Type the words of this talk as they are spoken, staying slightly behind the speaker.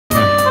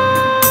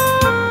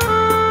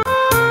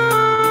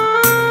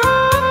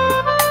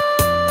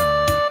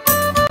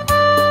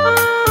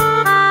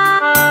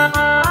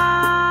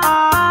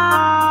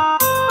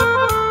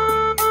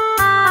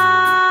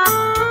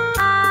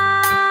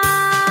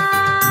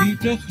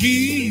Տխրի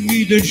մի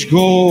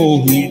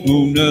դժգոհի դու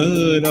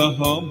նրա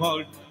համար,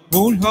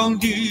 որ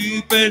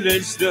հանդիպել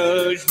ես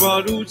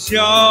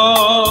դժվարության,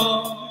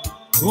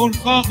 որ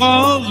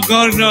խաղաղ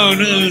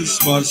գարնանը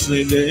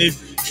սպասել էր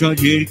շատ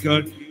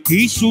երկար,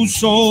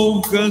 Հիսուսով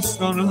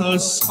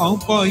կստանաս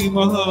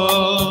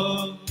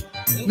անպայման,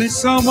 մեզ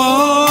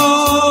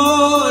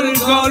համար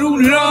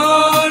գարուն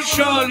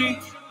հրաշալի,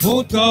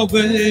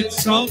 հոտավեց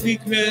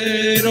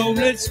ծաղիկներով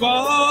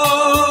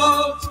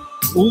լեցված,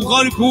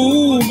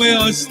 Ուղարկում է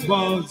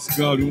Աստված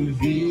գարուն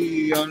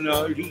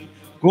հիանալի,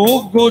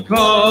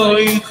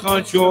 Գողգոթայի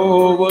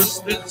խաչով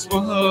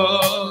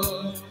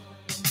ստեղծված,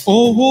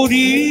 ով որ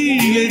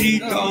իր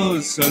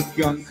երիտասարդ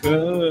կյանքը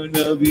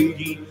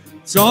նվիրի,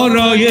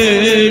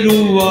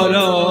 ծառայելու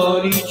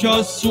արարիչ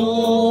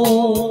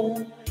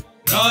Աստծուն,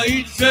 նա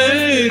իր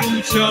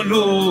ծերության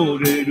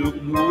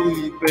օրերում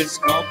նույնպես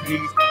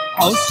կապրի,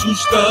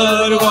 Աստծուց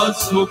տրված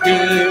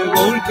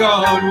հոգևոր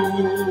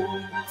գարուն,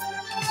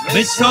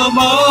 մեզ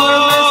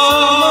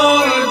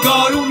համար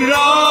գարուն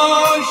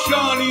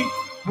հրաշալի,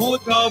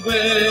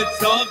 հոտավեց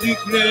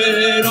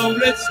ծաղիկներով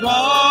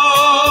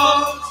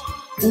լեցված,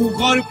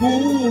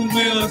 ուղարկում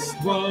է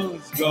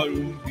Աստված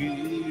գարուն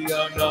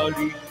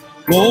հիանալի,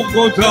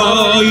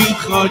 Գողգոթայի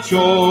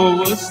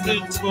խաչով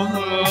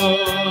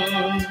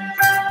ստեղծված,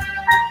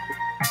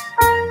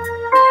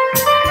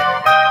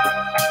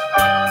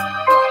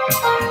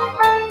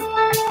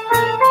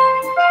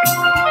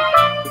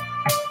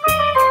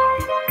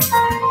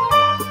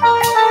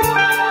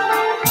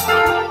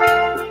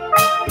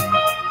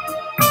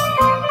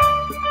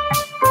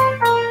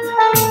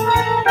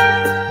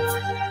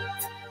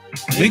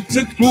 Մենք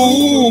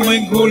ձգտում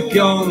ենք, որ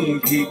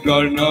կյանքի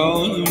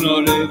գարնան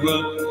արևը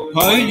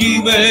հայրի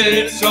մեր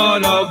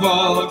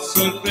սարաված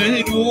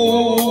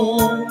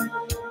սրտերում,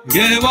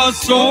 և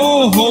Աստծո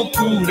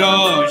հոգու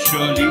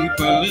հրաշալի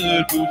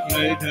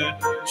պտուղները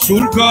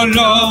սուր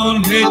գարնան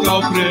հետ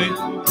ապրեն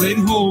մեր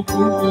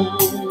հոգում,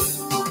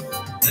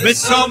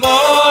 մեզ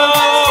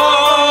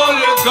համար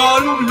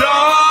գարուն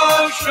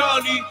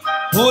հրաշալի,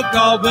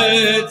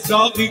 հոտավեց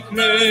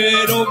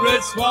ծաղիկներով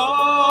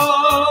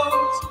լեցված,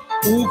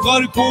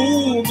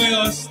 Ուղարկում է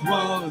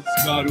Աստված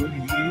գարուն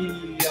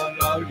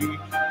հիանալի,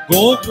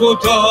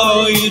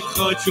 Գողգոթայի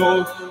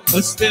խաչով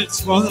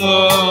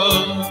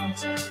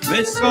ստեղծված,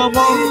 մեզ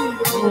համար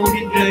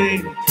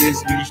օրինենք քեզ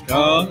միշտ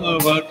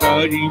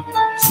հավատարիմ,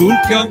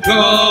 սուրբ կյանք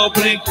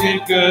ապրենք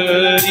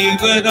երկրի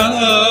վրա,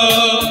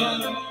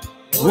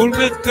 որ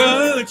մեղքը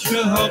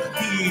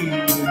չհաղթի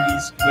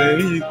նույնիսկ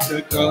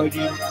մեկը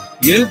կարի,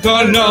 և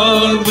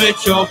գարնան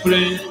մեջ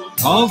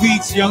ապրենք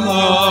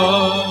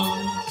հավիտյան,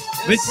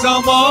 Մեզ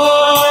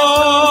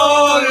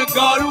համար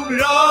գարուն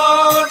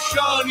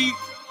հրաշալի,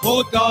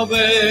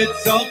 հոտավեց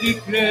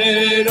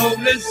ծաղիկներով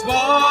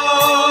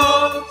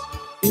լեցված,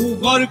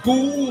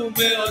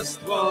 ուղարկում է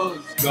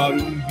Աստված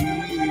գարուն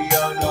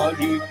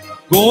հիանալի,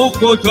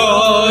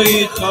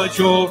 Գողգոթայի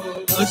խաչով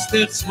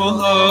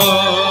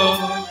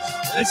ստեղծված,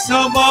 մեզ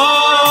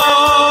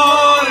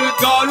համար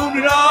գարուն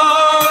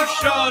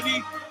հրաշալի,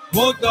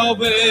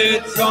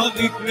 հոտավեց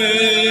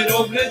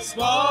ծաղիկներով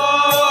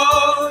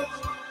լեցված,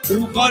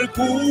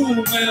 Ուղարկում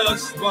է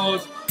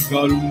Աստված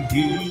գարուն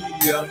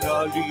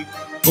հիանալի,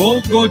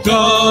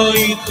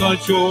 Գողգոթայի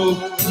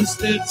խաչով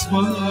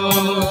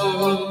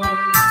ստեղծված,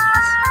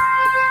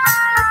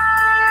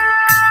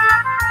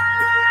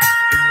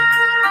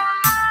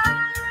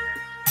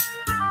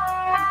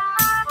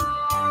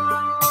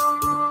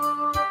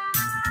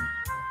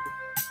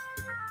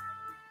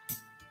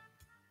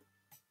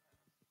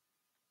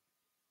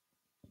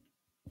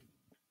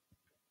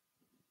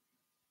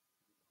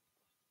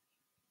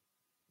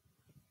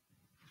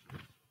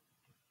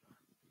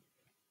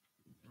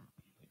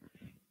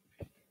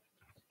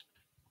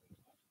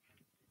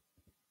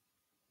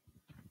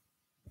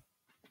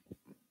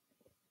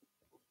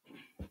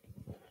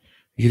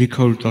 Երեք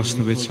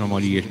 316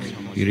 համարի երգ,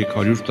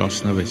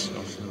 316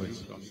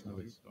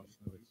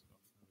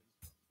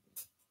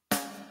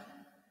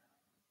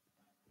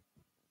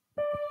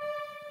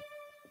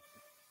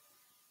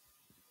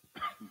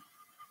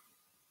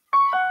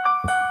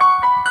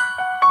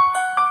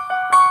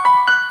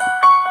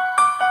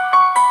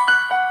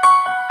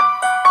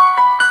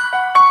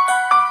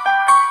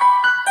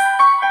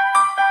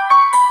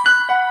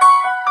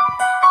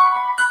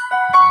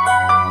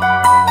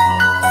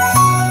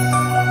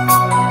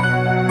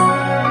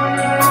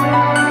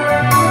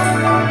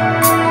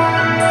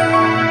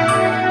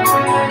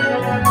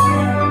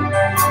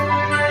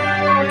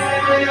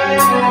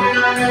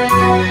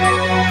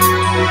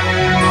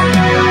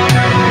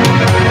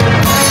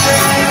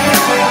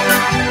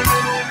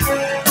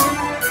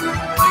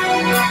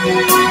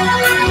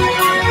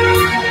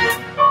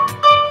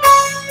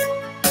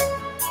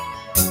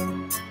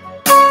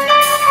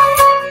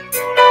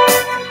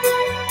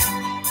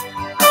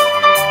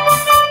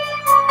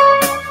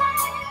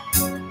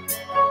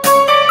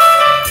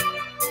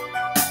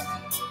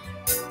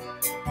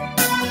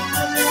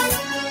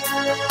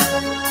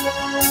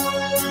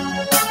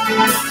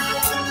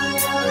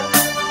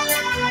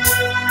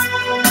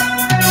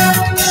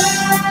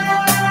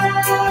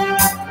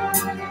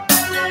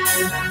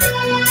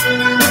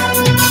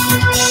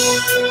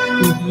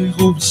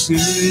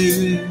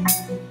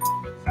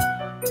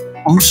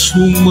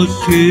 ասում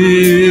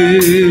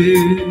մտքեր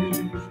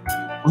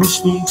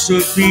ասում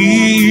սրտի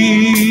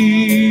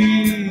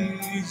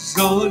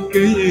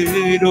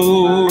զարկերով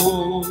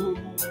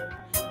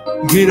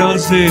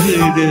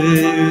երազել է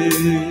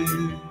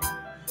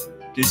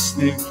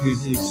տեսնել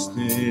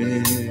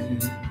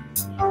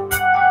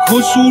քո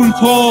սուրբ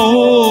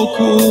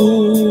հոգու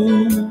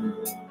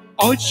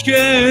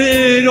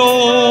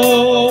աչքերով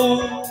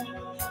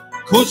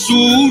քո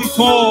սուրբ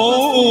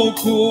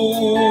հոգու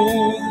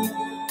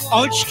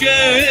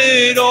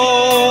աչքերով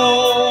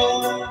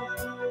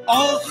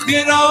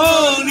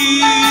ախերանի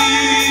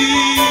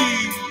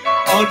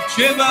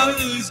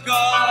արջևս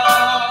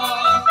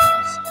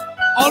գաս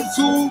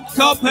արցուկ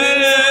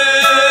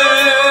թափել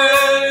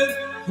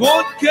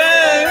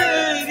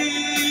ոտքերի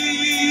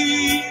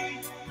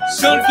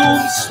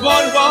սրտում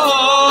սվարված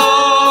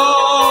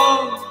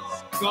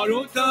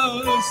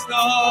կարոտս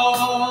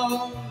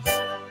տաս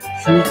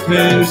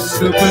շուրթեր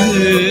սպել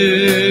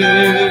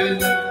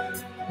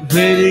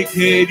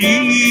վերքերի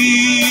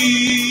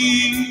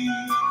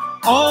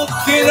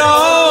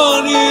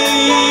ախերանի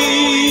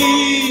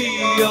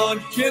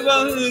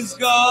արջևս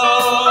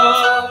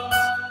գաս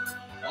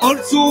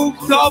արցուկ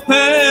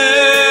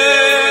թափել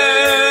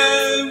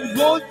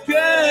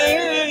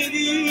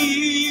ոտքերի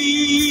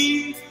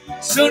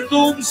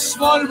սրտում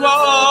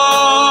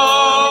սվարված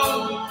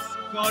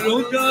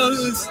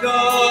կարոտս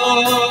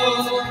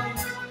տաս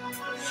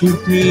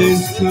շուրթեր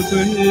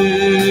սպել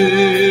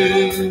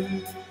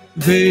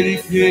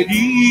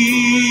վերքերի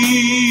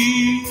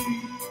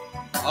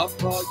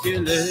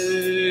ապագել է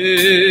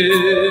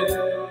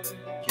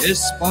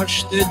քեզ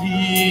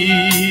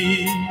պաշտելիս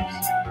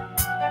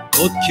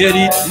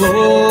ոտքերիդ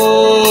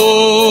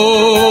մոտ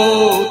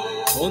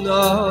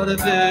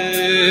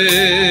հոնարվել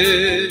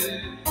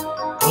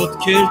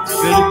ոտքերդ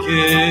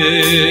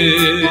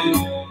գրկել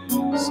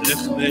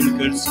սեղմել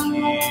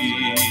կրծքի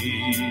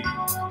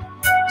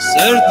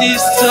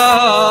սրտիս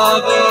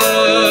ցավը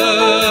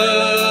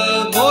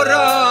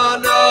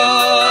մորանա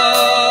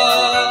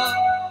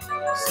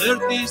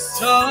սրտիս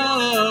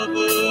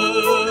ցավը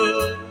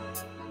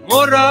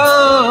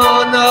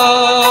մորանա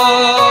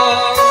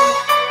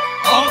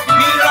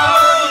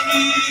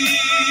ախիրանի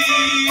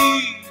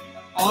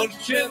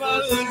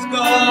արջևս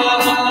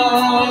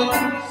գաս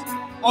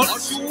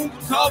արցուկ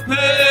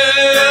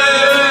թափել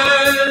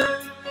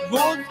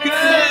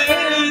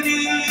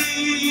ոտքերի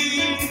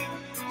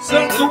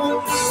սրտում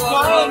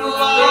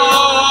սվարված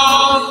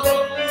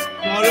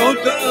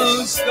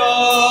կարոտս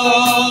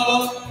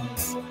տաս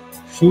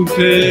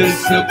շուրթեր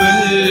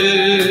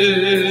սպել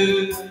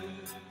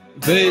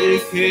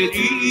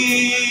վերքերի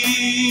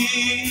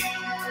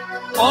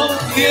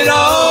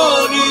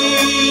ախերանի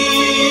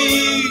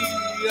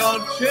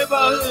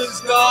արջևս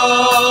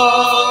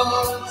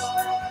գաս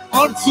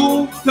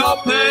արցուկ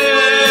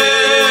թափել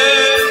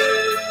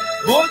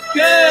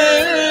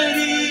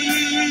ոտքերի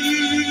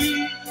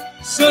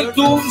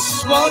սրտում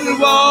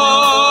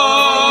սվարված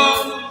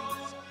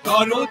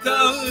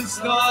կարոտս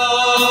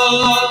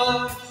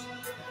տաս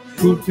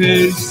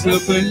շուրթեր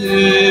սպել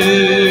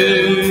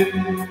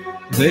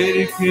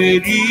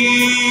վերքերի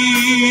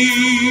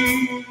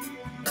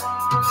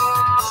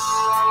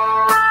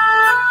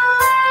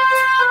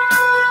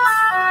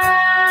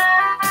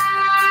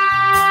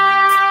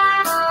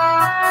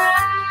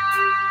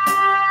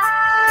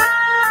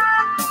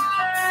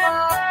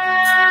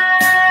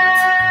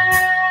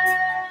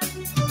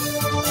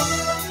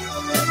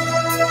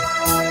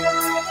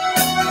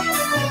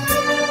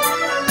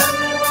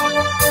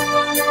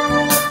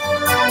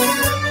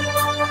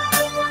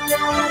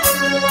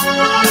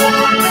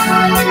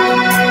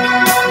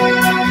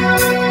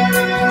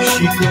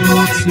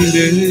շիկացել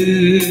է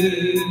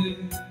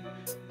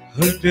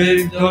հրդեր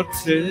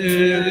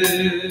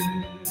դարձել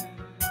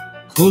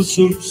քո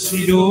սուրբ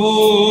սիրո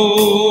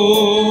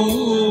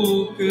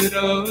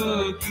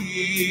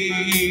կրակից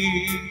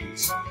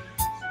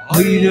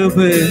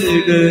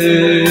այրվել է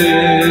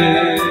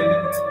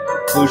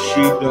քո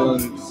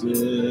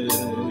շիրակზე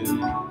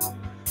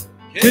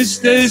քեզ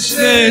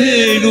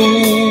տեսնելու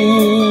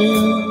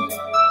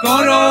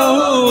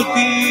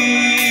կարոտից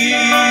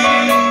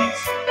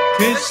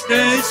քեզ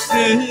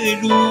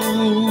տեսնելու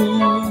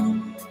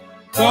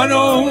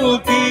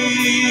կարոտից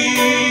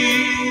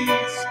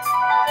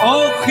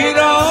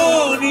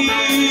ախիրանի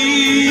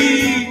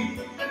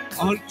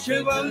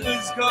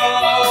արջևս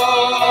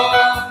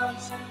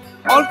գաս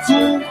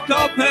արցուկ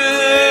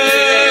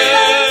թափել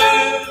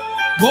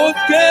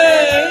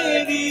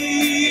ոտքերի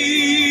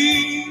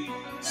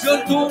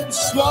սրտում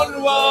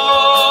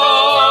սվարված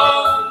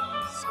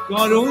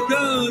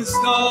կարոտս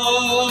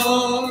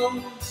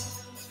տաս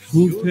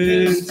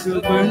շուրթեր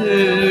սպել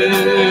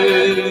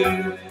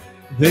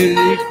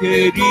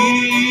վերքերի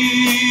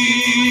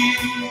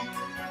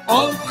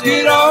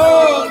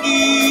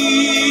ախիրանի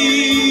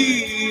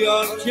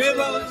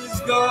արջևս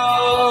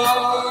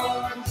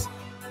գաս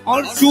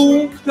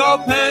արցուկ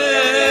թափել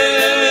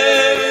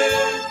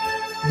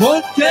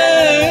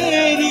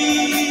ոտքերի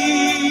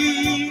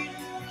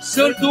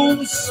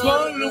Սրտում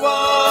սվարված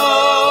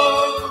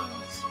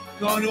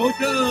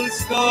կարոտս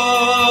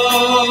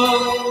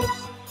կաս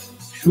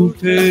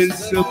Շուրթեր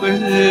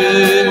սպեր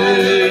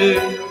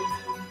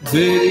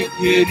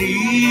վերքերի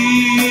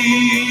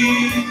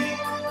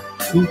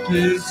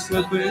Շուրթեր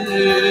սպեր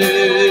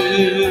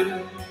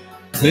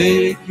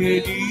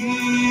վերքերի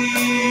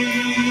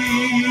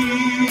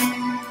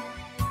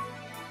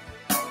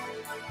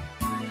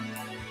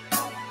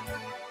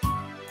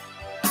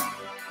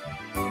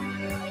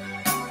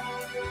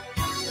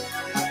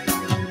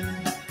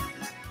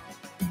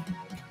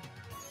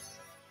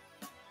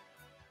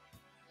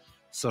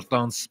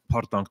Սրտանց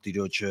փարտանք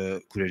Տիրոջը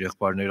քուրեր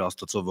եղբայրներ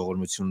Աստծո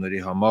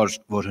ողորմությունների համար,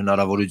 որ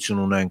հնարավորություն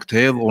ունենք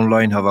թեև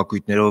on-line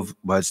հավաքույթներով,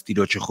 բայց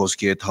Տիրոջը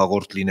խոսքի հետ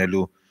հաղորդ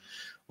լինելու,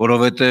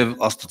 որովհետև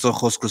Աստծո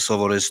խոսքը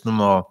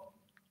սովորեցնում է,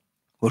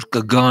 որ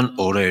կգան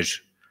օրեր,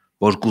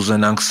 որ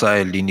կուզենանք սա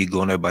էլ լինի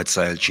գոնե, բայց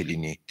սա էլ չի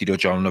լինի։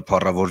 Տիրոջ անունը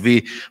փառավորվի,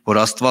 որ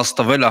Աստված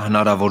տվել է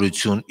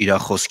հնարավորություն իր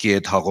խոսքի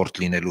հետ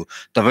հաղորդ լինելու,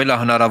 տվել է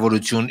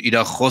հնարավորություն իր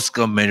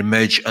խոսքը մեր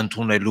մեջ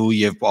ընդունելու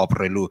եւ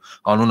ապրելու։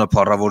 Անունը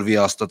փառավորվի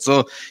Աստծո։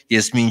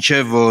 Ես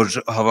մինչև որ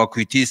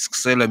հավաքույթի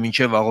սկսելը,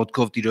 մինչև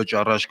աղոթքով Տիրոջ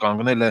առաջ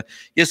կանգնելը,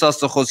 ես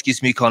Աստծո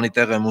խոսքից մի քանի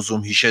տեղ եմ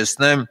ուզում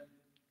հիշեցնեմ,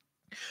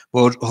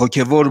 որ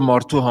հոգևոր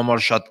մարդու համար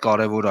շատ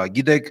կարևոր է։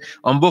 Գիտեք,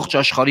 ամբողջ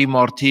աշխարհի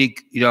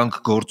մարդիկ իրանք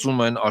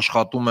գործում են,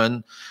 աշխատում են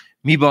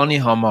մի բանի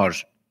համար,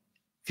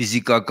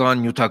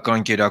 ֆիզիկական,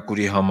 նյութական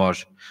կերակուրի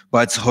համար,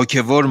 բայց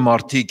հոգևոր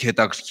մարդիկ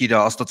հետաքրքիր է,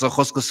 Աստծո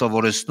խոսքը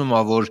սովորեցնում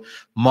է, որ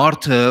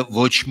մարդը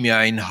ոչ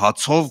միայն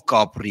հացով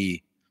կապրի,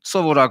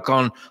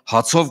 սովորական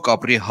հացով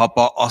կապրի,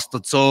 հապա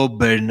Աստծո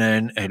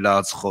բերնեն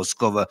ելած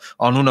խոսքովը,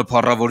 անունը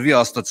փառավորվի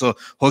Աստծո,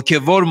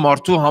 հոգևոր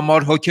մարդու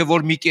համար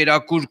հոգևոր մի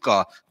կերակուր կա,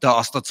 դա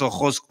Աստծո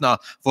խոսքն է,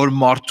 որ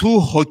մարդու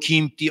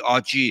հոգին պիտի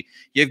աճի,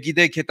 եւ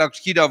գիտեք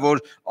հետաքրքիր է,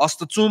 որ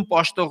Աստծուն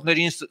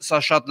պաշտողներին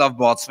սա շատ լավ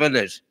բացվել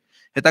էր,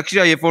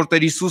 հետաքրքիր է, երբ որ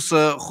Տեր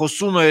Հիսուսը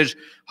խոսում էր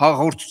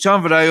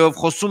հաղորդության վրայով,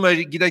 խոսում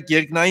էր, գիտեք,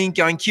 երկնային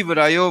կյանքի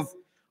վրայով,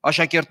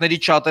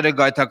 աշակերտներից շատերը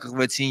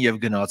գայթակղվեցին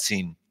եւ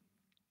գնացին։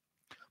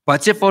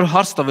 Բայց երբ որ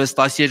հարց տվեց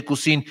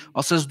 12-ին,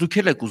 ասեց դուք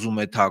եք ուզում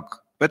եթաք,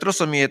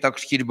 Պետրոսը մի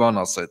հետաքրքիր բան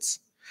ասեց։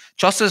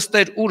 Չասես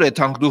Տեր ուր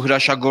եթանք դու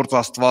հրաշագործ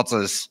Աստված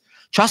ես։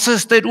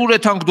 Չասես Տեր ուր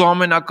եթանք դու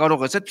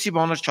ամենակարող ես, այդպիսի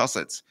բաներ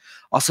չասեց։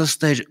 Ասես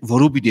Տեր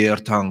որու պիտի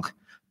երթանք,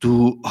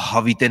 դու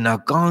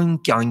հավիտենական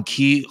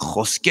կյանքի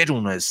խոսքեր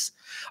ունես։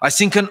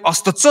 Այսինքն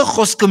Աստծո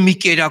խոսքը մի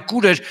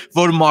կերակուր էր,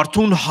 որ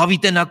մարդուն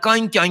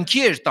հավիտենական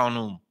կյանքի էր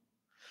տանում։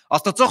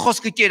 Աստծո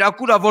խոսքը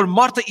կերակուր է, որ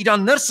մարդը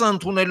իրան ներսը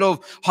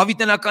ընդունելով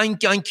հավիտենական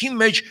կյանքի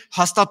մեջ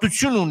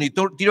հաստատություն ունի,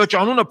 Տիրոջ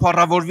անունը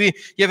փառավորվի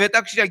եւ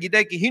հետաքրքիր է,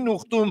 գիտեք, հին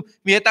ուխտում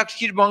մի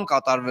հետաքրքիր բան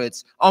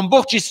կատարվեց։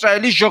 Ամբողջ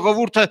Իսրայելի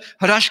ժողովուրդը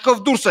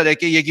հրաշքով դուրս էր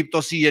եկել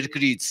Եգիպտոսի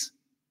երկրից։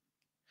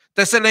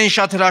 Տեսել էին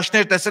շատ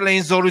հրաշքներ, տեսել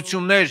էին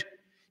զորություններ։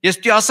 Ես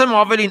պիտի ասեմ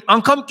ավելին,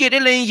 անգամ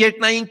կերել էին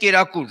երկնային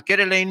կերակուր,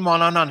 կերել էին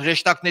մանանան,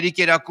 հրեշտակների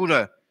կերակուրը,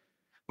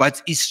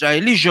 բայց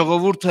Իսրայելի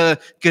ժողովուրդը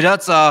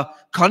գրած է,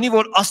 քանի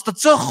որ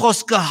Աստծո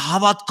խոսքը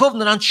հավատքով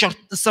նրանց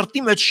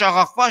սրտի մեջ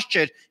շաղախված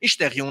չէր, ինչ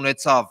տեղի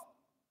ունեցավ։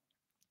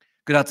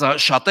 Գրած է,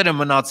 շատերը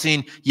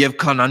մնացին եւ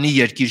Քանանի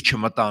երկիր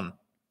չմտան,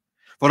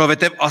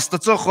 որովհետեւ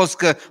Աստծո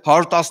խոսքը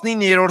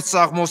 119-րդ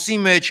Սաղմոսի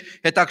մեջ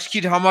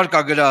հետաքրքիր համար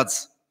կա գրած։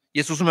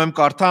 Ես ուզում եմ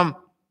կարդամ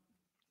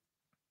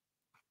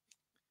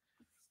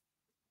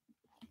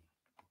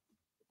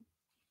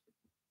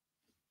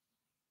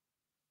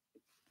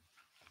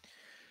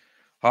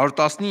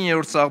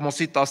 119-րդ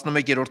Սաղմոսի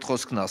 11-րդ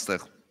խոսքն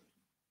աստեղ։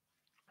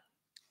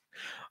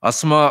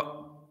 Ասում է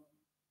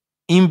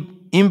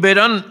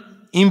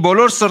իմ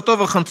բոլոր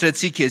սրտովը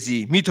խնդրեցի քեզի,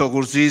 մի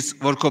թողուրզիս,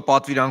 որ քո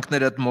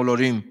պատվիրանքներդ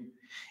մոլորիմ։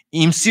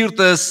 Իմ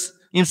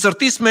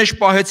սրտիս մեջ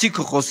պահեցի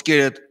քո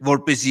խոսքերդ,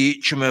 որպեսզի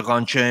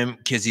չմեղանչեմ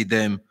քեզի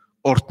դեմ։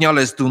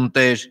 Օրհնյալ ես դու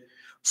Տեր,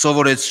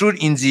 սովորեցրու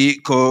ինձի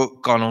քո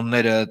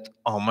կանոններդ,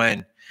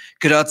 ամեն։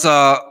 Գրած է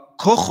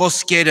քո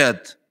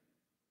խոսքերդ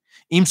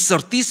Իմ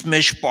սրտիս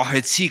մեջ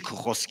պահեցի քո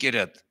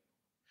խոսքերդ։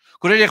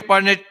 Քուրեր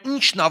եղբայրներ,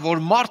 ինչն է, որ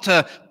մարդը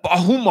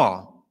պահում է։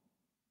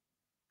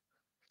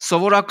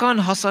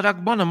 Սովորական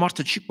հասարակ բանը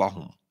մարդը չի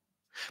պահում։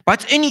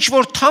 Բայց այն ինչ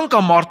որ թանկ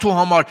է մարդու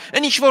համար,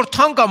 այն ինչ որ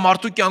թանկ է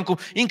մարդու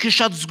կյանքում, ինքը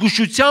շատ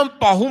զգուշությամբ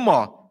պահում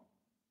է։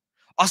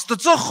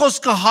 Աստծո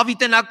խոսքը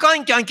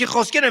հավիտենական կյանքի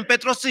խոսքեր են,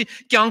 Պետրոսի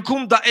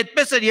կյանքում դա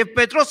այդպես էր, եւ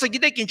Պետրոսը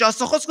գիտեք ինչ,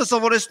 Աստծո խոսքը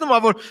սովորեցնում է,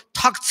 որ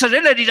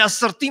թաքցրել էր իր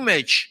սրտի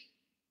մեջ։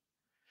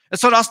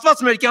 Այսօր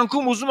Աստված մեր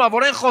կյանքում ուզում է,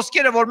 որ այն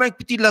խոսքերը, որ մենք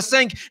պիտի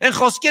լսենք, այն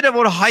խոսքերը,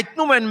 որ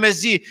հայտնում են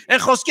մեզի,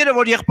 այն խոսքերը,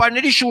 որ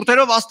եղբայրների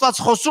շուրթերով Աստված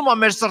խոսում է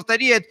մեր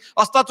սրտերի հետ,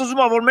 Աստված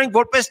ուզում է, որ մենք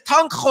որպես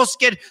թանկ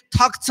խոսքեր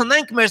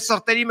թաքցնենք մեր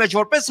սրտերի մեջ,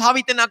 որպես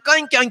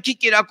հավիտենական կյանքի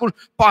կերակուր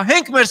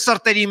պահենք մեր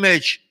սրտերի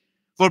մեջ,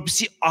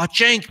 որպեսզի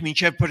աճենք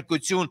մինչև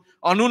փրկություն,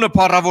 անունը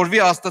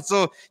փառավորվի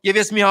Աստծո,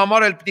 եւ ես մի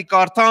համար էլ պիտի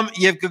կարդամ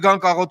եւ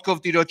կգանք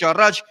աղոթքով Տիրոջ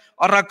առաջ,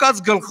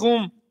 Առակաց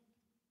գլխում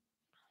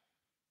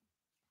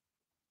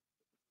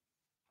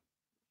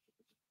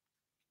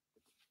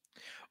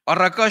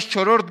Առակաց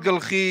 4-րդ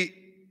գլխի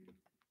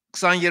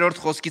 20-րդ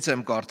խոսքից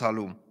եմ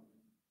կարդալու,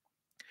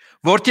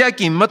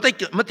 Որդյակին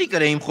մտի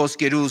կրե իմ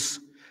խոսքերուս,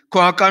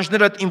 քո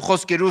ականջներդ իմ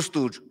խոսքերուս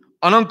տուր,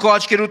 անոնք քո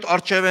աչքերուդ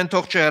առջև են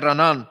թող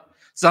չհեռանան,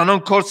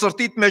 զանոնք քո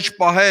սրտիդ մեջ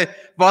պահե,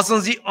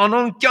 վասնզի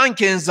անոնք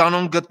կյանք են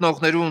զանոնք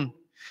գտնողներուն,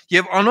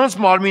 եւ անոնց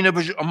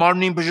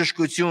մարմնին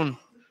բժշկություն,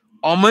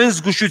 ամեն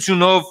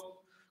զգուշությունով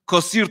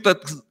քո սիրտը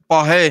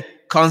պահե,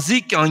 քանզի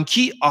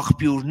կյանքի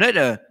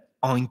աղբյուրները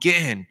անկե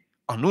են,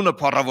 անունը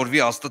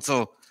փառավորվի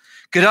Աստծո։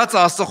 Գրած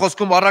Աստծո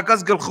խոսքում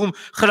առակած գլխում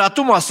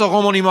խրատում է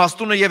Սողոմոնի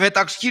իմաստունը եւ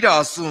հետաքրքիր է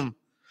ասում.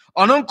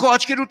 Անոնք քո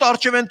աչքերուդ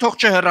առջև են թող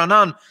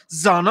չհեռանան,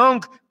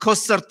 զանոնք քո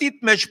սրտիդ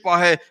մեջ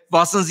պահե,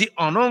 վասնզի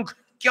անոնք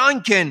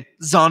կյանք են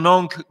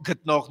զանոնք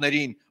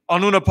գտնողներին։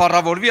 Անունը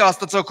փառավորվի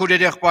Աստծո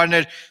քուրեր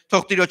եղբայրներ,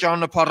 թող Տիրոջ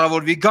անունը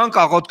փառավորվի, գանք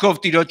աղոթքով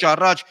Տիրոջ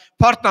առաջ,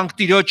 փառտանք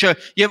Տիրոջը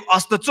եւ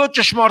Աստծո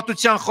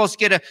ճշմարտության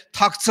խոսքերը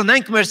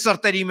թաքցնենք մեր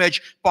սրտերի մեջ,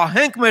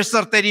 պահենք մեր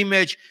սրտերի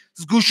մեջ,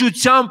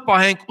 զգուշությամբ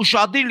պահենք,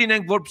 ուշադիր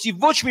լինենք, որպեսզի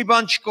ոչ մի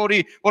բան չկորի,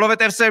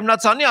 որովհետև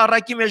սերմնացանի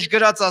առակի մեջ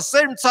գրած է,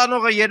 սերմ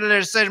ցանողը ելել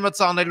էր սերմը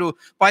ցանելու,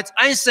 բայց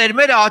այն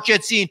սերմերը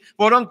աճեցին,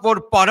 որոնք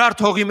որ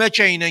պարարտ հողի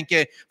մեջ էին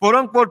ընկե,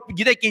 որոնք որ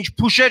գիտեք ինչ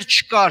փուշեր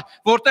չկար,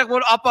 որտեղ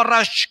որ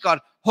ապառաշ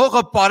չկար,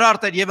 հողը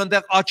պարարտ էր եւ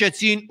այնտեղ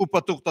աճեցին ու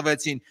պտուղ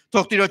տվեցին։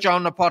 Թող Տիրոջ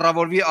անունը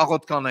փառավորվի,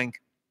 աղոթք կանենք։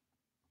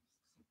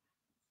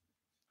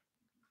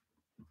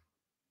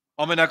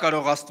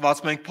 Ամենակարող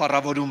Աստված, մենք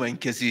փառավորում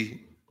ենք քեզի։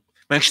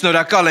 Մենք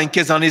շնորհակալ ենք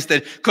քեզանից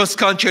Տեր, քո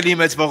սքանչելի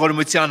մեծ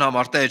ողորմության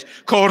համար Տեր,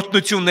 քո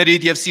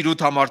օրհնություններիդ եւ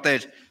սիրուտ համար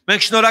Տեր։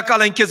 Մենք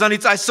շնորհակալ ենք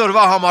քեզանից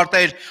այսօրվա համար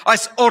Տեր,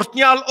 այս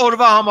օրհնյալ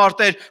օրվա համար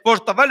Տեր, որ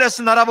տվել ես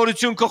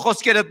հնարավորություն քո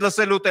խոսքերդ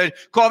լսելու Տեր,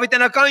 քո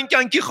ավետենական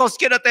կյանքի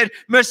խոսքերը Տեր,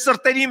 մեր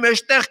սրտերի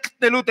մեջ տեղ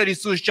գտնելու Տեր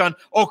Հիսուս ջան,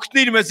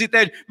 օգնիր մեզի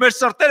Տեր, մեր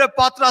սրտերը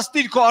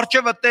պատրաստիր քո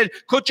առջևը Տեր,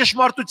 քո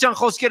ճշմարտության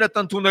խոսքերը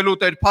ընդունելու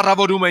Տեր,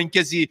 փառավորում ենք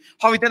քեզի,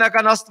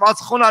 հավիտենական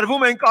Աստված,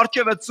 խոնարհվում ենք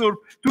առջևդ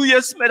Սուրբ, դու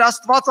ես մեր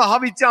Աստվածը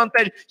հավիտյան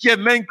Տեր,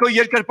 եւ մենք քո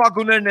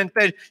երկրպագուներն ենք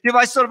Տեր,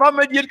 եւ այսօրվա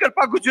մեր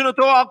երկրպագությունը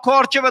թող քո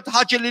առջևդ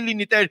հաճելի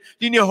լինի Տեր,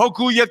 լինի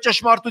հոգու եւ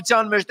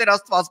ճշմարտության մեջ Տեր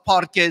Աստված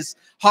փառքես,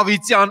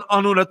 հավիտյան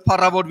անունդ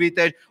փառավորվի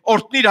Տեր,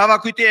 օրհնիր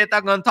հավաքույթի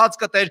հետագա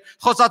ընթացքը Տեր,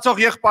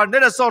 խոսացող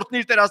եղբայրներս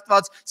օրհնիր Տեր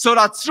Աստված,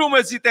 սորացրում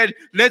ես Տեր,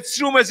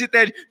 լեցրում ես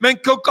Տեր,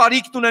 մենք քո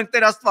կարիքն ունենք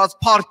Տեր Աստված,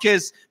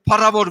 փառքես,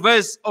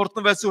 փառավորվես,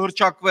 օրհնվես ու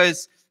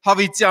հռչակվես,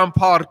 հավիտյան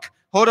փառք,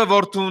 Հորը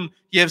Որդուն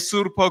եւ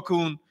Սուրբ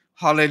Հոգուն,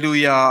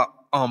 հալելույա,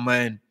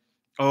 ամեն։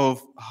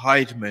 Ով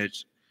Հայր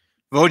մեր,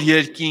 որ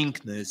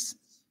երկինքն ես,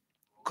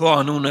 քո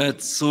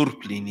անունդ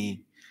սուրբ լինի,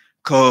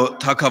 քո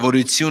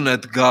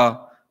թագավորությունդ գա,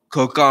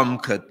 քո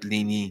կամքդ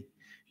լինի,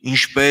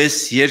 ինչպես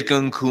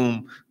երկնքում,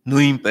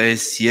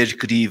 նույնպես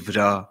երկրի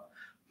վրա,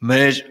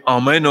 մեր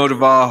ամեն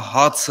օրվա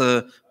հացը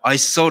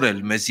այսօր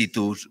էլ մեզի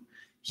տուր,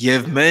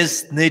 եւ մեզ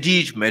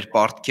ներիր մեր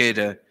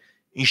պարտքերը,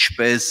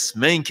 ինչպես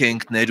մենք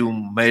ենք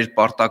ներում մեր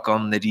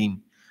պարտականներին,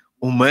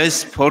 ու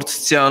մեզ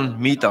փորձության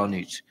մի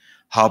տանիր,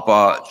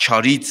 հապա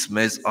չարից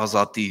մեզ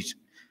ազատիր,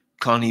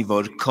 քանի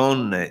որ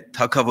քոնն է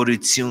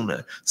թագավորությունը,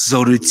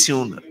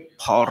 զորությունը,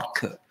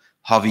 փառքը,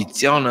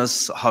 հավիտյանս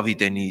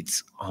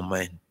հավիտենից,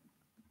 ամեն։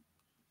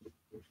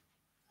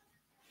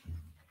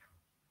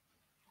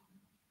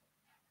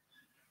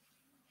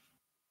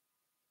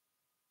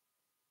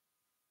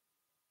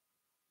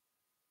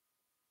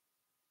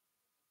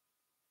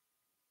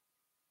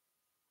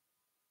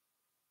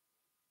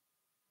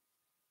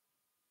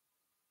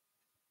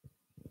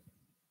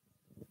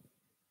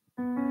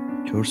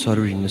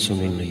 Չորսարույր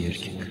 99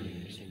 երկինք։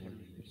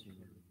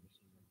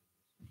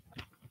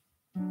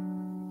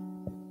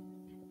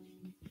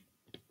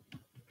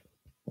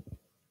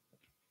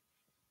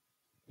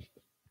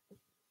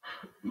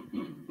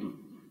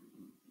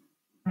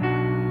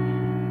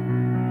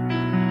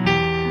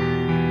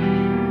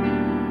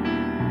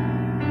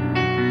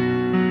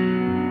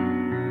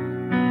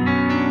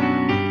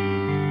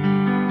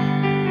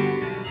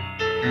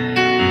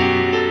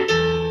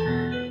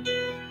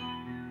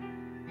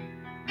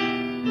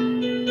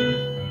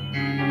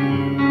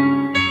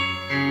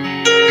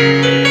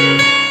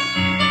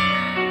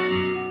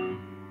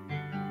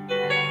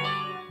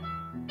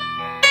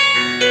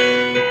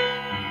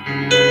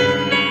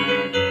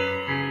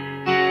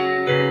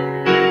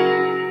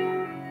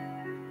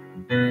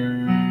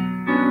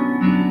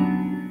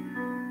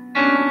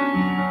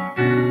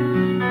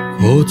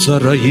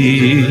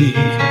 Ծառայի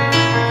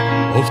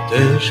ով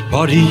Տեր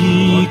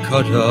բարիք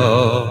արա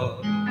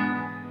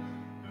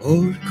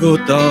որ քո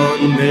տան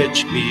մեջ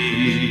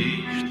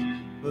միշտ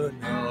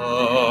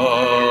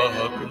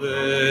բնակվե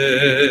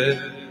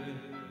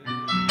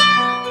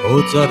քո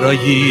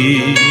ծառայի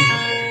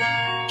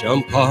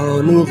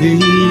ճամփան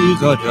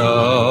ուղիղ արա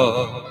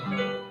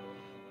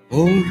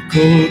որ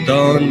քո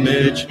տան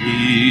մեջ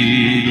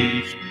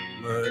միշտ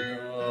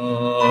մնա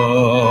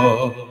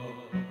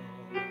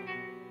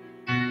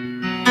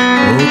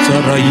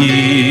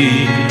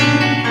ծառայի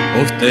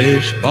ով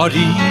Տեր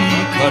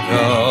բարիք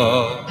արա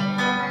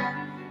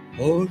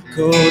որ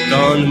քո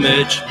տան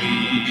մեջ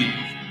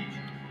միշտ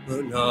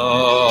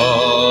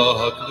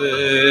բնակվե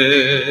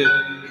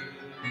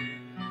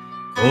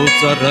քո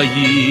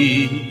ծառայի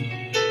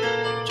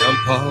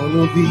ճամփան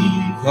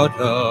ուղիղ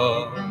արա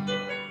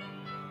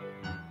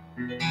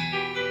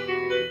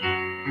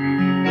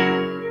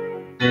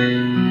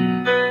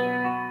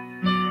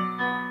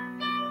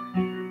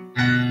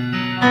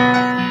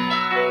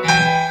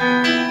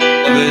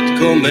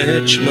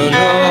մեջ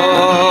մնա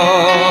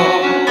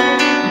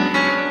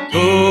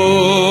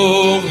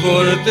Թող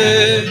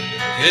որտեղ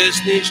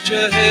քեզնից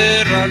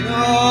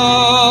չհեռանա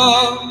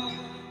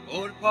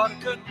Որ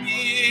փառքդ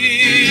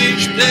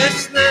միշտ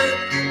տեսնեմ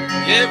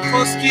Եվ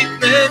խոսքիդ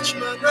մեջ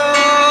մնա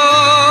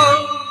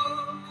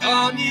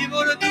Քանի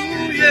որ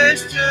դու ես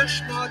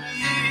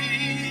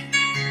ճշմարիտ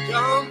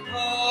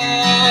ճամփա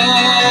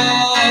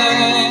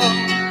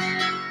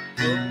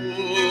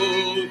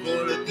Թող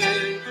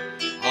որտեղ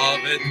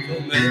հավետ քո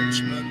մեջ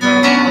մնա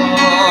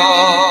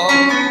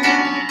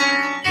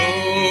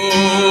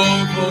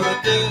Թող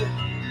որտեղ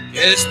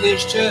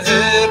քեզնից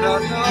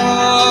չհեռանա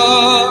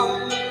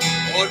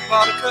Որ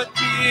փառքդ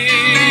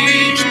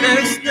միշտ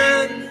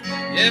տեսնեմ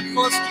Եվ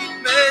խոսքիդ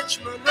մեջ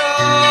մնա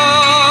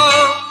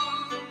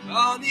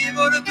Քանի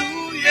որ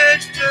դու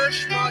ես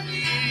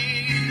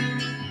ճշմարիտ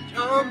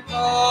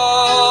ճամփա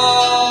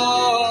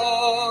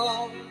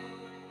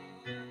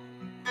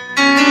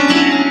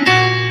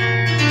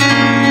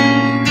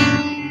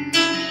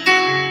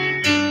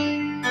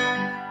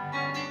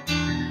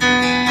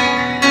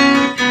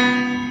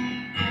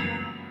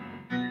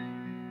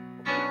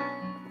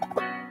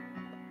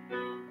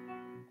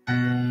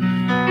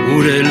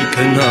Ուր էլ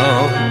գնա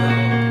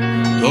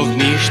Թող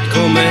միշտ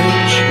քո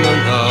մեջ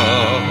մնա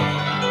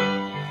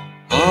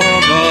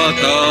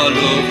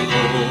Հավատալով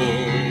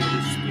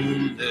խոստումների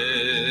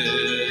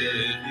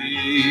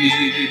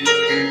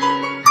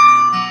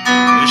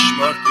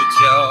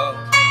Ճշմարտության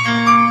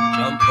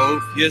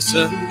ճամփով ես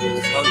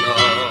ընթանա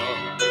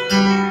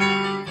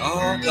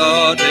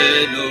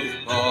Կատարելով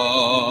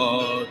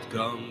պատգամներ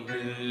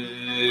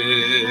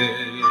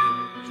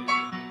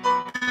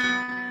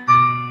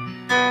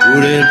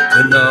Ուր էլ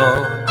գնա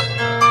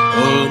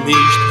Թող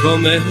միշտ քո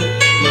մեջ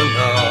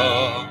մնա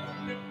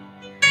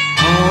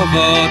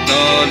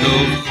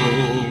Հավատալով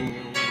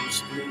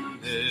խոստումների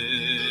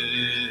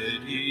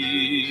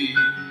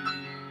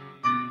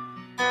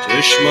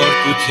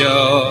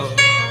Ճշմարտության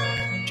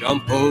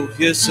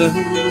ճամփով ես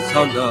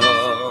ընթանա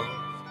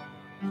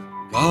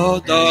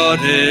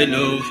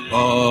Կատարելով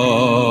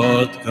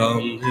պատգամներ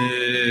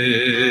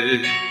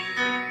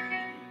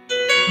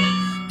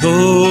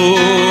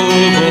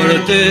Թող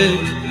որտեղ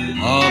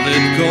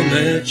հավետ քո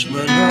մեջ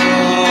մնա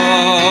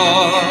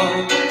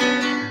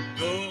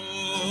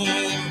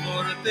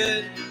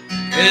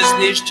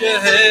Քեզնից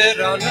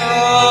չհեռանա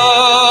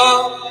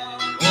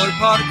Որ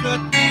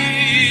փառքդ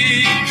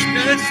միշտ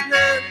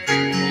տեսնեմ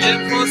Եվ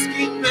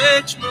խոսքիդ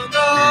մեջ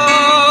մնա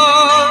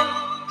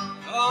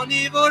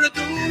Քանի որ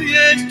դու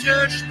ես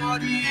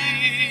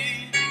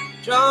ճշմարիտ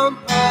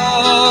ճամփա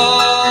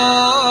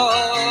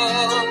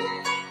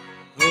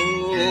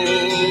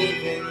Թող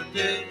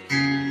որտեղ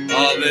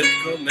հավետ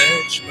քո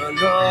մեջ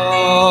մնա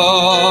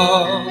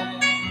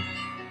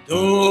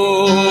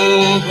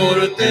Թող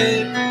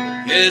որտեղ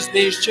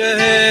Քեզնից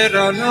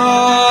չհեռանա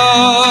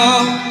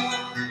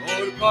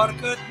Որ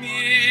փառքդ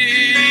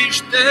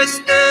միշտ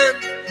տեսնեմ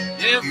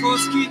Եվ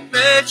խոսքիդ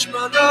մեջ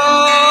մնա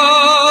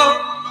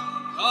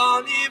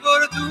Քանի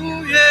որ դու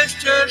ես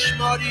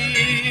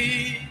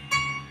ճշմարիտ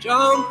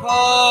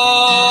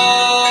ճամփան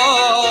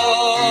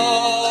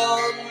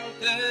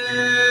Տեր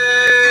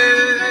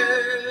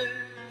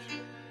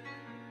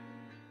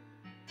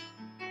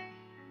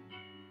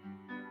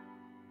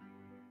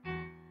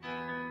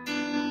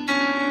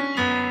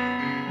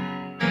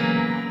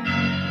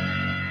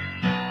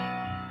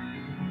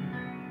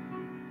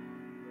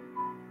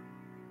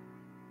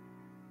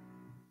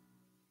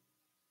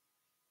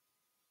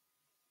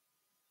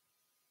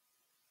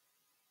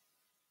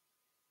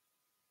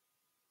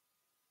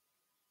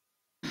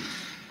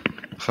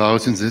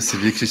Խաղաղություն ձեզ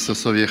Սիրելի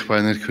Քրիստոսով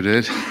եղբայրներ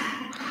քուրեր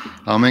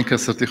ամենքը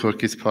սրտի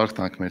խորքից փառք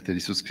տանք մեր Տեր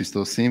Հիսուս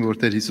Քրիստոսին որ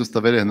Տեր Հիսուս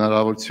տվել է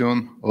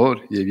հնարավորություն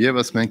օր եւ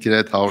եւս մենք իր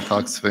հետ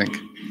հաղորդակցվենք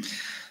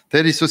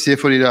Տեր Հիսուս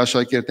երբ որ իր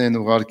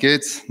աշակերտներին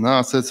ուղարկեց նա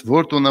ասաց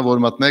որ տունը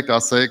որ մտնեք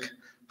ասեք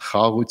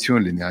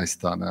խաղաղություն լինի այս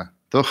տանը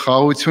թող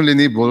խաղաղություն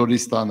լինի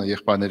բոլորիս տանը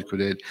եղբայրներ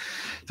քուրեր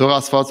թող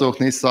Աստված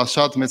օգնի սա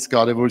շատ մեծ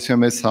կարեւորություն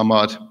է մեզ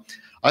համար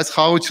այս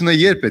խաղաղությունը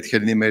երբ պետք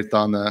է լինի մեր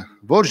տանը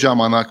որ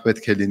ժամանակ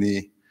պետք է լինի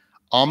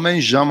Ամեն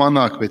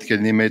ժամանակ պետք է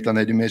լինի մեր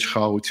տաների մեջ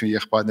խաղաղություն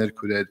եղբայրներ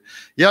քուրեր։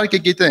 Իհարկե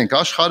գիտենք,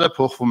 աշխարհը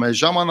փոխվում է,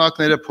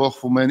 ժամանակները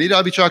փոխվում են,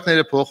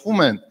 իրավիճակները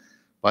փոխվում են,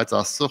 բայց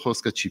Աստծո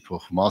խոսքը չի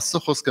փոխվում։ Աստծո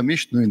խոսքը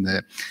միշտ նույնն է։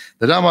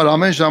 Դրա համար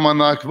ամեն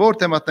ժամանակ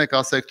որտեղ մտնեք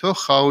ասեք թող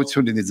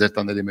խաղաղություն լինի ձեր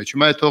տաների մեջ։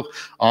 Հիմա թող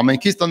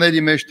ամենքից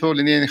տաների մեջ թող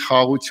լինի այն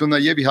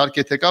խաղաղությունը եւ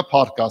իհարկե թե կա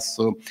փառք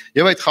Աստծո։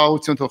 Եվ այդ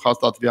խաղաղությունը թող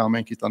հաստատվի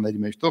ամենքից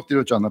տաների մեջ, թող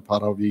Տիրոջ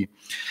անփառավի։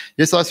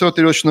 Ես այսօր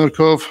Տիրոջ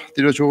շնորհքով,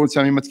 Տիրոջ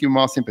ուղղությամբ մի մտքի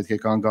մասին պետք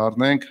է կանգ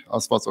առնենք,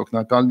 Աստված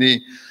օգնական լինի,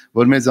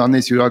 որ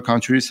մեզանից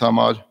յուրաքանչյուրիս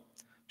համար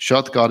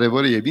շատ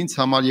կարևոր է եւ ինձ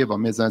համար եւ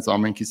մեզանից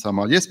ամենքից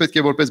համար։ Ես պետք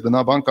է որպես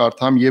բնաբան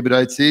կարդամ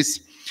Եբրայեցիս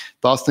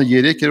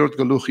 13-րդ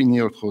գլուխ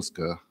 9-րդ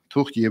խոսքը։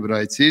 Թուղթ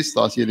Եբրայեցիս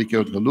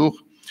 13-րդ գլուխ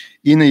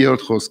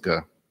 9-րդ խոսքը։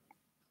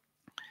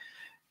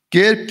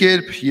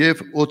 Կերպ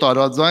եւ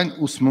օտարաձայն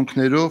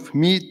ուսմունքներով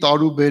մի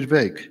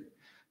տարուբերվեք,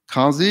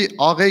 քանզի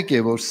աղեկ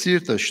է որ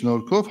սիրտը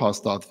շնորհքով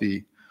հաստատվի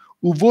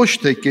ու ոչ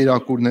թե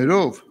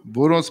կերակուրներով,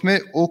 որոնց մե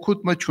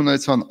օգուտ մը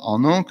չունեցան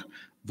անոնք,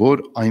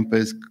 որ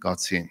այնպես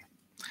կացին։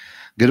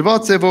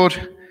 Գրված է, որ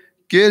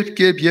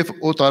կերպ եւ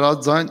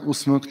օտարածային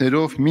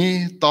ուսմունքներով մի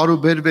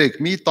տարուբերվեք,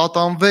 մի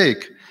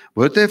տատանվեք,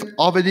 որովհետեւ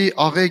ավելի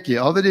աղեկ է,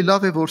 ավելի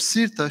լավ է, որ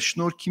սիրտը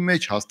շնորհքի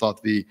մեջ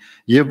հաստատվի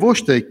եւ ոչ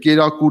թե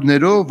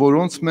կերակուրներով,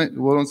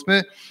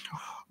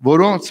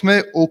 որոնց մե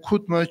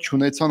օգուտ մը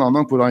չունեցան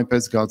անոնք, որ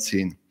այնպես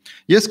գացին։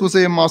 Ես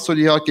կուզեի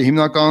մասոր իհարկե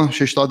հիմնական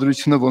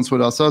շեշտադրությունը ոնց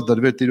որ ասած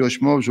դրվեր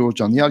Տիրոջմով Ժողովուրդ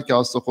ջան, իհարկե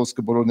Աստծո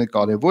խոսքը բոլորն է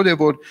կարևոր է,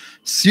 որ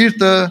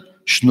սիրտը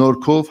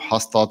շնորհքով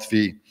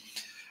հաստատվի։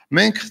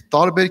 Մենք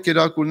տարբեր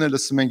կերակուրներ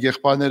լսում ենք,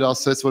 եղբայրները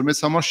ասած, որ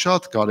մեզ համար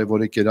շատ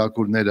կարևոր է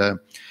կերակուրները։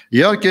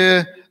 Իհարկե,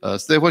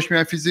 ստեղ ոչ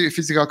միայն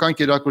ֆիզիկական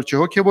կերակուր չէ,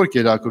 հոգևոր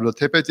կերակուրը,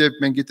 թեպետ եւ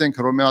մենք գիտենք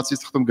Հռոմեացի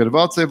թղթում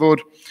գրված է,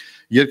 որ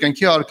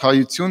երկնքի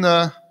արքայությունը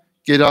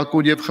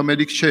կերակուր եւ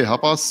խմելիք չէ,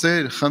 հապա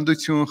սեր,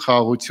 խնդություն,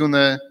 խաղաղություն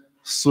է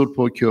Սուրբ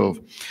Հոգով։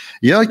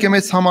 Իհարկե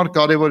մեզ համար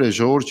կարևոր է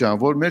Ժողովուրդ ջան,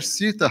 որ մեր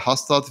սիրտը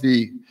հաստատվի,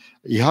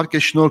 իհարկե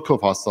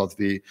շնորհքով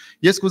հաստատվի։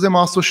 Ես կուզեմ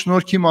Աստծո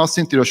շնորհքի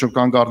մասին Տիրոջով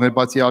կանգ առնել,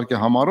 բայց իհարկե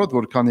համառոտ,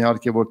 որքան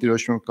իհարկե որ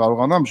Տիրոջով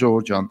կարողանամ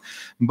Ժողովուրդ ջան,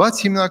 բայց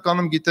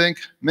հիմնականում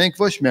գիտենք,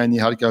 մենք ոչ միայն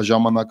իհարկե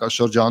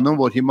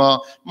ժամանակաշրջանում, որ հիմա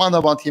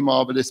մանավանդ հիմա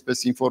ավելի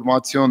էսպես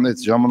ինֆորմացիոն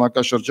այդ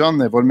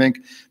ժամանակաշրջանն է, որ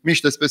մենք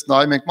միշտ էսպես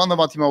նայում ենք,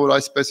 մանավանդ հիմա որ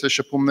այսպես է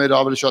շփումները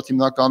ավելի շատ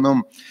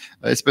հիմնականում,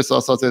 այսպես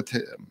ասած այդ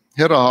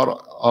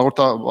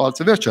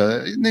հեռահաղորդակցը վերջը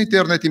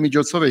ինտերնետի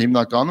միջոցով է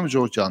հիմնականում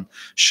Ժողովուրդ ջան,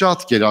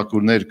 շատ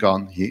կերակուրներ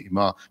կան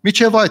հիմա։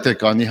 Միջև այդ է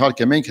կան,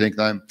 իհարկե մենք ենք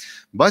նայում,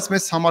 բայց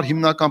մեզ համար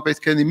հիմնական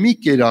պետք է լինի մի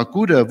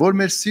կերակուրը, որ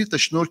մեր սիրտը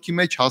շնորհքի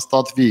մեջ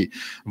հաստատվի,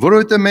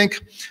 որովհետև մենք,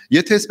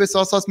 եթե այսպես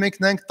ասած, մենք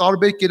նայենք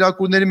տարբեր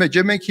կերակուրների մեջ,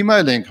 եւ մենք հիմա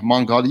էլ ենք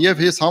ման գալ,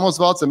 եւ ես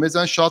համոզված եմ,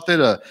 մեզան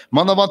շատերը,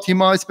 մանավանդ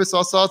հիմա այսպես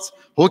ասած,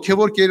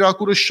 հոգեվոր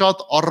կերակուրը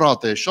շատ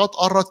առատ է, շատ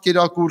առատ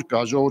կերակուր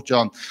կա, Ժողովուրդ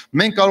ջան։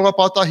 Մենք կարող է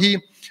պատահի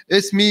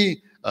այս մի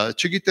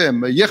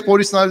չգիտեմ,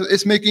 եղբորից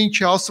այս մեկը ինչ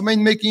է ասում,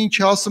 այն մեկը ինչ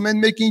է ասում,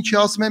 այն մեկը ինչ է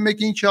ասում, այն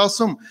մեկը ինչ է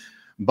ասում,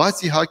 բայց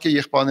իհարկե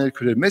եղբայրներ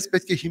քույրեր, մեզ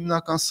պետք է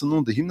հիմնական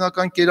սնունդը,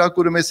 հիմնական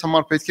կերակուրը մեզ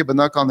համար պետք է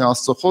բնական է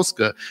Աստծո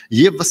խոսքը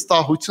եւ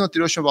վստահությունը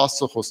Տիրոջով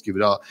Աստծո խոսքի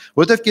վրա,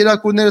 որովհետեւ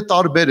կերակուրները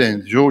տարբեր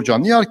են, Ժողովուրդ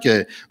ջան, իհարկե,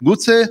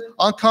 գուցե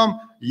անգամ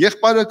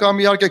եղբայրը կամ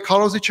իհարկե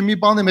քարոզիչը մի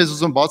բան է մեզ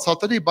ուզում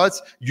բացատրի, բայց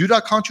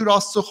յուրաքանչյուր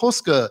Աստծո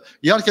խոսքը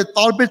իհարկե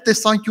տարբեր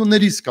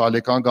տեսանկյուններից կարելի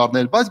է կանգ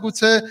առնել, բայց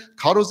գուցե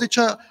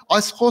քարոզիչը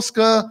այս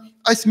խոսքը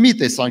այս մի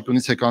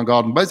տեսանկյունից է կանգ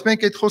առնում, բայց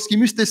մենք այդ խոսքի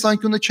մյուս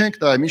տեսանկյունը չենք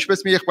նայում,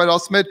 ինչպես մի եղբայր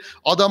ասում էր,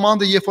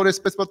 Ադամանդը երբ որ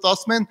այսպես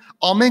մտածում են,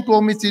 ամեն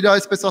կողմից իր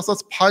այսպես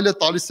ասած փայլը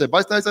տալիս է,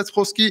 բայց նայած այս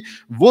խոսքի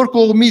որ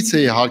կողմից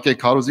է իհարկե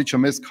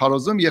քարոզիչը մեզ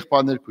քարոզում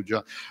եղբայրներ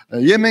քուջա։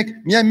 Եվ մենք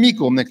միայն մի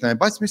կողմն ենք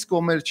նայում, բայց մյուս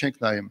կողմերը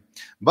չենք նայում։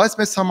 Բայց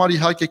մեզ համար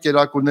իհարկե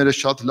կերակուրները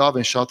շատ լավ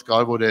են, շատ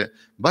կարևոր է,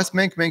 բայց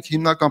մենք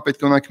հիմնական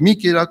պետք է ունենանք մի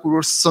կերակուր,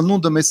 որ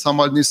սնունդը մեզ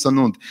համար լինի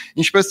սնունդ։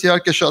 Ինչպես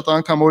իհարկե շատ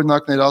անգամ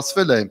օրինակներ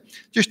ասվել է,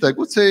 ճիշտ է,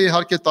 գուցե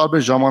իհարկե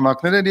տարբեր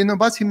ժամանակներ են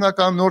լինում, բայց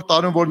հիմնական նոր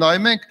տարում որ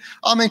նայում ենք,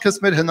 ամենքս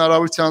մեր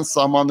հնարավորության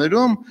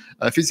սահմաններում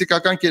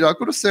ֆիզիկական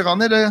կերակուրը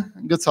սեղանները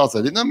գցած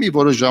է լինում մի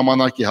որոշ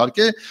ժամանակ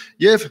իհարկե,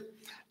 եւ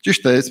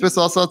ճիշտ է, այսպես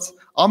ասած,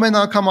 ամեն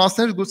անգամ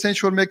ասներ գուցե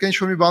ինչ-որ մեկը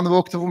ինչ-որ մի բանով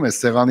օգտվում է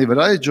սեղանի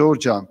վրա,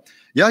 Ժողովուրդ ջան։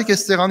 Իհարկե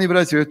սեղանի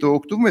վրայից եթե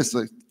օգտվում ես,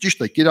 ճիշտ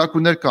է,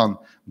 կերակուրներ կան,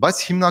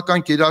 բայց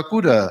հիմնական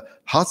կերակուրը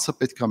հացը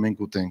պետք է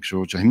մենք ուտենք,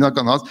 Ժողովուրդ ջան,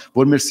 հիմնական հաց,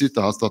 որ մեր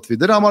սիրտը հաստատվի։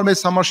 Դրա համար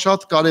մեզ համար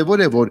շատ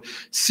կարևոր է, որ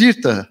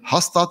սիրտը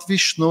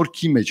հաստատվի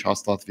շնորհքի մեջ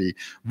հաստատվի,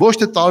 ոչ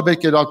թե տարբեր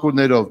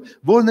կերակուրներով,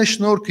 որն է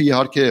շնորհքը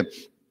իհարկե,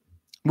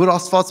 որ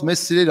Աստված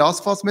մեզ սիրել,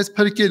 Աստված մեզ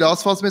փրկել,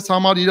 Աստված մեզ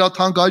համար իր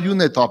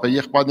թանկարյունն է տապել,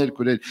 եղբայրներ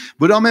քույրեր,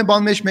 որ ամեն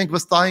բան մեջ մենք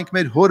վստահենք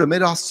մեր հորը,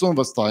 մեր Աստծուն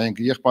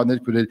վստահենք, եղբայրներ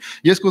քույրեր։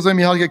 Ես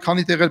կուզեմ իհարկե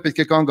քանի տեղեր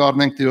պետք է կանգ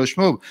առնենք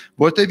Տիրոջով,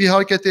 որտեղ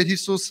իհարկե Տեր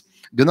Հիսուս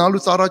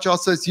գնալուց առաջ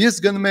ասեց. ես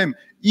գնում եմ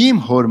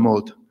իմ հոր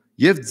մոտ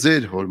եւ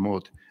ձեր հոր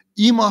մոտ,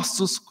 իմ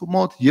Աստծուս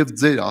մոտ եւ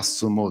ձեր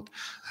Աստծու մոտ։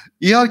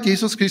 Իհարկե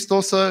Հիսուս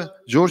Քրիստոսը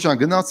Ժողովուրդ ջան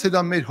գնացել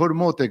է մեր հոր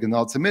մոտ է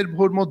գնացել, մեր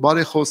հոր մոտ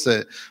բարեխոս է,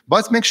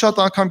 բայց մենք շատ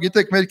անգամ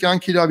գիտեք մեր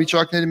կյանքի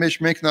իրավիճակների մեջ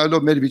մենք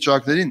նայելով մեր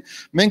վիճակներին,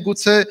 մենք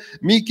գուցե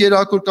մի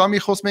կերակուր կամ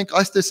մի խոսք մենք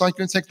այս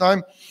տեսանկյունից ենք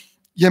նայում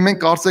եւ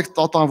մենք կարծեք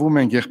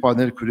տատանվում ենք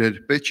եղբայրներ քույրեր,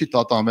 պետք չի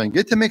տատանվենք։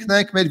 Եթե մենք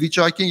նայենք մեր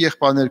վիճակին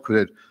եղբայրներ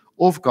քույրեր,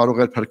 ով կարող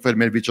է փրկվել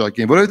մեր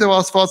վիճակին, որովհետև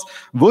Աստված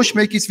ոչ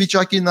մեկից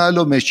վիճակի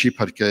նայելով մեզ չի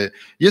փրկե։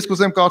 Ես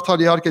կուզեմ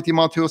կարդալ իհարկե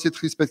Տիմոթեոսի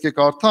թղթից պետք է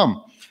կարդամ,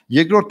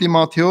 Երկրորդ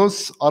Տիմոթեոս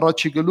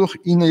առաջի գլուխ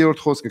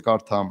 9-րդ խոսքը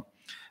կարդամ։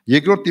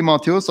 Երկրորդ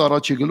Տիմոթեոս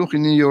առաջի գլուխ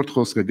 9-րդ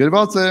խոսքը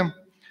գրված է,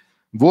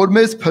 որ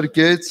մեզ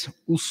փրկեց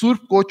ու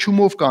սուրբ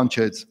կոչումով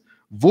կանչեց,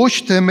 ոչ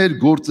թե մեր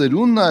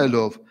գործերուն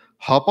նայելով,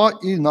 հապա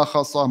իր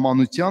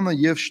նախասահմանությանը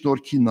եւ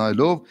շնորհքի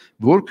նայելով,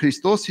 որ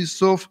Քրիստոս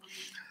Հիսուսով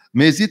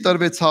մեզի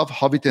տրվեցավ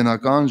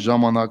հավիտենական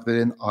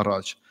ժամանակներեն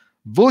առաջ։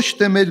 Ոչ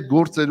թե մեր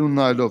գործերուն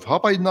նայելով,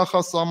 հապա իր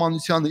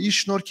նախասահմանությանը, իր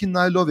շնորհքին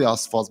նայելով է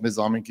Աստված մեզ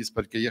ամենքից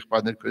փրկել,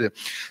 եղբայրներ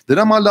քույրեր։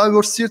 Դրա համար լավ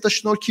որ սիրտը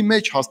շնորհքի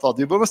մեջ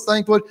հաստատվի, որ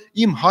վստահենք, որ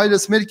իմ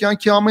հայրս մեր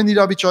կյանքի ամեն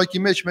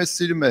իրավիճակի մեջ մեզ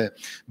սիրում է։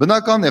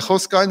 Բնական է,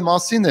 խոսքը այն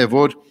մասին է,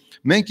 որ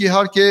մենք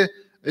իհարկե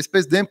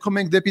այսպես դեմքով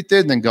մենք դեպի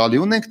Տերն ենք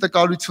գալի, ունենք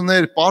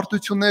տկարություններ,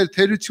 պարտություններ,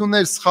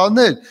 թերություններ,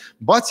 սխալներ,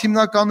 բայց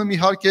հիմնականում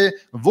իհարկե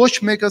ոչ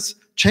մեկս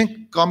չենք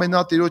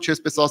կամենա Տիրոջ,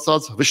 այսպես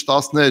ասած,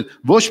 վշտացնել,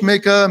 ոչ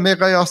մեկը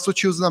մեղայի Աստծո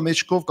չի ուզենա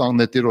մեջքով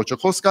կանգնել Տիրոջը,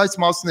 խոսքը այս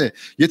մասն է,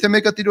 եթե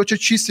մեկը Տիրոջը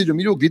չի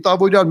սիրում, իրոք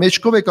դիտավորյալ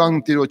մեջքով է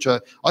կանգնում Տիրոջը,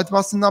 այդ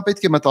մասին նա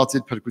պետք է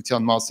մտածի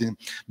փրկության մասին,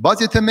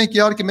 բայց եթե մենք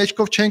իհարկե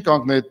մեջքով չենք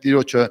կանգնել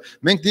Տիրոջը,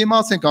 մենք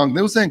դիմաց ենք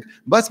կանգնել, ուզենք,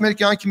 բայց մեր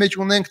կյանքի մեջ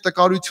ունենք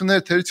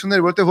տկարություններ,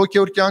 թերություններ, որտեղ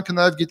հոգևոր կյանքը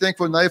նաև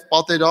գիտենք, որ նաև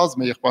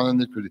պատերազմ է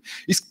եղբայրաներ,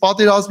 իսկ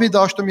պատերազմի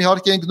դաշտում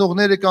իհարկե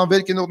ընկնողները կան,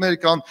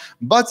 վերկենողները կան,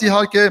 բայց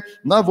իհարկե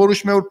նա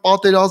որոշում է որ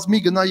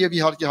պատերազմի գնա եւ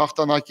իհարկե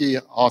հաղթանակի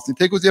հասնի,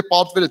 թեկուզ եւ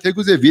պարտվել է,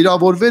 թեկուզ եւ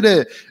վիրավորվել է,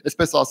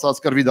 այսպես ասած,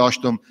 կռվի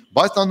դաշտում,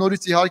 բայց նա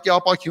նորից իհարկե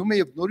ապակիում է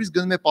եւ նորից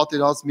գնում է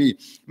պատերազմի։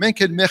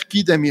 Մենք էլ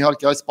մեղքի դեմ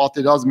իհարկե այս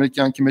պատերազմը մեր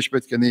կյանքի մեջ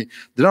պետք է լինի։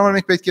 Դրա համար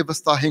մենք պետք է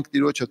վստահենք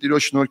Տիրոջը,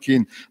 Տիրոջ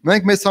շնորհքին։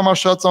 Մենք մեզ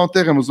համար շատ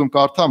ծանոթ եմ ուզում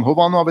կարդամ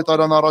Հովանու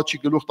ավետարան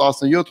առաջի գլուխ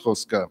 17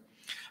 խոսքը։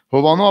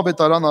 Հովանու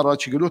ավետարան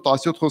առաջի գլուխ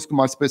 17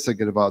 խոսքում այսպես է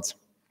գրված.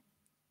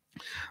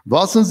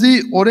 Վասնզի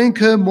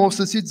օրենքը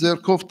Մովսեսի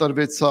ձեռքով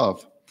տրվեցավ,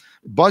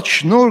 բայց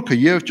շնորհքը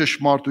եւ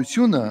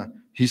ճշմարտությունը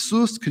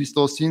Հիսուս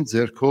Քրիստոսին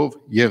ձեռքով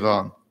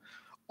եղան։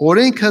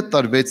 Օրենքը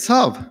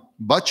տրվեցավ,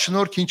 բայց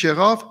շնորհքը ինչ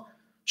եղավ։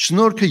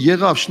 Շնորհքը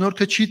եղավ,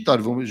 շնորհքը չի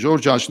տրվում,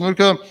 Ժորժ ջան,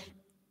 շնորհքը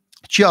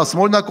չի ասում,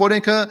 օրինակ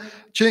օրենքը,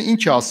 չէ,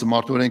 ինչ է ասում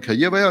մարդ օրենքը,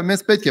 եւ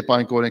մեզ պետք է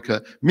պահենք օրենքը,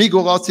 մի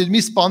գողացիր,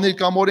 մի սպանիր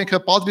կամ օրենքը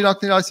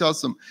պատվիրանքներ այս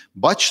ասում,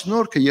 բայց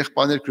շնորհքը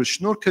եղբայրներ քրոջ,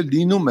 շնորհքը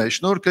լինում է,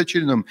 շնորհքը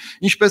չի լինում,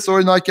 ինչպես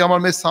օրինակի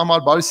համար մեզ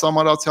համար բարի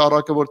սամարացի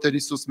առակը, որ Տեր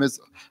Հիսուս մեզ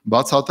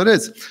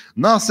բացատրեց,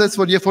 նա ասեց,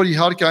 որ երբ որ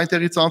իհարկե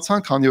այնտեղից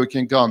անցան, քանի հոգ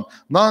են կան,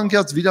 նա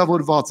անգյաց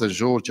վիրավորված էր,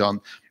 Ժորժ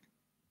ջան,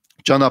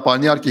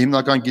 ճանապարհն իհարկե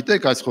հիմնական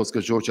գիտեք այս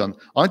խոսքը Ժորժ ջան,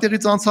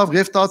 այնտեղից անցավ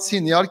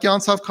Ղեֆտացին, իհարկե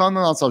անցավ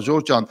Քանան, անցավ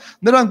Ժորժ ջան,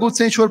 նրանք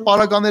գուցե ինչ որ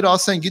պարագաներ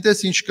ասեն,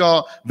 գիտես ինչ կա,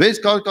 վեր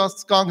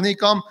կանգնի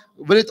կամ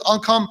վրեդ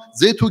անգամ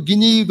ձեթու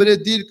գինի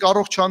վրեդ դիր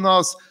կարող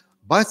չանաս,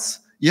 բայց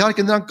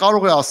իհարկե նրանք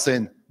կարող է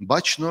ասեն,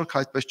 բայց շնորհքը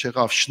այդպես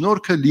չեղավ,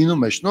 շնորհքը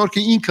լինում է,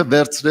 շնորհքը ինքը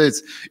վերցրեց,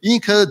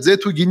 ինքը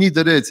ձեթու գինի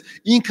դրեց,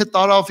 ինքը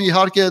տարավ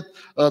իհարկե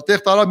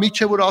տեղ տարավ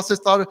միջև որ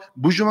ասես տար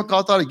բուժումը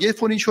կատարեք,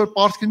 երբ որ ինչ որ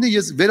պարտք լինի,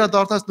 ես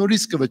վերադառնաս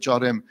նորից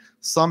կվճարեմ,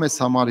 սա մեզ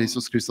համար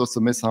Հիսուս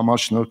Քրիստոսը մեզ համար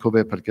շնորհքով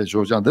է փրկել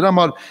Ժորժ ջան, դրա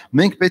համար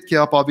մենք պետք է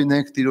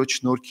ապավինենք Տիրոջ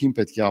շնորհքին,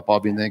 պետք է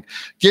ապավինենք,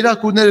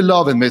 կերակուրները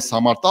լավ են մեզ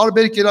համար,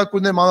 տարբեր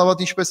կերակուրներ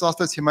մանավանդ ինչպես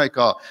ասվեց հիմա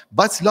կա,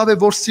 բայց լավ է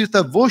որ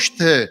սիրտը ոչ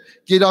թե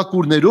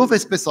կերակուրներով,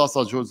 այսպես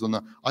ասած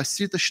Ժորժոնը, այս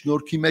սիրտը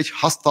շնորհքի մեջ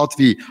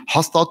հաստատվի,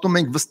 հաստատում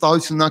ենք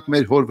վստահություն ունենք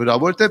մեր հոր վրա,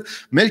 որովհետև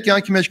մեր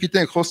կյանքի մեջ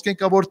գիտենք,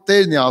 խոսքեն կա որ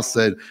Տերն է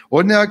ասել,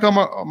 օրինակ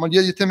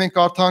եթե մենք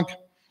կարդանք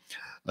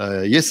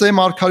Եսայի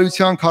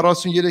մարգարեության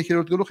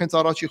 43-րդ գլուխ, հենց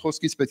առաջի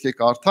խոսքից պետք է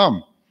կարդամ,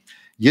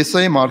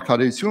 Եսայի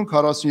մարգարեություն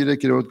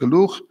 43-րդ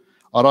գլուխ,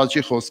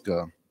 առաջի խոսքը,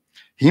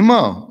 հիմա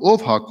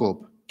ով Հակոբ,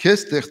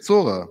 քեզ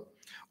ստեղծողը,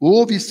 ու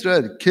ով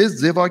Իսրայել, քեզ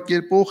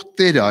ձևակերպող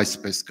Տերը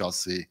այսպես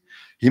կասի,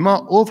 հիմա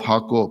ով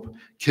Հակոբ,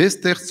 քեզ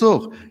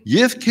ստեղծող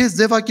եւ քեզ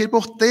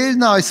ձևակերպող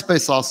Տերն է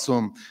այսպես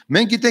ասում։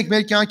 Մենք գիտենք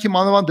մեր կյանքի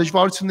մանավանդ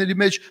դժվարությունների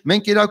մեջ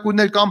մենք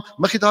կերակուրներ կամ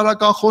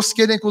մխիթարական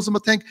խոսքեր ենք ուզում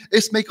մտենք,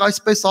 այս մեկ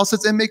այսպես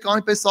ասեց, այն մեկ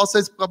այնպես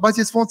ասեց,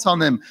 բայց ես ո՞նց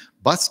անեմ։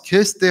 Բայց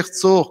քեզ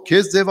ստեղծող,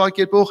 քեզ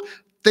ձևակերպող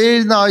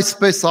Տերն է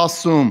այսպես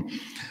ասում։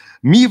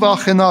 Մի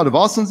վախենար,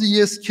 վասնզի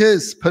ես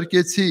քեզ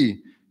փրկեցի,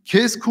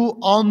 քեզ քու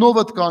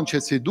անովդ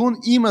կանչեցի, դու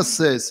իմս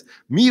ես,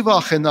 մի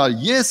վախենար,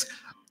 ես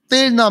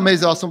Տերն է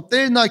մեզ ասում,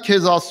 Տերն է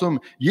քեզ ասում,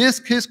 ես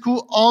քեզ քու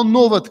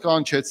անովդ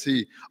կանչեցի,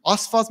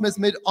 Աստված մեզ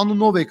մեր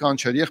անունով է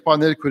կանչել,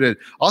 եղբայրներ քույրեր,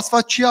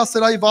 Աստված չի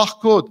ասել այ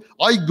վախկոտ,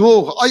 այ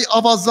գող, այ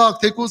ավազակ,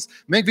 թեկուզ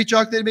մենք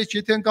վիճակների մեջ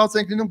եթե ընկած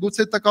ենք լինում,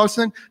 գուցե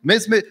տկարություն ենք,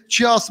 մեզ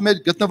չի ասում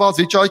մեր գտնված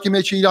վիճակի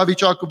մեջ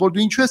իրավիճակը, որ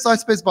դու ինչու ես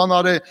այսպես բան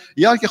արել,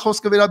 իհարկե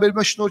խոսքը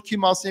վերաբերում է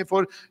շնորհքի մասին,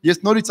 որ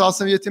ես նորից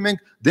ասեմ, եթե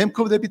մենք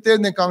դեմքով դեպի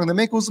Տերն ենք կանգնել,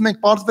 մենք ուզում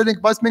ենք պարտվել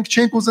ենք, բայց մենք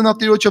չենք ուզենա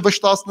Տիրոջը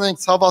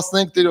վշտացնենք,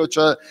 ցավացնենք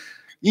Տիրոջը։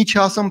 Ինչ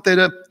ասում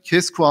Տերը,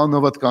 քեզ քո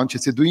անովդ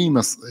կանչեցի, դու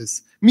իմս ես,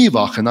 մի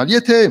վախենար,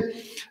 եթե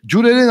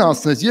ջուրերեն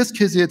անցնես, ես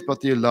քեզ հետ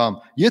պետք է լամ,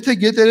 եթե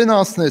գետերեն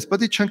անցնես,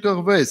 պետք է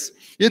չընկղվես,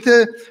 եթե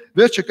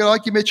վերջը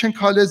կրակի մեջ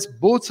ընկալես,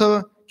 բոցը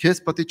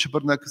քեզ պետք է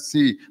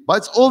չբռնկսի,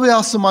 բայց ով է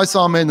ասում այս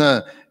ամենը,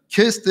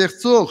 քեզ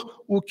ստեղծող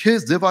ու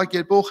քեզ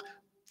ձևակերպող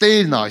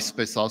Տերն է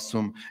այսպես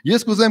ասում։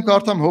 Ես կուզեմ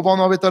կարդամ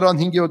Հովանու ավետարան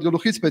 5-րդ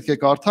գլուխից պետք է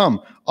կարդամ։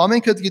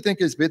 Ամենքդ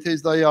գիտենք այս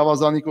Բեթեզդայի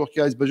ավազանի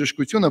կողքի այս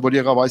բժշկությունը, որ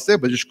եղավ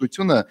այստեղ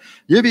բժշկությունը,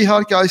 եւ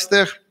իհարկե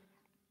այստեղ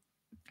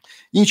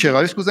ինչ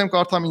եղավ։ Ես կուզեմ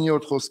կարդամ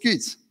 9-րդ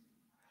խոսքից։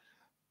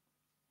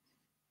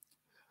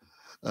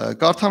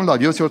 Կարդամ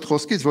լավ 7-րդ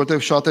խոսքից,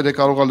 որտեղ շատերը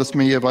կարող է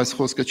լսում են եւ այս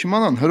խոսքը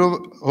չիմանան։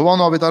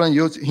 Հովանու ավետարան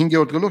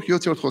 5-րդ գլուխ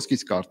 7-րդ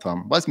խոսքից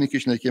կարդամ, բայց մի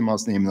քիչ ներքե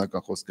մասնի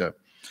հիմնական խոսքը։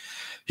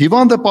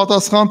 Հիվանդը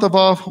պատասխան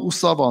տվավ ու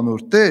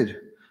սավանոր Տեր,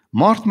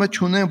 մարդ մը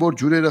չունեն, որ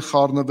ջուրերը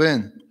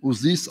խառնվեն,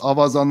 ուզիս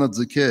ավազանը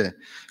ձգե,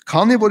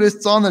 քանի որ ես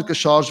ծանր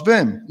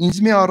կշարժվեմ,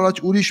 ինձ մի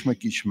առաջ ուրիշ մը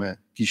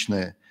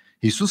կիչնե։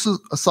 Հիսուսը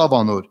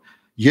սավանոր,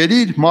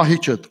 երիր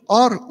մահիճդ,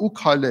 առ ու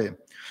քայլե։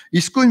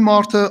 Իսկույն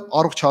մարդը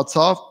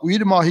առողջացավ ու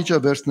իր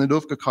մահիճը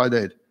վերցնելով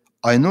կքայլեր։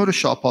 Այն օրը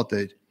շաբաթ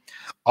էր։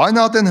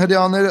 Այն ատեն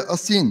հրեաները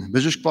ըսին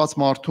բժշկված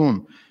մարդուն,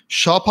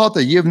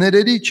 շաբաթը եւ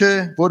ներերի չէ,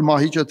 որ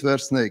մահիճը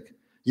վերցնեք։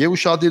 Եվ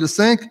ուշադիր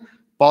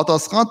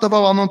պատասխան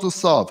տվավ անոնց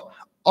ուսավ,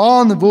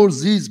 ան որ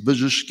զիզ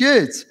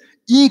բժշկեց,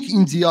 ինք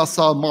ինձի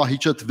ասա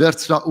մահիճը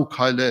վերցրա ու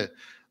քայլե։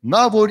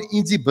 Նա որ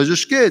ինձի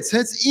բժշկեց,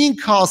 հենց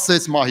ինքը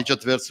ասեց մահիճը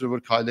վերցրու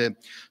որ քայլե։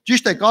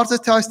 Ճիշտ է,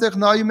 կարծես թե այստեղ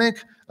նայում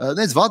ենք,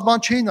 նենց վատ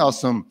բան չէին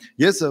ասում։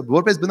 Ես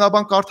որպես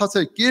բնաբան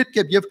կարդացել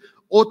կերպ եւ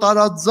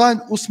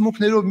օտարաձայն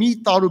ուսմունքներով մի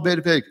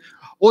տարուբերվեք։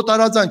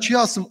 Օտարաձայն չի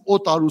ասում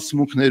օտար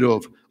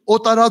ուսմունքներով,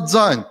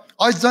 օտարաձայն։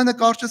 Այս ձայնը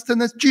կարծես թե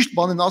նենց ճիշտ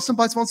բան են ասում,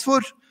 բայց ոնց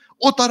որ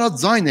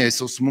օտարաձայն է այս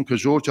ուսմունքը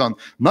Ժորժ ջան։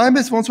 Նայում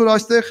ես ոնց որ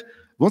այստեղ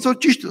ոնց որ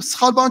ճիշտ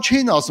սխալ բան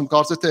չէին ասում,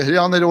 կարծես թե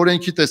հրեաները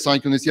օրենքի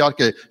տեսանկյունից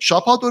իհարկե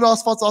շաբաթ օրը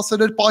Աստված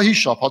ասել էր պահի,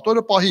 շաբաթ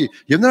օրը պահի,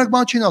 եւ նրանք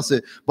բան չէին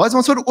ասել, բայց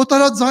ոնց որ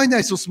օտարաձայն է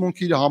այս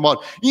ուսմունքի իր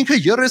համար։ Ինքը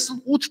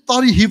 38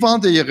 տարի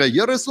հիվանդ է եղել,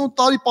 38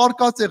 տարի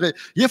պարկած եղել,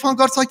 եւ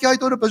հանկարծակի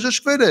այդ օրը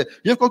բժշկվել է,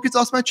 եւ կողքից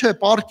ասում են չէ,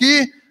 պարկի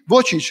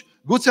ոչինչ։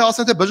 Գուցե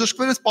ասեն թե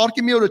բժշկվել ես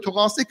պարկի մի օր է թող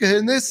անցնի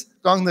կհելնես,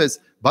 կանգնես,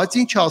 բայց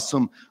ինչ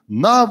ասում,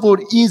 նա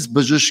որ ինձ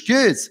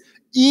բժշկեց,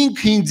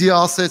 ինքը ինձ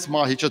ասեց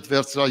մահիճդ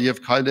վերցրա եւ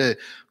քայլե։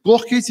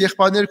 Կողքից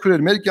եղբայրներ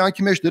քուրեր մեր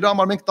կյանքի մեջ դրա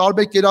համար մենք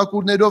տարբեր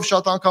կերակուրներով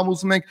շատ անգամ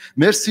ուզում ենք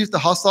մեր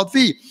սիրտը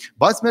հաստատվի,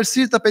 բայց մեր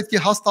սիրտը պետք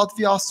է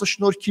հաստատվի Աստծո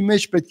շնորհքի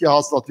մեջ պետք է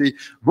հաստատվի,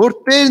 որ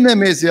Տերն է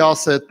մեզի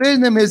ասել,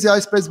 Տերն է մեզի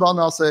այսպես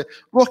բան ասել։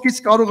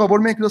 Կողքից կարող է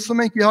որ մենք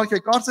լսում ենք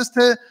իհարկե կարծես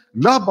թե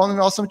լավ բան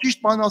են ասում,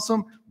 ճիշտ բան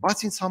ասում,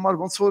 բայց ինձ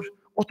համար ոնց որ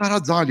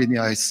օտարաձայն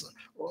լինի այս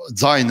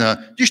ձայնը։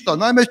 Ճիշտ է,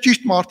 նայում ես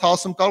ճիշտ մարդ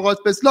ասում, կարող է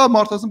այդպես լավ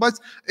մարդ ասում, բայց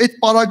այդ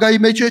պարագայի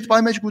մեջ այդ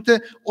բանի մեջ գուցե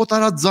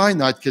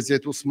օտարաձայն այդ քեզ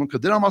այդ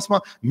ուսմունքը։ Դրա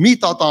համար մի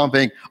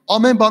տատանվենք,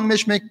 ամեն բանի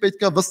մեջ մենք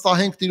պետք է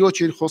վստահենք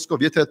Տիրոջ իր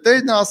խոսքով։ Եթե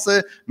Տերն ասե,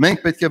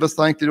 մենք պետք է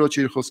վստահենք Տիրոջ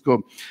իր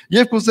խոսքով։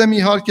 Եվ կուզեմ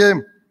իհարկե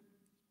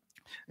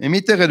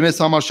միտեղ էր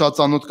մեզ համար շատ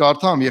ծանոթ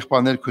կարդամ,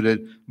 եղբայրներ քուրեր։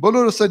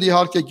 Բոլորս էլ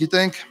իհարկե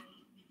գիտենք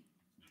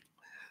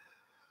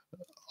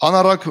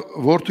Անարակ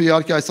որդու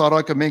իհարկե այս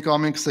առակը մենք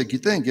ամենքս է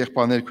գիտենք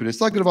եղբայրներ քուրեր։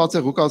 Սա գրված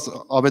է Ղուկաս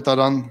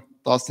ավետարան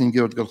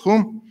 15-րդ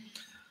գլխում։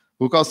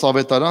 Ղուկաս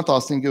ավետարան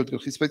 15-րդ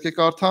գլխից պետք է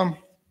կարդամ։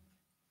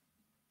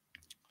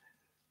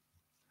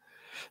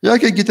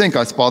 Իհարկե գիտենք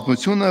այս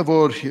պատմությունը,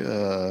 որ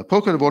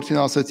փոքր որդին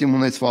ասեց իմ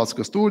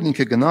ունեցվածքս տուր,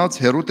 ինքը գնաց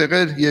հեռու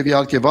տեղեր եւ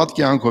իհարկե վատ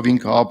կյանքով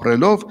ինքը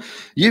ապրելով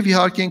եւ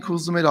իհարկե ինքը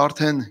ուզում էր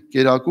արդեն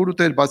կերակուր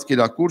ուտել, բայց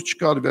կերակուր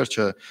չկար,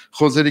 վերջը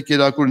խոզերի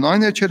կերակուրն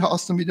այն էր չէր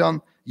հասնում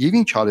իրան եւ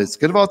ինչ արեց։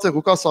 Գրված է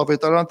Ղուկաս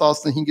ավետարան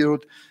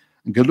 15-րդ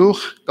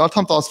գլուխ,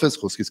 կարդամ 16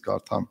 խոսքից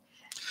կարդամ։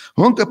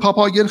 Հոնքը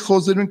փափագել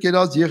խոզերուն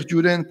կերած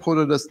եղջյուրեն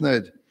փորը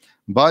լսներ,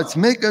 բայց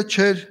մեկը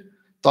չէր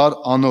տար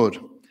անոր։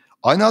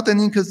 Այն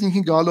ատեն ինքս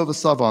ինքին գալով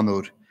ըսավ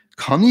անոր,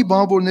 քանի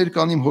բանվորներ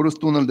կան իմ հորս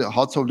տունը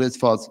հացով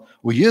լեցված,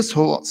 ու ես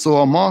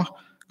սոամահ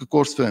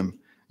կկորսվեմ։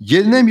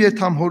 Ելնեմ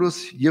երթամ հորս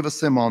եւ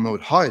ասեմ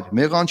անոր, հայր,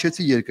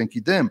 մեղանչեցի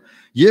երկնքի դեմ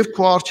եւ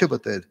քո առջևը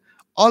տեր,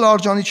 ալ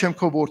արջանի չեմ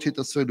քո որդի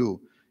տսվելու,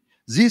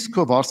 զիս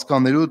քո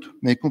վարսկաներուդ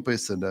մեկում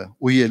պես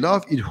ու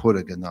ելավ իր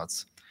հորը գնաց։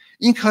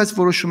 Ինքը այս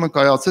որոշումը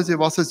կայացեց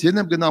եւ ասեց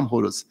ելնեմ գնամ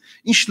հորս։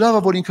 Ինչ լավ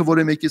է որ ինքը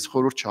որը մեկից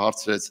խորհուրդ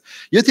չհարցրեց։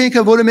 Եթե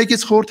ինքը որը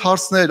մեկից խորհուրդ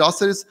հարցներ,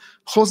 ասես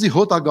խոզի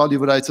հոտ է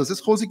գալի վրայից,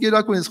 ասես խոզի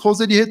կերակուրից,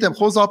 խոզերի հետ եմ,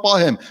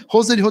 խոզապահ եմ,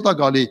 խոզերի հոտ է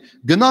գալի։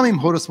 Գնամ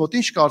իմ հորս մոտ,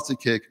 ինչ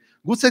կարծիք եք։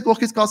 Գուցե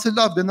կողքից կասել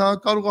լավ գնա,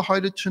 կարող է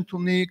հայրը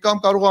չընդունի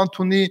կամ կարող է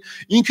ընդունի,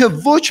 ինքը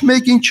ոչ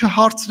մեկին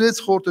չհարցրեց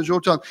խորտը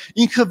Ժորժ ջան,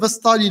 ինքը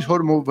վստահ իր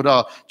հոր վրա։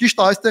 Ճիշտ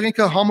է, այստեղ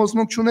ինքը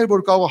համոզմունք չուներ,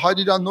 որ կարող է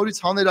հայրը իրան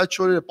նորից հանել այդ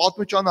շորերը,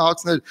 պատմուճանը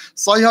հացնել։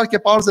 Սա իհարկե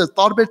պարզ է,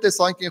 տարբեր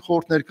տեսանկյուն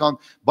խորտներ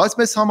կան, բայց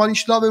մեզ համար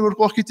ինչ լավ է որ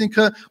կողքից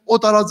ինքը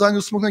օտարաձայն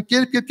ուսմունքն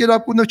կերպ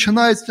կերակուրնով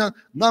չնայեց,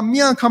 նա մի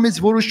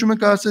անգամից որոշումը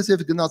կայացրեց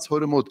եւ գնաց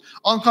հորը մոտ։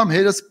 Անկամ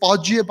հերս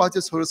պատժի է, բայց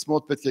ես հորս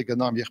մոտ պետք է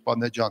գնամ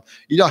եղբայրներ ջան։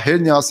 Իրա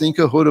հերն է ասել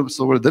ինքը հորը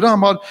սովորել։ Դրա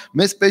համար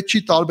մեզ պետք չի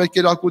տարբեր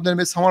կերակուրներ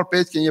մեզ համար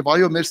պետք են եւ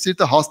այո մեր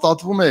սիրտը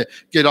հաստատվում է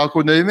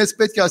կերակուրների մեզ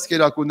պետք է այս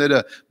կերակուրները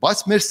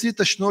բայց մեր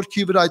սիրտը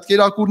շնորհքի վրա այդ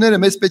կերակուրները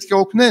մեզ պետք է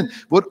օգնեն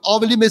որ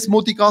ավելի մեզ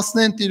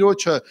մոտիկացնեն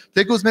Տիրոջը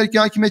թեկուզ մեր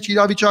կյանքի մեջ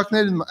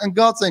իրավիճակներ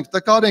ընկած ենք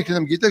տկար ենք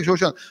լինում գիտեք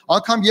Ժորժան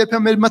անգամ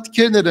երբեմն մեր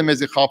մտքերն են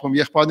մեզի խափում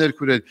եղբայրներ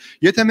քուրեր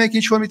եթե մենք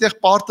ինչ որ միտեղ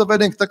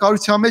պարտվել ենք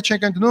տկարության մեջ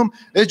ենք ընկնում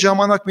այդ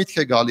ժամանակ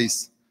միտք է գալիս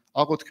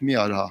աղոթք մի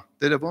արա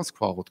Տերը ոնց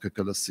քո աղոթքը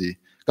կլսի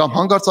կամ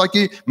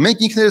հանգարցակի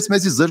մենք ինքներս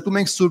մեզի զրկում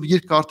ենք Սուրբ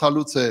Գիրք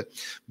կարդալուց է,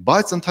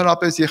 բայց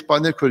ընդհանրապես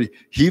եղբայրներ քորի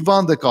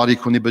հիվանդը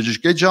կարիք ունի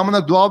բժշկի, այդ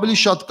ժամանակ դու ավելի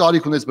շատ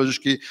կարիք ունես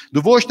բժշկի,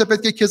 դու ոչ թե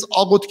պետք է քեզ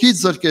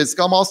աղոթքից զրկես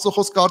կամ Աստծո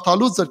խոսք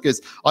կարդալուց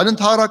զրկես, այլ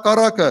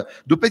ընդհանրակառակը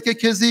դու պետք է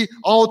քեզի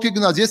աղոթքի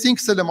գնաս, ես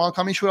ինքս եմ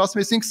անգամ ինչ որ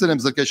ասում ես ինքս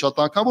եմ զրկել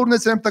շատ անգամ, որ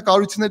ունեցել եմ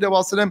տկարություններ եւ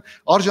ասել եմ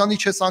արժանի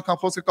չես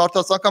անգամ խոսքը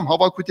կարդաս անգամ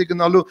հավաքույթի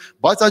գնալու,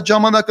 բայց այդ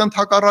ժամանակ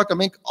ընդհակառակը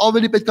մենք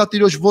ավելի պետքա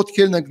Տիրոջ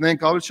ոտքերն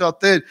ընկնենք, ավելի շատ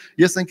Տեր,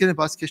 ես ընկել եմ,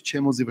 բայց քեզ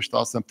չեմ ուզի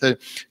վշտացնեմ թե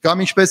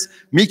կամ ինչպես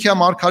Միքիա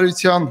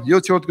Մարգարեության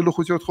 7-րդ գլուխ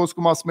 8-րդ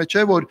խոսքում ասում է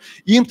չէ որ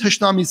իմ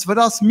թշնամից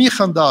վրաս մի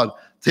խնդար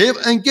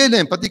թեև ընկել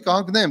եմ պետք է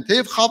կանգնեմ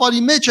թեև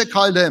խավարի մեջ է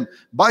քայլեմ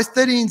բայց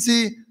Տերը ինձի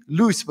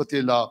լույս պետք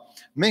է լա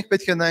մենք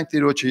պետք է նայենք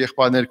Տիրոջը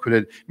եղբայրներ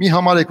քուրեր մի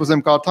համար եք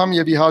ուզեմ կարդամ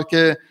եւ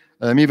իհարկե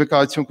մի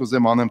վկայություն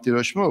կուզեմ անեմ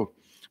Տիրոջ մոտ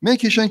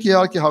Մենք հիշենք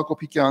իհարկե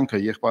Հակոբի կյանքը,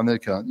 եղբայրներ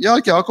կան։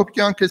 Իհարկե Հակոբի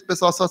կյանքը,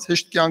 այսպես ասած,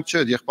 հեշտ կյանք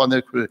չէր,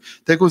 եղբայրներ քուրեր։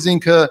 Թեկուզ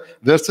ինքը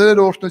վերցրել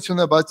էր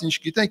օրհնությունը, բայց ինչ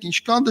գիտենք,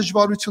 ինչքան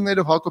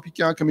դժվարություններով Հակոբի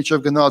կյանքը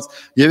միջև գնաց,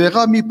 եւ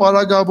եղավ մի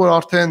պարագա, որ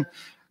արդեն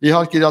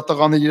իհարկե իր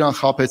տղաները իրան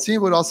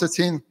խաբեցին, որ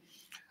ասեցին,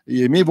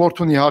 մի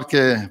որդուն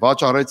իհարկե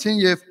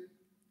վաճառեցին եւ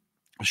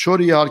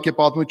շորի իհարկե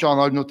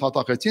պատմության արյունը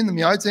թաթախեցին,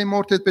 մի այց այն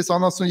մորթ այդպես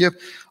անասուն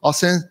եւ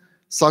ասեն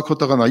սա քո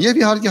տղան է։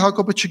 Եվ իհարկե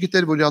Հակոբը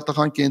չգիտեր, որ իր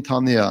տղան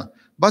կենդանի է,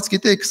 բայց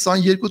գիտեք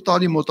 22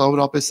 տարի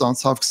մոտավորապես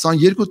անցավ,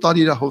 22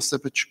 տարի իր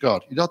Հովսեփը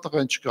չկար, իր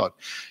տղան չկար։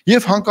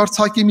 Եվ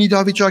հանկարծակի մի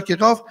իրավիճակ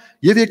եղավ,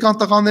 եւ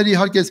եկան տղաները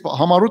իհարկե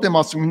համառոտ եմ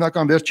ասում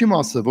հիմնական վերջի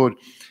մասը, որ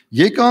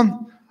եկան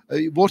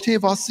որդի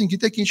եւ ասին,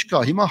 գիտեք ինչ կա,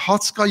 հիմա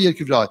հաց կա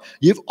երկրի վրա,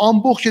 եւ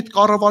ամբողջ այդ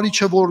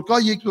կառավարիչը որ կա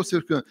երկրորդ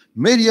երկրը,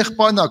 մեր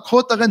եղբայրն է,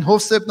 քո տղեն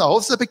Հովսեփն է,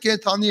 Հովսեփը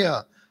կենդանի է։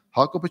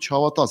 Հակոբը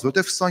չհավատաց,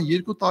 որտեվ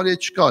 22 տարի է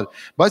չկար,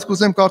 բայց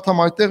կուզեմ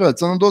կարդամ այդտեղը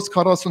Ծննդոց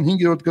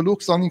 45-րդ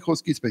գլուխ 25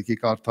 խոսքից պետք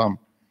է կարդամ։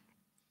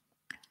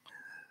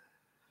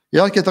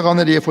 Իհարկե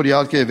տղաները երբ որ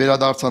իհարկե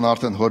վերադարձան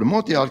արդեն հոր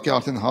մոտ, իհարկե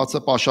արդեն հացը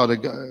պաշարը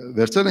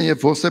վերցել են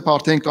եւ Հովսեփը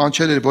արդեն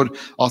կանչել էր, որ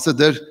ասե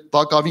դեռ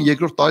տակավին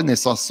երկրորդ տարին է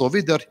սա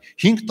սովի, դեռ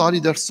 5 տարի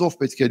դեռ սով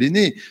պետք է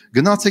լինի,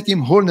 գնացեք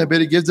իմ հորն է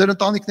բերեք եւ ձեր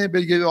ընտանիքն է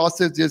բերեք եւ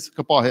ասեց ես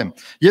կպահեմ։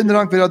 Եվ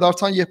նրանք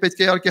վերադարձան եւ պետք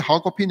է իհարկե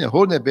Հակոբին է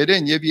հորն է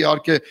բերեն եւ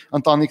իհարկե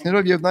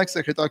ընտանիքներով եւ նայեք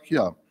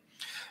սեկրետարքիա։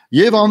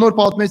 Եվ անոր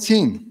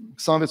պատմեցին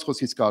 26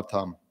 խոսքից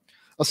կարդամ։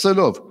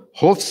 Ասելով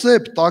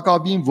Հովսեփ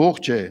տակավին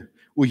ողջ է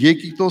ու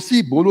Եգիպտոսի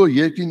բոլոր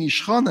երկրին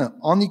իշխանը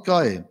անիկա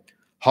է։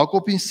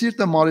 Հակոբին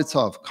սիրտը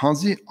մարեցավ,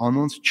 քանզի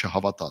անոնց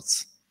չհավատաց։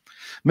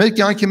 Մեր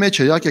կյանքի մեջ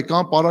իհարկե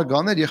կան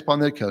պարագաներ,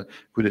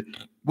 եղբայրներ,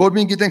 որ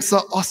մենք գիտենք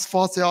սա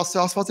Աստված է,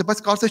 Աստված է,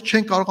 բայց կարծես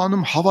չեն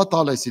կարողանում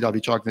հավատալ այս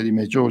իրավիճակների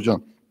մեջ,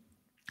 Ջորջան։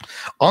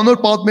 Անոր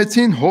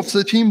պատմեցին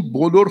Հովսեփին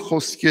բոլոր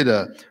խոսքերը,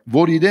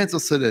 որ իրենց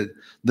ասել էր։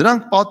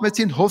 Նրանք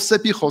պատմեցին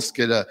Հովսեփի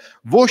խոսքերը,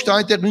 ոչ թե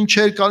այնտեղ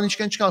ինչեր կան, ինչ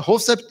կան,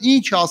 Հովսեփ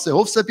ինչ ասե,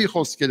 Հովսեփի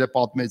խոսքերը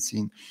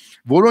պատմեցին,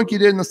 որոնք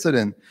իրեն ասել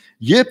են։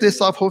 Երբ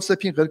տեսավ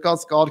Հովսեփին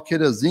գրկած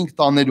կարգերը զինք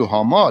տանելու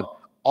համար,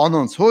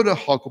 անոնց հորը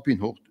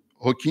Հակոբին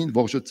հոգին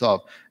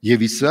ողջացավ,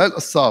 եւ Իսրայել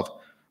ասավ.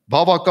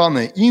 Բավական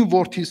է, իմ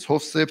որդիս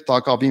Հովսեփ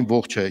տակավին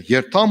ողջ է,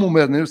 երթամ ու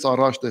մերներուս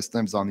առաջ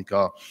տեսնեմ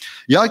զանիկա։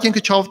 Իհարկե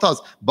ինքը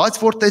չհավատաց, բայց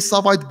որ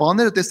տեսավ այդ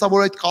բաները, տեսավ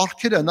որ այդ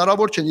կարգերը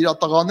հնարավոր չեն, իր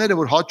տղաները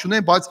որ հաճ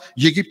ունեն, բայց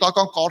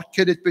եգիպտական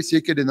կարգեր այդպես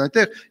եկել են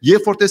այնտեղ,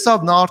 երբ որ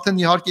տեսավ նա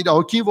արդեն իհարկե իր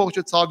հոգին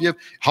ողջացավ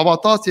եւ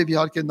հավատաց եւ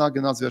իհարկե նա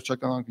գնաց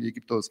վերջական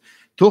Եգիպտոս։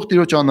 Թող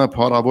Տիրոջ անունը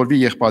փառավորվի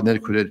եղբայրներ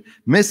քուրեր։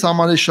 Մեզ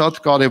համար է շատ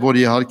կարեւոր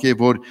իհարկե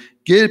որ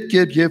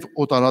կերպ եւ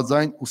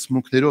օտարածային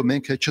ուսմունքներով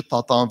մենք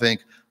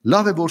չտատանվենք։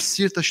 Լավ է որ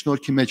սիրտը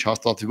շնորհքի մեջ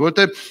հաստատվի,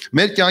 որովհետև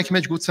մեր կյանքի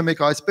մեջ գուցե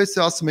մեկ այսպես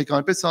է ասում, մեկ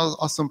այնպես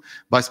ասում,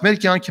 բայց մեր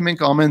կյանքի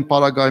մենք ամեն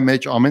պարագայի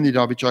մեջ, ամեն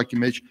իրավիճակի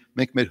մեջ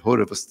մենք մեր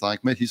հորը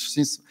վստահենք, մեր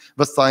Հիսուսին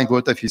վստահենք,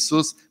 որովհետև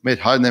Հիսուս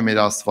մեր հայրն է,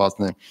 մեր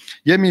Աստվածն է։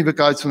 Եվ մի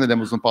վկայություն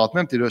եմ ուզում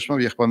պատմեմ,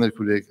 Տիրոջով եղբայրներ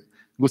քուրեք։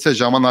 Գուցե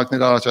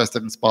ժամանակներ առաջ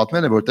այստեղից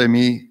պատմել եմ, որտեղ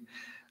մի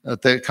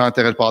քան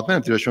տեղեր պատմել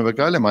եմ, Տիրոջով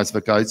վկայել եմ այս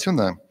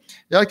վկայությունը։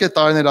 Իհարկե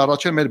տարիներ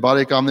առաջ մեր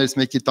բարեկամներից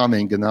մեկի տան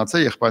էին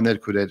գնացել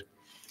եղբայրներ քուրեր։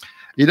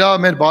 Իրա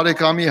մեր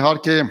բարեկամի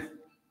իհարկե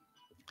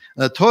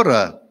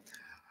թորը,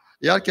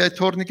 իհարկե այդ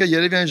թորնիկը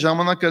երևի այն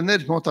ժամանակը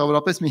էր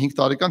մոտավորապես մի 5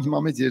 տարեկան,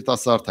 հիմա մեծ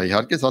երիտասարդ է,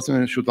 իհարկե ասում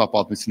եմ շուտ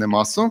պատմություն եմ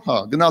ասում, հա,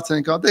 գնացել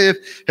ենք ադե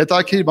եւ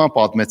հետաքրքիր բան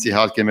պատմեցի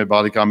իհարկե մեր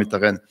բարեկամի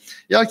տղեն։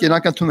 Իհարկե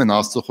իրանք ընդունում են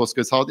Աստծո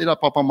խոսքը, հավատ իր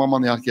papa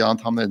մաման իհարկե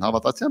անդամներն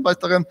հավատացին,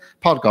 բայց տղեն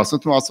փառք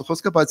ասում Աստծո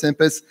խոսքը, բայց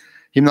այնպես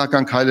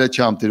հիմնական քայլը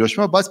չամ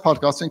Տիրոջը, բայց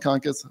փառք ասում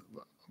քանքես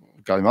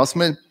կարիմ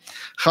ասում են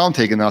խանութ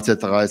է գնացել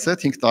տղայից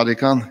հետ 5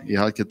 տարեկան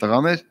իհարկե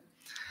տղաներ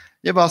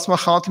Եվ ասում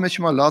խանութի մեջ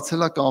հիմա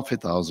լացելա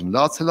կոնֆետ ազում,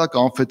 լացելա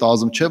կոնֆետ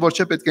ազում, չէ որ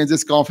չէ պետք է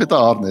ինձ կոնֆետը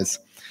առնես։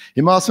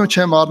 Հիմա ասում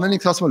չեմ առնել,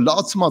 ինքս ասում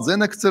լացումա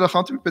ձենը գցելա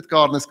խանութի մեջ պետք է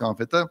առնես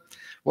կոնֆետը,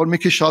 որ մի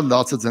քիչ շատ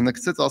լացը ձենը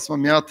գցեց,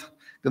 ասում մի հատ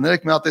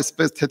կներեք մի հատ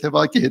էսպես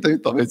թեթևակի հետո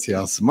տվեցի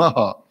ասում,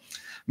 հա։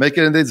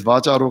 Մեկը ընդից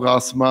վաճառողը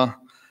ասում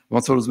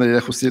ոնց որ ուզում է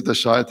երեխու սիրտը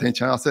շահել թե ինչ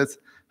ասեց,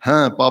 հա,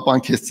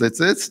 papan քեզ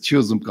ծեծեց, չի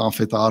ուզում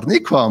կոնֆետ առնի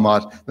քո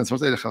համար։ Դենց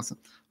որ երեխա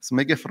ասում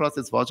մեկ է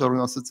ֆրացեց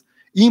վաճառողն ասեց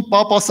Իմ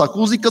պապասա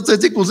կուզի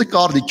կծեցի կուզի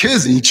կարդի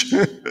քեզ ինչ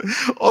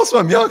ասում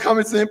եմ մի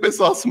անգամից այնպես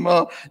ասում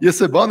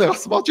ես է բան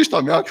ասում ճիշտ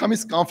է մի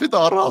անգամից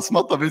կոնֆետը առա ասում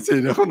տվեց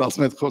երեխան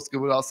ասում այդ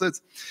խոսքը որ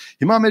ասեց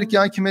հիմա մեր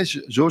կյանքի մեջ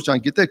Ժորժ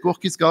ջան գիտեք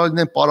կողքից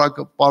կարող են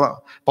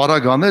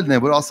պարագաներն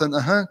են որ ասեն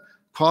ըհը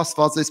քո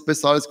Աստված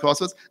էսպես արեց քո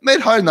Աստված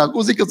մեր հայրն է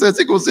կուզի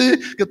կծեցի կուզի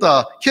կտա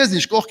քեզ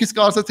ինչ կողքից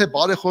կարծես թե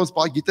բարեխոս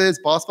գիտես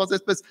Աստված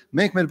էսպես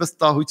մենք մեր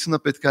վստահությունը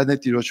պետք է դնել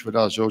Տիրոջ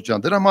վրա Ժորժ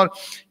ջան դրա համար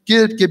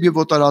կերպ եւ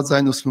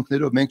օտարածային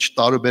ուսմունքներով մենք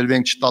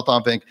չտարբերվենք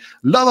չտատանվենք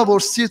լավը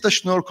որ սիրտը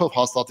շնորհքով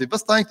հաստատվի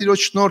վստահենք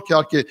Տիրոջ շնորհք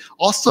իհարկե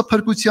Աստծո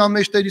փրկության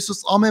մեջ Տեր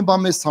Հիսուս ամեն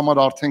բան մեզ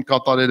համար արդեն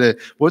կատարել է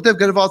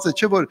որովհետեւ գրված է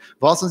չէ որ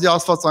վասնզի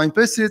Աստված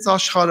այնպես սիրեց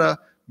աշխարհը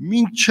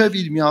Մինչև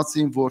իր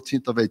միածին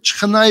որդին տվեց,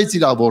 չխնայեց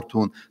իր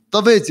որդուն,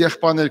 տվեց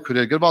եղբայրներ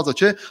քրեր, գրված է,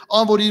 չէ՞,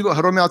 ան որ իր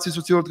Հռոմեացի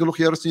 8-րդ գլուխ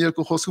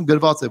 32 խոսքում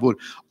գրված է, որ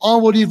ան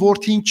որ իր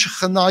որդին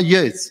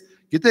չխնայեց։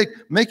 Գիտեք,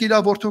 մեկ իր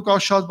որդուն կա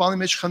շատ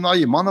բանի մեջ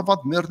խնայի,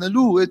 մանավանդ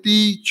մեռնելու, էդի,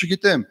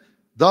 չգիտեմ,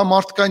 Դա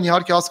մարդկային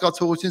իհարկե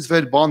հասկացողությունից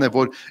վեր բան է,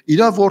 որ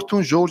իր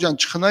որդուն Ժորժան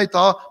չխնայի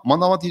տա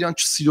մանավանդ իրան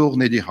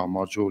չսիրողների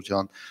համար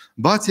Ժորժան,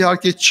 բայց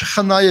իհարկե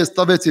չխնայես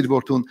տվեց իր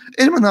որդուն,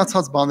 այլ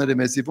մնացած բաները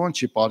մեզի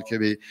ոնց չի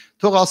պարգևի։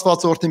 Թող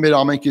Աստված օրհնի մեր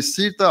ամենքի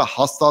սիրտը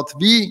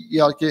հաստատվի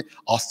իհարկե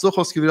Աստծո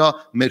խոսքի վրա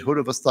մեր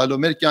հորը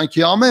վստահելով մեր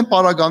կյանքի ամեն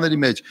պարագաների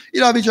մեջ։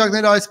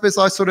 Իրավիճակները այսպես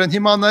այսօր են,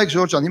 հիմա նայեք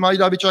Ժորժան, հիմա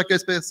իրավիճակը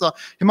այսպես է,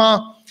 հիմա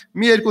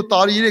մի 2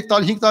 տարի, 3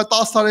 տարի, 5 տարի,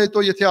 10 տարի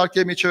հետո եթե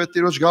իհարկե միջև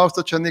Տիրոջ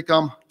գաղութը չնի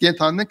կամ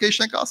կենթանենք,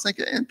 իշենք ասենք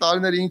այն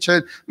տարիները ինչ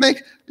էր։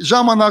 Մենք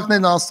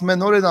ժամանակներն ասում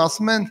են, օրերն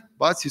ասում են,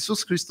 բայց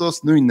Հիսուս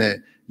Քրիստոս նույնն է,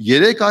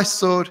 երեք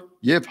այսօր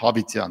եւ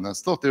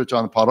հավիտյանս։ Թող Տիրոջ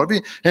անունը փառվի։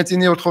 Հենց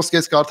 9-րդ խոսքը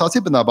ես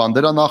կարդացի բնաբան,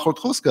 դրա նախորդ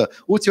խոսքը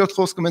 8-րդ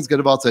խոսքը մեզ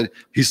գրված էր.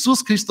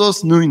 Հիսուս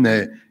Քրիստոս նույնն է,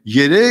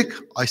 երեք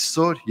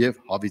այսօր եւ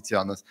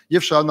հավիտյանս։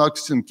 Եւ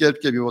շարունակություն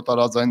կերպ եւ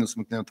օտարածային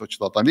ուսմունքներով թող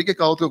չտատան։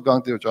 Եկեք աղոթով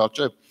գանք Տիրոջ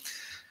առջեւ։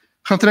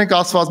 Խնդրենք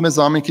Աստված մեզ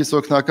ամենքիս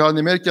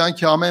օգնակալի, մեր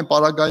կյանքի ամեն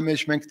պարագայի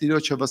մեջ մենք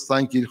Տիրոջը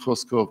վստահենք իր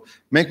խոսքով։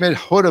 Մենք մեր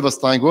հորը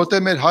վստահենք,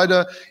 որտեղ մեր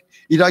հայրը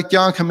իր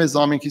կյանքը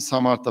մեզ ամենքիս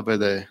համար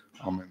տվել է։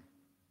 Ամեն։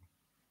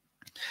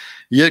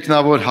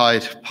 Երկնավոր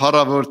Հայր,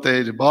 փառավոր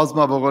Տեր,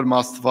 բազմավորում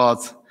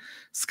Աստված,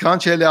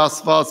 սքանչելի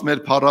Աստված,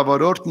 մեր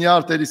փառավոր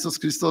օրհնյալ Տեր Հիսուս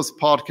Քրիստոս,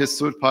 փառք է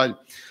Սուրբ Հայր։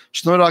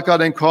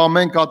 Շնորհակալ ենք քո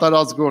ամեն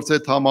կատարած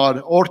գործեդ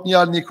համար,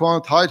 օրհնյալ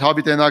Նիկոն Հայր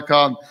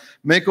հավիտենական,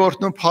 մենք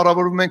օրհնում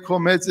փառավորում ենք քո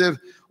մեծ եւ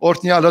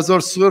օրհնյալ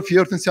հզոր Սուրբ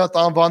Երտնության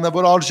անվանը,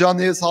 որ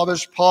արժանի ես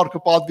հավերժ փառքը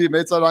պատվի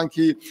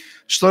մեծարանքի։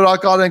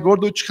 Շնորհակալ ենք,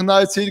 որ դու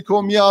չխնայեցիր քո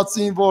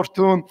միածին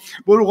որդուն,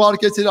 որ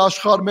ուղարկեցիր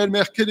աշխարհ մեր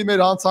մեղքերի,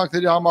 մեր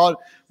հանցանքների համար,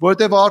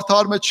 որտեղ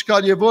արդարը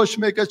չկար եւ ոչ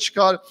մեկը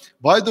չկար,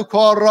 բայց դու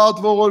քո առատ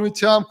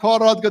ողորմությամբ, քո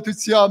առատ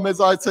գթությամբ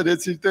մեզ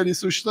այցելեցիր Տեր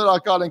Հիսուս,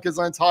 շնորհակալ ենք քեզ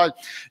այնց Հայր։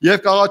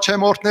 Եվ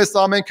կաղաչեմ օրհնես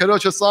ամեն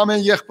քրոջս,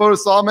 ամեն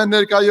եղբորս, ամեն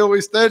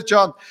ներկայողից Տեր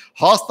ջան,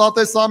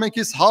 հաստատես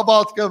ամենքիս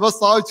հավատքը,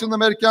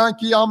 վստահությունը մեր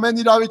կյանքի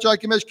ամեն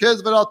իրավիճակի մեջ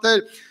քեզ վրա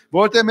Տեր,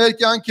 որտեղ մեր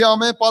կյանքի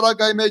ամեն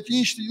պարագայի մեջ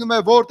ինչ լինում է,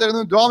 որտեղ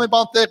դու ամեն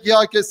բան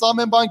տեղյակ ես,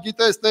 ամեն բան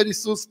գիտես Տեր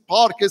Հիսուս,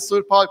 փառք է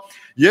Սուրբ Հայր,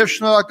 եւ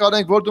շնորհակալ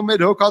ենք, որ դու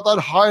մեր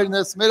հոգատար Հայրն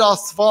ես, մեր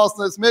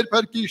Աստվածն ես, մեր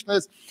Փրկիչն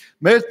ես,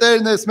 մեր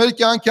Տերն ես, մեր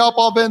կյանքի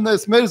ապավենն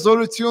ես, մեր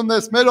զորությունն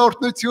ես, մեր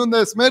օրհնությունն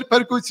ես, մեր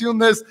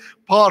փրկությունն ես,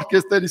 փառք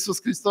ես Տեր Հիսուս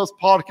Քրիստոս,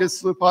 փառք ես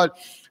Սուրբ Հայր։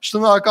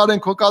 Շնորհակալ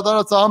ենք քո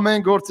կատարած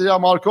ամեն գործերի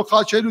համար, քո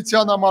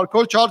խաչելության համար,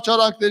 քո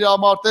չարչարանքների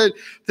համար, Տեր,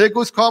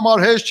 թեկուզ քո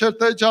համար հեշտ չէ,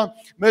 Տեր ջան,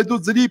 մեր դու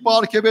ձրի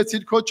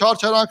պարգևեցիր քո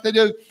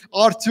չարչարանքների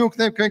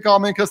արդյունքն ենք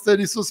ամենքս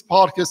Տեր Հիսուս,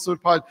 փառք ես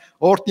Սուրբ Հայր։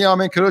 Օրհնի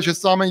ամեն քրոջս,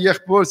 ամեն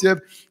եղբորս եւ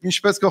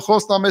ինչպես քո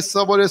խոսքն ամեն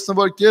սովորեցնում,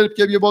 որ կերպ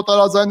եւ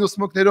օտարազայն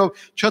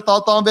ուսմունքներով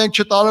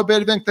չտատանվենք,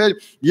 չտարբերվենք Տեր,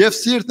 եւ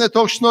սիրտն է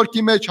թող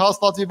շնորհքի մեջ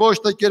հաստատի, ոչ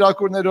թե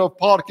կերակուրներով,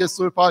 փառք ես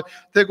Սուրբ Հայր։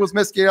 Թեկուզ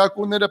մեզ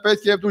կերակուրները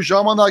պետք եւ դու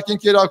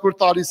ժամանակին կերակուր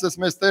տալիս ես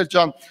մեզ Տեր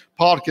ջան,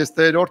 փառք ես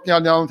Տեր,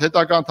 օրհնյալ անուն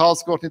հետական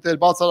թասկ օրհնի Տեր,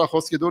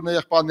 բացառախոսքի դուրն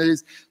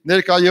եղբայրներից,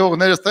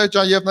 ներկայողներս Տեր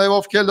ջան եւ նաեւ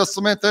ովքեր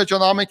լսում են Տեր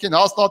ջան, ամենքին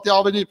հաստատի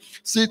ավելի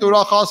սիտ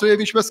ուրախացու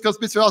եւ ինչպես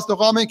սկզբից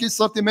վերացնող ամենքի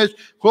սրտի մեջ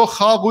քո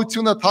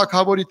խաղությունը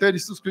թագավորի Տեր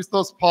Հիսուս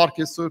Քրիստոս,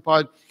 փառք ես Սուրբ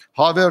Հայր։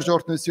 Հավերժ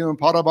օրհնություն,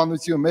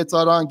 փառաբանություն,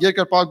 մեծարան,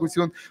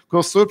 երկրպագություն,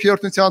 քո Սուրբ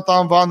Երտնության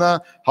անվանը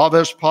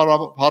հավերժ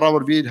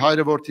փառավորվի իր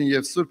Հայրը Որդին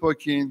եւ Սուրբ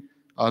Հոգին։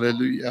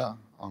 Ալելույա,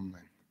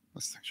 ամեն։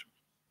 Աստված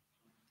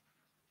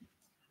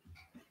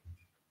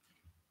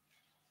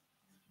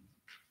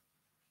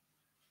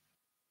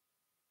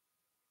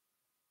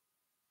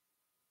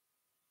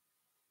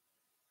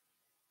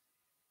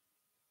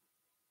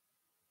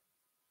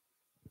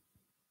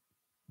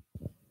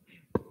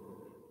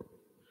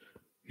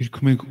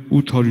Երգում ենք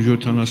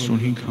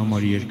 875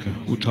 համար երգը,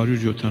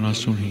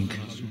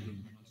 875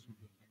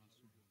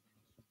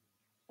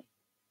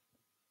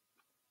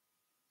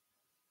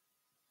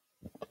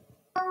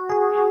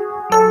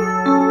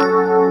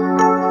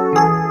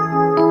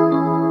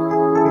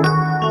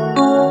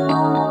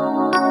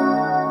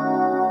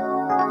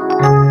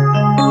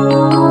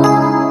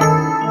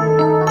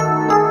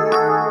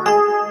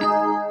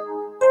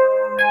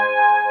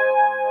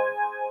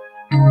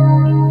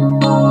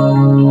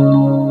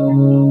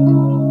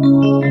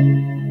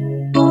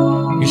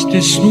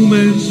 Տեսնում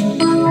ես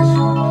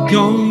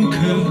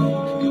կյանքը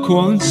քո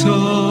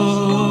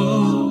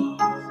անցած,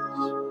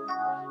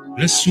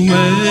 լսում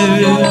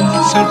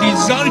ես սրտի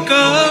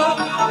զարկա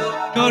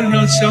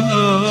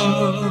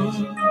դառնացած,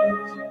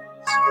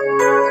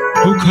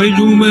 դու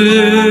քայլում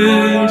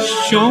ես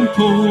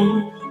ճամփով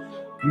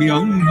մի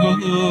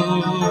անհատ,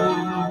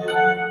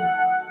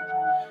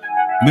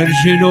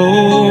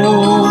 մերժելով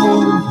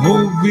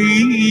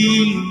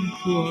հովին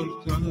քո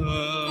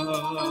արտած,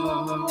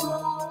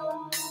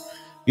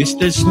 Ես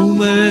տեսնում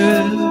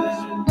եմ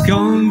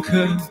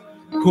կյանքը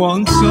քո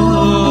անցած,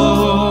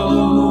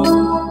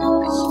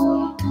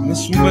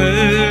 լսում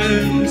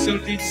եմ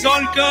սրտի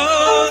զարկա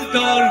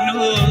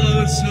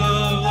դառնացած,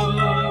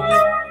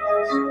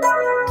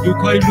 դու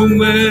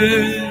քայլում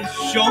ես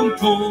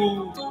ճամփով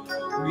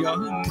մի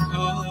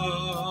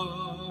անհատ,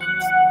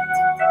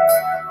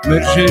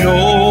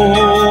 մերժելով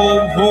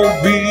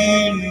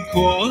հովին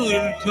քո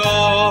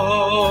արտած,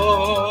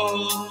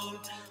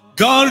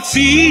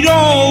 Դարձիր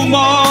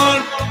օմար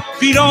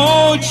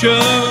տիրոջը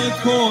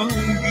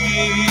քոնգի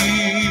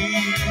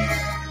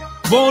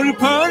որ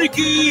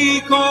փրկի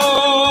քո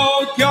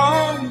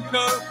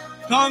կյանքը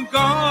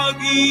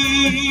թանկագի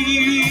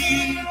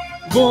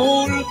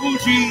որ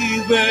բուժի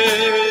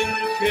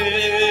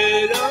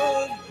վերքերը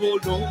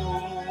բոլոր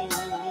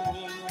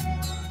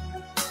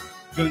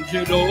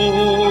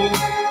Գնջելով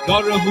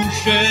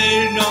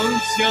գարհուշեն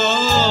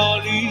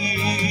անցյալի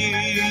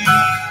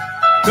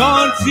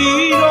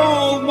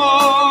Դարձիրով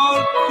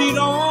մարդ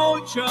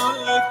տիրոջը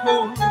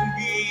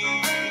քոնգի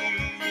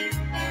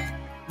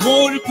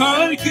որ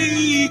փրկի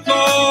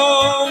քո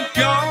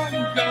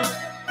կյանքը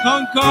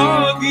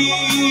թանկագի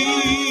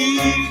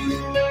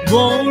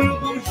որ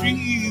բուժի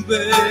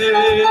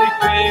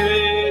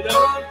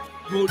վերքերը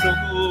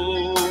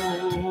բոլոր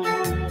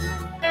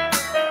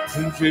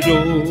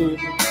Գնջելով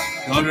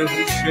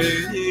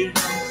Գարհուշեն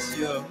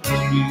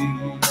անցյալի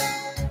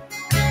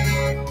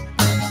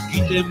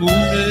Գիտեմ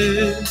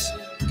ունես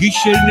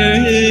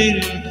գիշերներ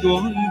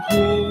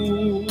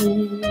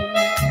դոնքում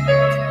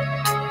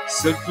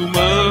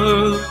Սրտումը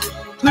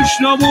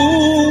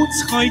թշնամուց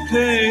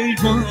խայթեր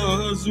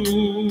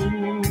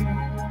վազում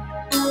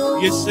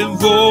Ես եմ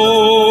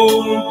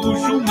որ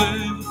բուժում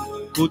եմ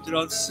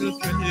կոտրած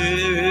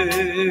սրտեր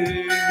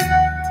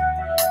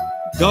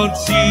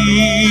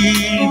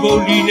Դարձիր որ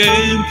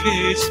լինեմ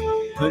քեզ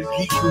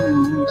հրկի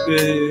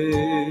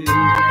շուտեր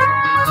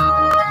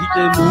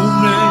Գիտեմ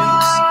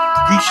ունես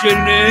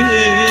գիշերներ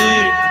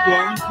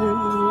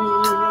դուանքում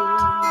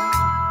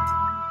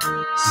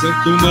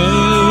Սրտումը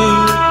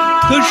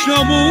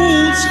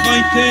թշնամուց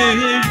խայթեր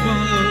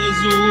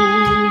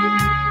վազում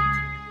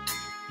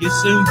Ես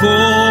եմ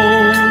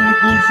որ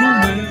բուժում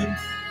եմ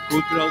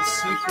կոտրած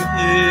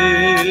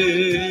սրտեր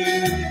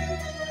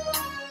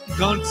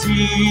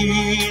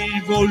Դարձիր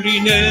որ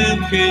լինեմ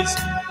քեզ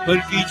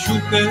հրկի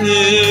շուտեր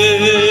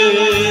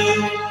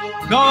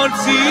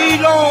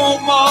Դարձիր ով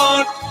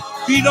մարդ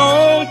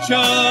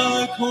տիրոջը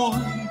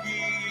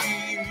քոնգի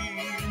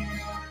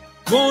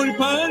որ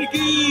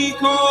փրկի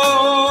քո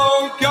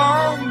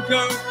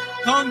կյանքը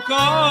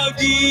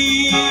թանկագի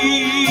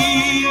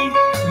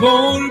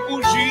որ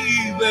բուժի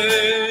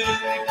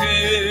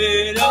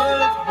վերքերը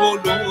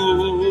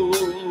բոլոր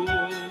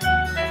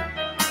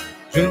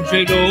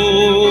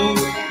ջնջելով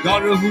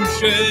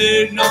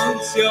գարհուշեն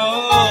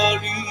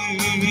անցյալի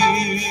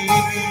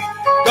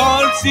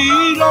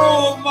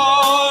Դարձիրով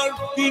մարդ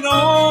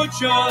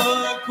տիրոջը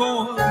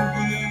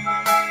քոնգի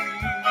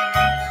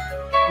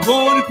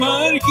որ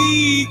փրկի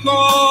քո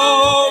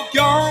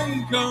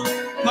կյանքը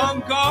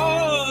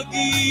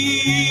թանկագի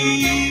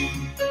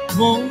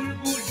որ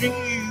բուժի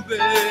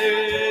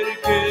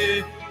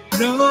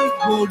վերքերը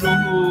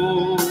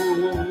բոլոր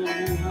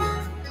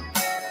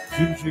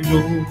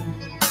ջնջելով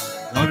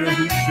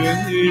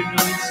գարհուշեն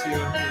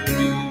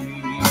անցյալի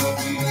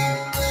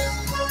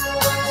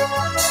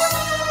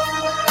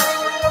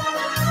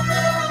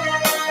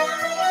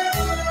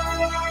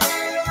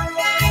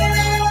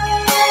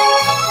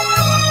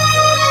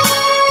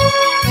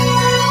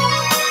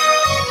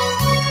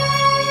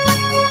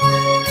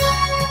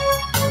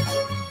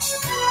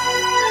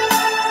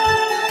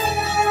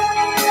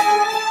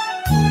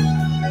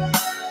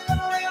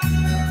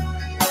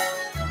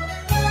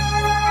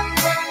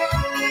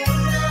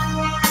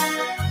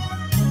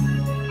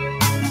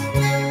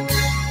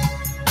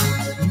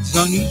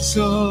Ինձանից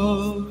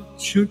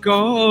չկա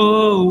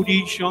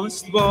ուրիշ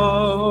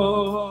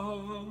Աստված,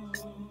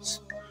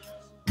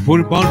 որ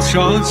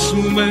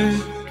բարձրացնում է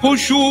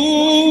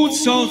փոշուց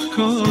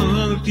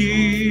աղքատին,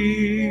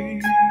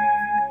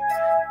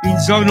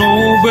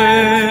 ինձանով է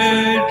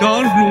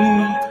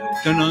դառնում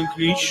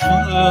տնանքրի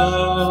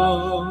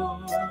շան,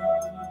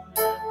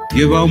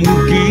 և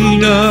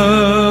ամուկինը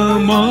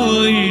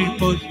մայր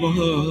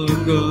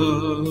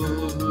պատվական,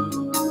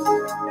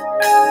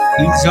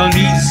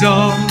 ինձանից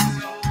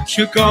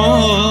չկա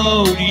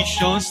ուրիշ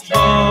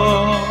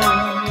Աստված,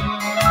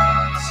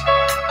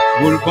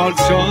 որ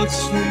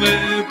բարձրացնում է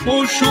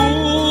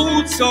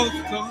փոշուց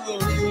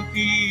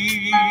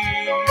աղքատին,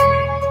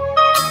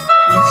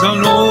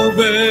 ինձանով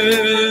է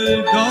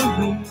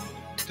դառնում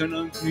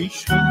տնանքրի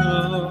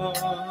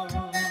շան,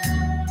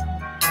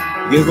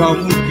 և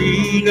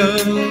ամուկինը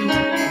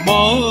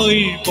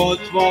մայր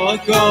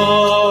պատվական,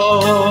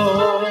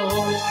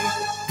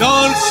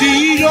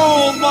 դարձիր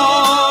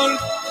օմար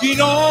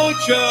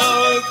տիրոջը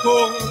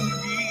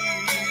քոնգի,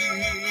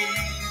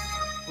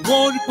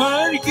 որ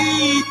փրկի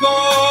քո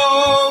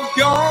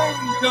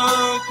կյանքը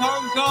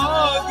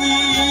թանկագի,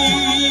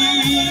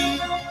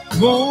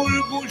 որ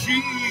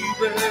բուժի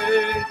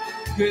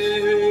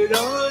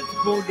վերքերդ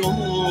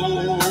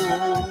բոլոր,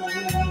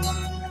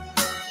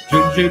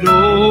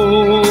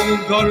 ջնջելով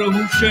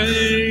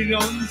գարհուշեր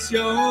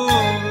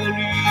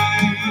անցյալի,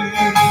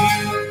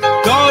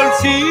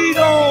 դարձիր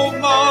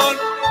օմար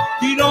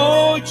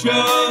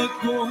տիրոջը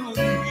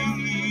քոնգի,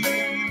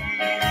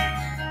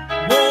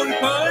 որ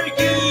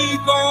փրկի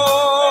քո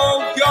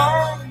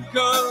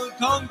կյանքը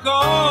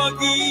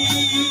թանկագի,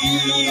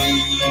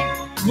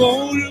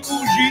 որ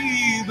բուժի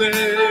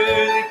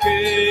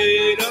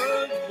վերքերդ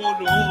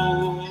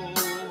բոլոր,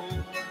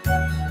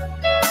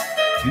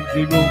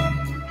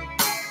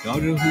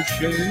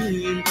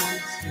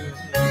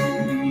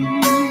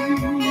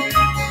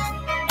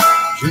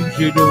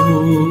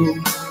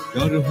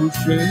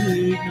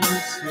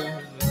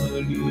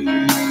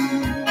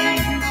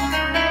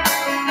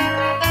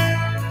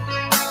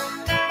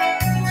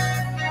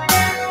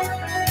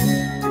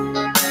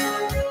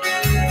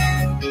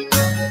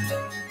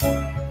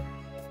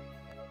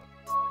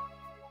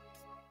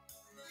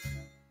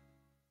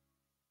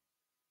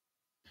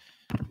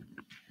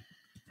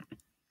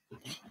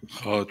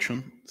 Խաղաչուն,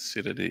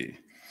 սիրելի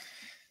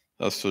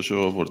Աստծո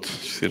ժողովուրդ,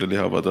 սիրելի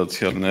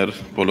հավատացյալներ,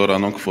 բոլոր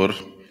անոնք, որ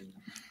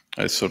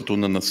այսօր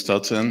տունը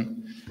նստած են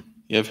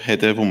եւ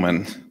հետևում են։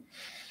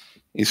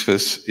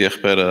 Իսկպես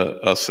եղբայրը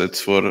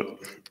ասեց, որ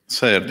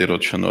սա էր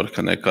Տիրոջ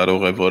շնորհքն է,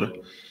 կարող է որ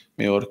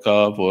մի օր կա,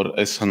 որ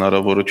այս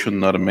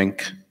հնարավորությունն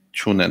մենք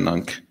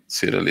չունենանք,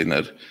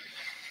 սիրելիներ։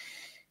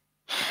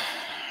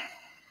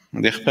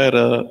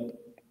 Եղբայրը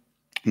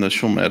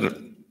նշում էր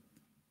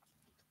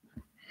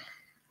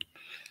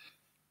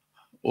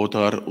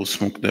օտար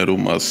ուսմունքներու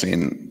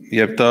մասին,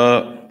 եւ դա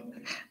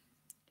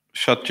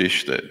շատ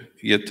ճիշտ է,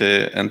 եթե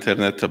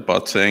ինտերնետը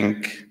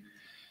բացենք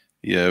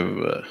եւ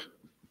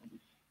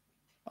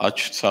աչ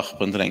ցախ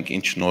փնտրենք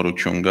ինչ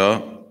նորություն կա,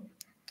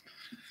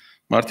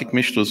 մարդիկ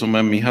միշտ ուզում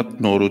են մի հատ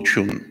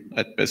նորություն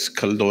այդպես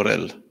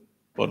քլդորել,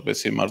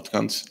 որպեսզի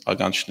մարդկանց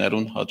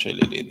ականջներուն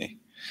հաճելի լինի։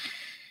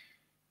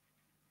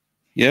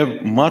 Եվ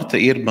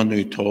մարդը իր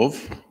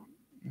բնույթով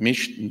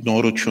միշտ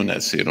նորություն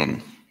է սիրում։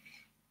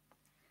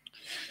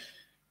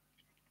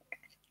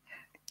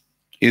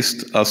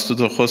 Իսկ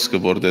Աստծո խոսքը,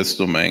 որ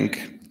տեսնում ենք,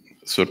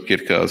 Սուրբ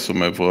Գիրքը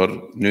ասում է, որ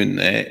նույնն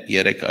է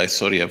երեք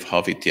այսօր եւ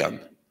հավիտյան։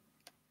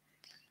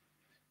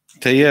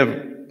 Թեև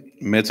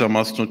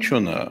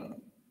մեծամասնությունը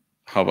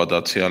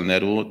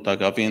հավատացյալներու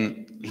տակավին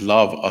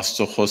լավ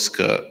Աստծո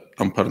խոսքը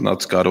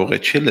ըմբռնած կարող է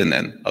չի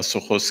լինեն,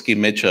 Աստծո խոսքի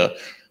մեջը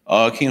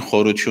ահագին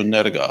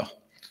խորություններ կա։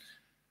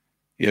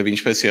 Եվ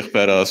ինչպես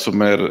եղբայրը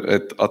ասում էր,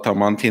 այդ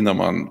աթամանտի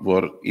նման,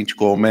 որ ինչ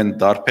կողմեն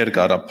դարբեր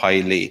կարա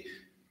փայլի,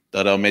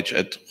 դրա մեջ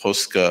այդ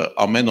խոսքը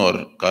ամեն օր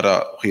կարա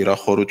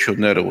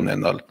հիրախորություններ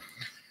ունենալ։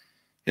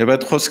 Եվ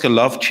այդ խոսքը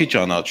լավ չի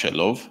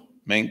ճանաչելով,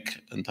 մենք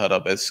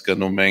ընդհանրապես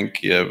գնում ենք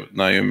եւ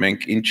նայում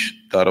ենք ինչ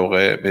կարող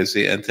է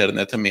մեզի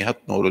ինտերնետը մի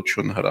հատ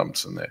նորություն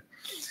հրամցնե։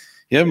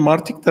 Եվ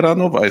մարդիկ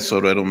դրանով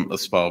այսօրերում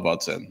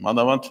զբաղված են։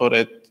 Մանավանդ որ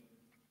այդ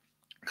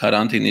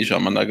կարանտինի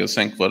ժամանակ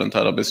ասենք, որ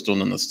ընդհանրապես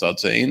տունը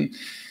նստած էին,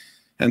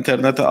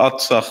 ինտերնետը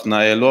ածախ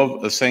նայելով,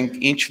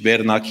 ասենք ինչ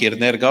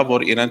վերնակիրներ կա,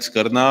 որ իրենց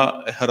կրնա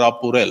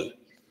հրապուրել։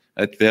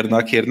 Այդ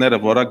վերնակիրները,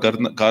 որը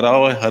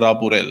կարող է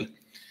հրապուրել։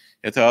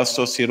 Եթե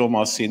Աստծո սիրո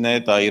մասին է,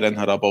 դա իրեն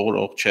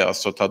հրապուրող չէ,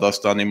 Աստծո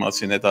Թադաստանի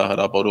մասին է, դա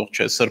հրապուրող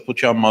չէ,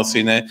 սրբության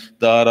մասին է,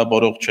 դա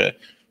հրապուրող չէ։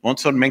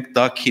 Ոնց որ մենք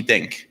դա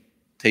գիտենք,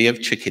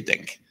 թեև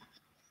չգիտենք։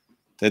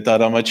 Դե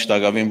դրա մեջ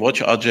տակավին ոչ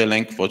աջել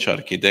ենք, ոչ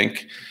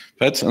արգիտենք,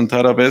 բայց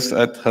ընդհանրապես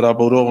այդ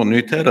հրապուրող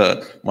նյութերը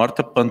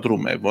մարդը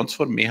փնտրում է, ոնց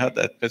որ մի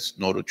հատ այդպես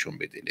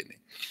նորություն պիտի լինի։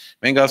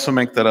 Մենք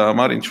ասում ենք դրա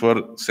համար ինչ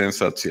որ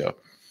սենսացիա։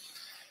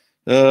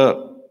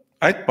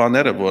 Այդ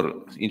բաները, որ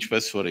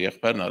ինչպես որ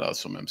եղբայրն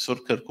ասում եմ,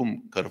 Սուրբ Գրքում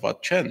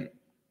գրված չեն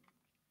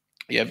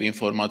եւ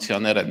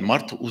ինֆորմացիաներ են,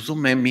 մարդը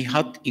ուզում է մի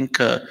հատ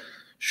ինքը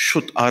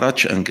շուտ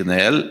առաջ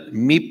ընկնել,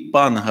 մի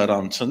բան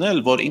հրամցնել,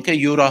 որ ինքը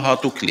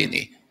յուրահատուկ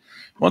լինի։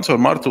 Ոնց որ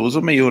մարդը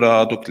ուզում է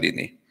յուրահատուկ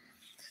լինի։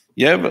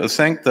 Եվ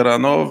ասենք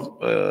դրանով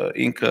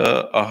ինքը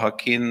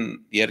ահագին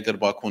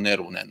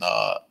երկրպագուներ ունենա,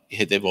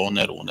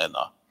 հետևողներ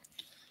ունենա։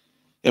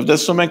 Եվ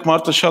տեսնում ենք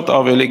մարդը շատ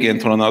ավելի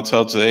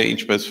կենտրոնացած է,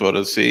 ինչպես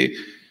որ ասի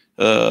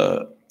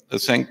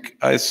ասենք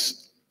այս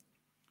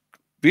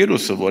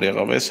վիրուսը որ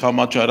եղավ, այս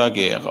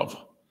համաճարակը եղավ։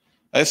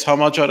 Այս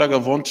համաճարակը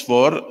ոնց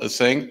որ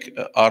ասենք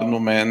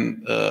առնում են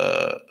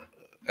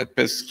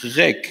այդպես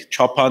ղեկ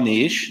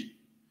չափանիշ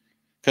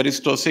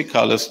Քրիստոսի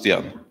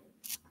քալստյան։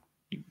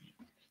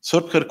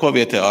 Սուրբ Գրքով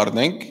եթե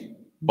առնենք,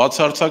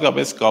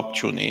 բացարձակապես կապ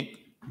չունի,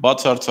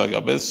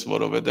 բացարձակապես,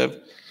 որովհետև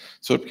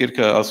Սուրբ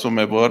Գիրքը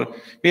ասում է, որ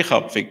մի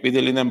խաբվեք,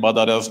 պիտի լինեն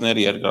բادرազներ,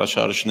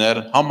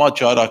 երկրաշարժներ,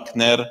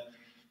 համաճարակներ,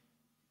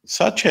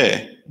 սա չէ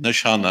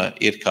նշանը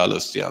իր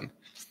քալստյան։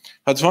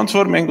 Բայց ոնց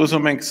որ մենք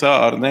ուզում ենք սա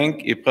առնենք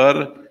իբր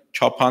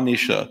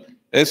չափանիշը,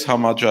 այս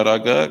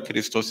համաճարակը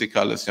Քրիստոսի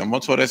քալստյան,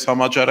 ոնց որ այս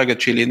համաճարակը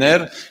չի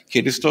լիներ,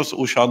 Քրիստոս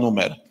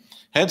ուշանում էր։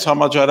 Հենց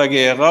համաճարակը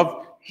եղավ,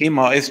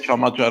 հիմա այս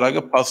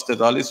համաճարակը փաստ է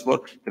տալիս,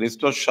 որ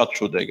Քրիստոս շատ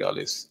շուտ է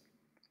գալիս։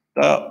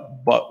 Դա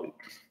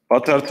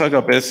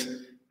բացարձակապես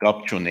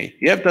կապ չունի։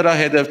 Եվ դրա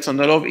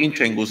հետևցնելով ինչ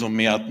ենք ուզում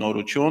մի հատ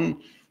նորություն,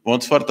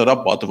 ոնց որ դրա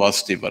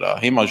պատվաստի վրա։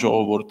 Հիմա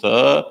ժողովուրդը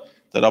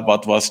դրա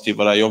պատվաստի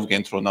վրայով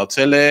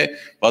կենտրոնացել է,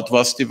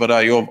 պատվաստի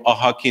վրայով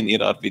ահագին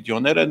իրար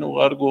վիդեոներ են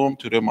ուղարկում,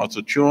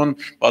 թյուրիմացություն,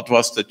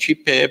 պատվաստը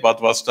չիփ է,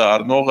 պատվաստը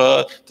առնողը,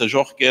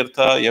 դժոխք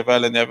կերտա եւ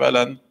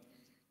այլն։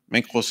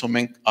 Մենք խոսում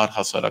ենք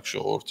առհասարակ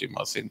ժողովրդի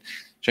մասին,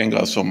 չենք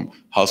ասում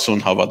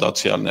հասուն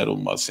հավատացյալներու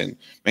մասին։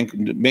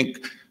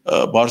 Մենք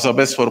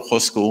բարձրապես որ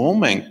խոսքը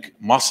ում ենք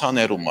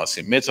մասաներու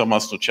մասին,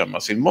 մեծամասնության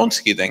մասին, ոնց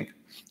գիտենք։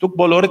 Դուք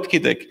բոլորդ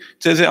գիտեք,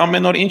 ձեզ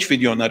ամեն օր ինչ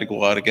վիդեոներ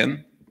կուղարկեն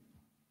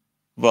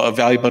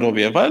Viber-ով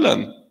եւ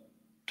այլն,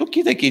 Դուք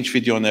գիտեք ինչ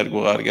վիդեոներ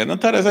կուղարկեն,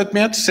 ընդհանրապես այդ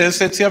մի հատ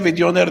սենսացիա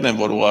վիդեոներն են,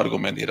 որ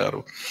ուղարկում են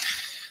իրարու։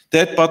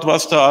 Դե այդ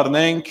պատվաստը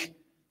առնենք,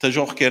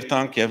 դժոխք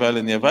կերտանք եւ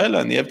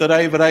այլն, եւ դրա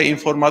վրա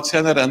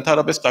ինֆորմացիաները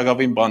ընդհանրապես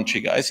տակավին բան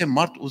չի գա։ Այսինքն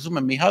մարդ ուզում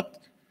է մի հատ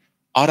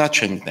առաջ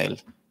ընկնել։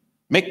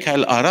 Մեկ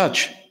քայլ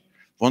առաջ,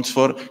 ոնց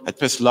որ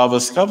այդպես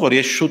լավս կա, որ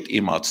ես շուտ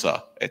իմացա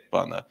այդ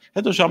բանը։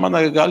 Հետո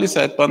ժամանակը գալիս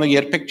է այդ բանը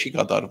երբեք չի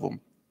կատարվում։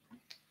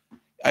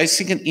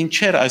 Այսինքն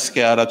ինչեր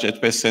այսքե առաջ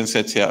այդպես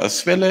սենսացիա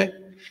ասվել է,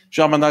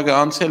 ժամանակը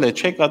անցել է,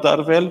 չի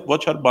կատարվել,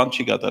 ոչ հար բան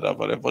չի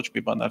կատարվել, ոչ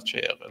մի բանար չի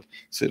եղել,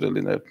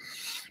 սիրելիներ։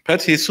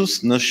 Բայց Հիսուս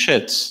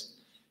նշեց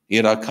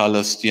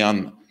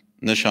իրաքալստյան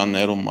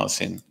նշաններում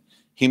մասին։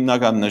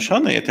 Հիմնական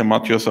նշանը, եթե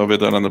Մատթեոս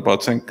ավետարանը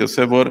բացենք,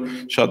 կսե որ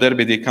շատեր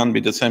պիտի կան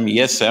պիտի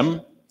ես եմ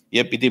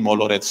եւ պիտի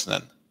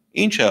մոլորեցնեն։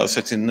 Ինչ է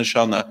ասեցին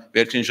նշանը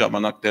վերջին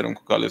ժամանակներում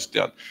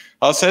կալստյան։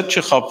 Ասեց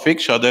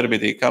չխապվիկ, շատեր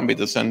պիտի կան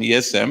պիտի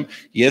ես եմ,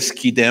 ես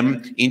գիտեմ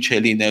ինչ է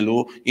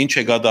լինելու, ինչ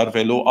է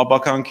կատարվելու,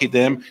 աբական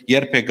գիտեմ,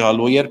 երբ է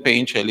գալու, երբ է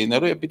ինչ է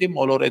լինելու եւ պիտի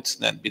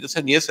մոլորեցնեն։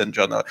 Պիտի ես են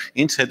ջանա,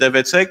 ինձ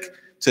հետևեցեք,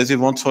 ցեզի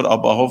ոնց որ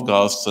աբահով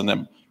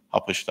կհասցնեմ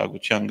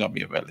հապշտակության կամ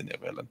եւ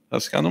այլն։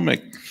 Հասկանում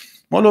եք։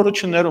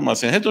 Մոլորություններում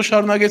ասեն։ Հետո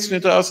շարունակեց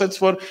նույնը ասեց,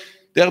 որ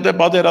դեղդե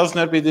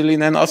բادرազներ պիտի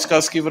լինեն,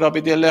 ասկասկի վրա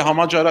պիտի լինեն,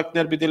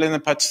 համաճարակներ պիտի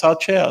լինեն, բայց սա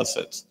չէ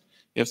ասեց։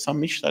 Եվ սա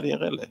միշտ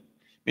եղել է։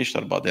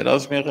 Միշտ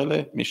բادرազմ եղել է,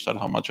 միշտ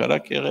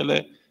համաճարակ եղել է։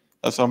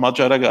 Այս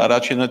համաճարակը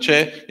առաջինը չէ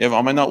եւ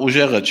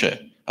ամենաուժեղը չէ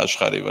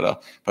աշխարհի վրա,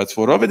 բայց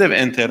որովհետեւ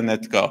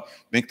ինտերնետ կա,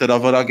 մենք դրա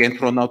վրա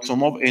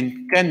կենտրոնացումով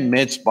այնքան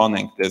մեծ բան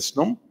ենք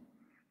տեսնում,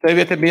 թե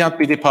եթե մի հատ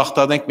պիտի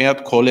փախտանենք մի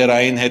հատ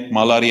քոլերային հետ,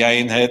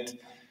 մալարիային հետ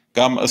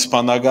կամ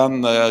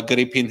իսպանական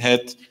գրիպին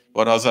հետ,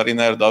 որ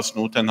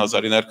 1918-ին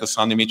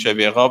 1920-ի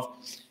միջև եղավ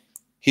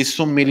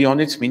 50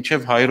 միլիոնից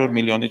մինչև 100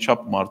 միլիոնի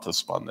չափ մարդը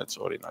սպանեց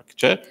օրինակ,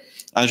 չէ՞։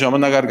 Այն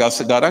ժամանակ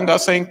գարան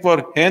ասենք,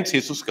 որ հենց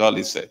Հիսուս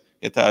գալիս է։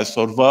 Եթե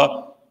այսօրվա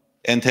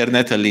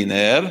ինտերնետը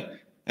լիներ,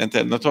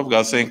 ինտերնետով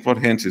գասենք,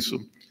 որ հենց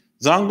Հիսուս։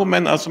 Զանգում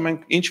են, ասում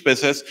են,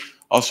 ինչպես է,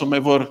 ասում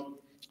է, որ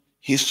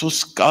Հիսուս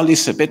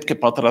գալիս է, պետք է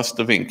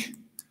պատրաստվենք։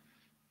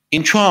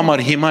 Ինչու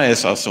համար հիմա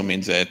ես ասում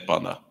ինձ այդ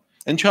բանը։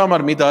 Ինչու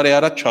համար մի տարի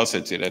առաջ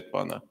չասեցիր այդ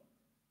բանը։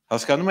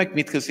 Հասկանում եք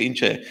միտքս ինչ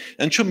է։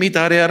 Ինչու մի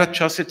տարի առաջ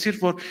չասեցիր,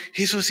 որ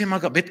Հիսուսի հիմա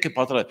պետք է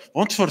պատրաստ։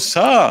 Ոնց որ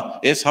սա,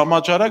 այս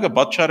համաճարակը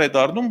պատճառ է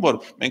դառնում, որ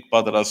մենք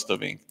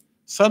պատրաստվենք։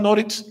 Սա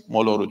նորից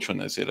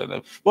մոլորություն է սիրել։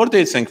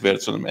 Որտեղից ենք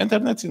վերցնում։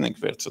 Ինտերնետին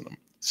ենք վերցնում։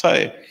 Սա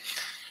է։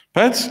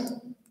 Բայց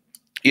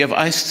եւ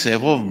այս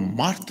ձևով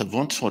մարդը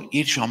ոնց որ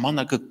իր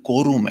ժամանակը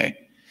կորում է։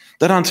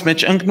 Դրանց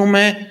մեջ ընկնում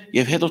է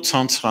եւ հետո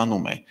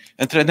ցանցրանում է։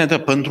 Ինտերնետը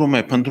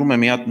փնտրում է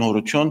մի հատ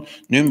նորություն,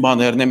 նույն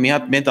բաներն է, մի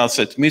հատ մեծ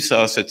ասեց, միսը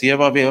ասեց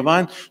եւ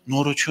ավելան,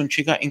 նորություն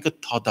չի գա, ինքը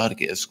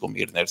թադարգ է զգում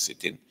իր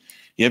ներսիտին։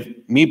 Եվ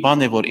մի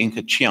բան է, որ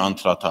ինքը չի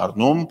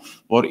անդրադառնում,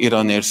 որ իր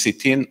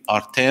ներսիտին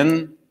արդեն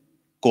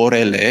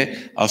կորել է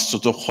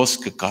Աստծո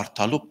խոսքը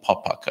կարդալու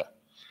փափակը։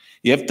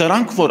 Եվ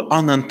դրանք, որ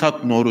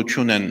անընդհատ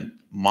նորություն են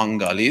ման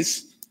գալիս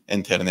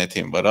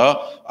ինտերնետին վրա,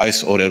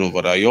 այս օրերու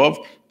վրայով,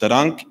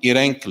 դրանք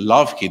իրենք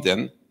լավ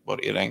գիտեն,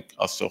 որ իրենք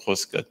Աստծո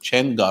խոսքը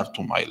չեն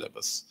գարտում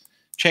այլևս,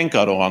 չեն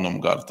կարողանում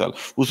գարտալ,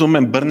 ուզում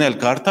են բռնել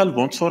գարտալ,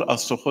 ոնց որ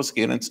Աստծո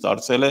խոսքը իրենց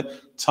դարձել է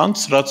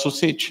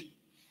ցանցրացուցիչ,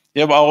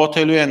 եւ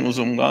աղոթելու են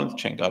ուզում գալ,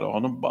 չեն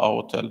կարողանում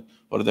աղոթել,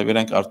 որովհետեւ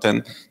իրենք արդեն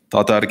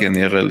դատարկ են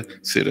եղել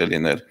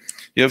սիրելիներ,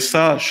 եւ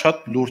սա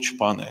շատ լուրջ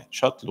բան է,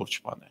 շատ լուրջ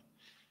բան է,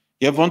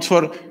 եւ ոնց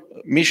որ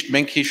միշտ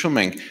մենք հիշում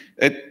ենք,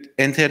 այդ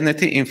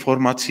ինտերնետի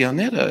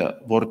ինֆորմացիաները,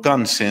 որ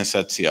կան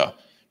սենսացիա,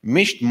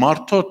 միշտ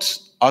մարդոց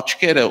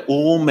աչքերը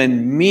ուղում են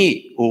մի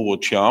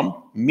ուղղությամբ,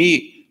 մի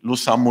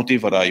լուսամուտի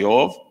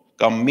վրայով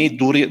կամ մի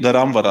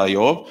դրամ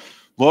վրայով,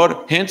 որ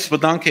հենց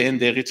վտանգ է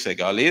այնտեղից է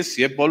գալիս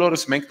եւ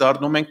բոլորս մենք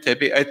դառնում ենք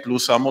դեպի այդ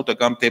լուսամուտը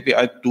կամ դեպի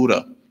այդ դուրը։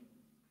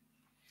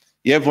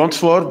 Եվ ոնց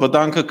որ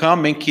վտանգը կա,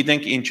 մենք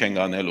գիտենք ինչ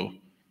ենք անելու։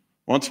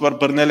 Ոնց որ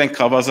բռնել ենք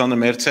խավազանը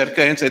մեր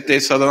ցերկը, հենց այդ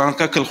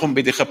սատանանքա գլխում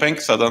պիտի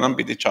խփենք, սատանան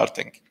պիտի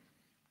չարթենք։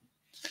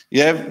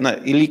 Եվ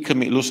իլիքը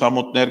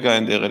լուսամուտներ կա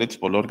այնտեղից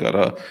բոլոր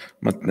կարա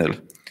մտնել։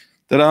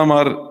 Դրա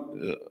համար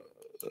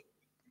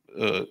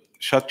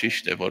շատ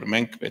ճիշտ է, որ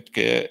մենք պետք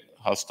է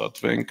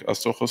հաստատվենք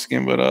Աստծո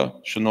խոսքին վրա,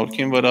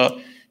 շնորհքին վրա,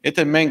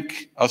 եթե մենք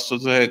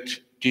Աստծո հետ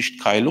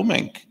ճիշտ քայլում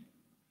ենք,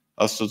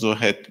 Աստծո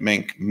հետ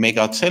մենք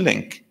մեգացել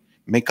ենք,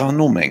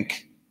 մեկանում ենք,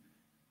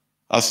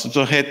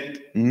 Աստծո հետ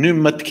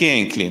նույն մտքի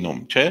ենք լինում,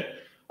 չէ՞։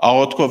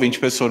 Աղոթքով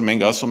ինչպես որ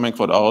մենք ասում ենք,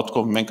 որ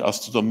աղոթքով մենք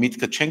Աստծո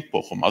միտքը չենք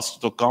փոխում,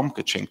 Աստծո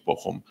կամքը չենք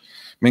փոխում։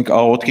 Մենք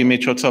աղոթքի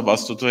միջոցով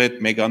Աստծո հետ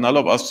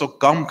մեգանալով Աստծո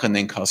կամքն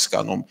ենք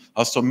հասկանում,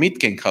 Աստծո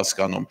միտք ենք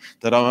հասկանում։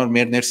 Դրա համար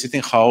մեր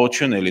ներսիտին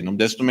խաղաղություն է լինում։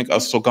 Տեսնում ենք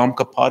Աստծո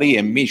կամքը բարի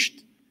է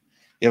միշտ։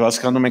 Եվ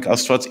հասկանում ենք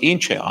Աստված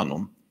ինչ է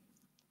անում։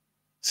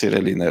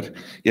 Սիրելիներ,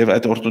 եւ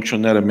այդ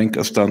օրհնությունները մենք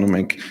ստանում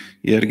ենք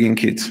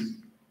երկինքից։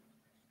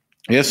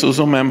 Ես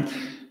ուզում եմ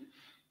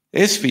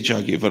Այս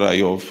վիճակի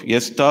վրայով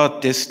ես դա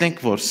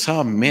տեսնենք, որ սա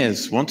մեզ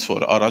ոնց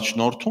որ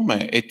առաջնորդում է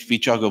այդ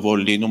վիճակը,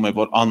 որ լինում է,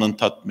 որ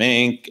անընդհատ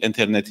մենք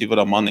ինտերնետի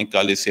վրա ման ենք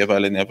գալիս եւ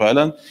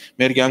այլն,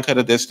 մեր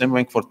կյանքերը տեսնում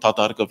ենք, որ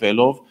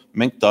դատարկվելով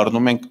մենք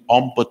դառնում ենք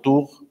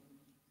անպտուղ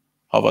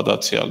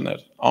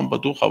հավատացյալներ,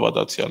 անբդուղ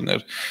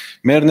հավատացյալներ։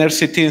 Մեր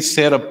ներսիտին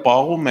սերը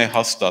պաղում է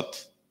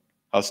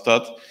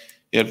հաստատ,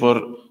 երբ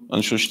որ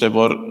անշուշտ է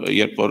որ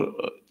երբ որ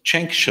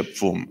չենք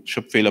շփվում,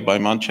 շփվելը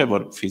պայման չէ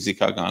որ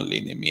ֆիզիկական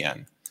լինի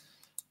միայն։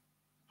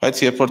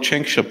 Բայց երբ որ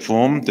չենք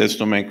շփվում,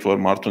 տեսնում ենք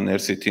որ մարդու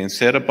ներսիտին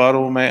սերը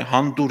պարում է,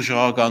 հանդուր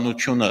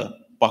ժողականությունը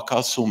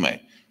պակասում է։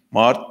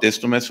 Մարդ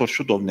տեսնում ես որ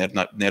շուտով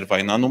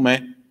ներվայնանում է,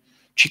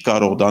 չի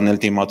կարող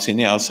դանել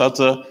դիմացինի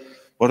ասածը,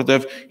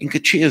 որովհետև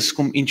ինքը չի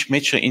զգում ինչ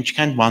մեջը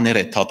ինչքան բաներ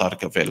է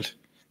թատարկվել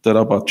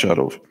դրա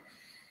պատճառով։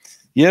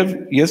 Եվ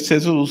ես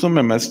ցեզ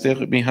ուզում եմ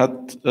այստեղ մի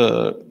հատ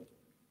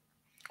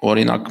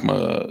օրինակ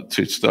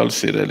ցույց տալ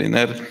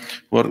սիրելիներ,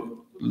 որ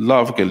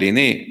լավ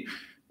կլինի,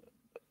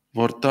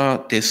 որ դա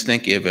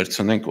տեսնենք եւ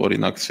վերցնենք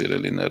օրինակ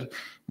սիրելիներ։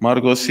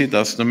 Մարգոսի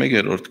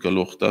 11-րդ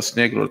գլուխ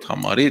 13-րդ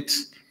համարից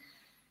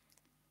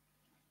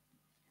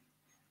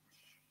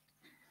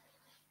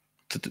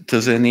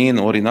Թզենին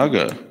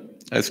օրինակը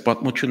այս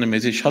պատմությունը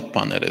մեզի շատ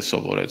բաներ է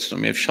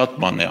սովորեցնում եւ շատ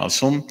բան է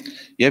ասում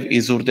եւ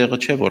իզուրդեղը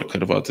չէ որ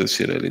գրված է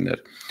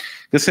սիրելիներ։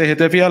 Գսե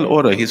հետեւյալ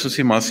օրը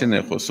Հիսուսի մասին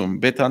է խոսում։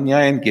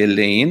 Բեթանիային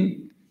գելեին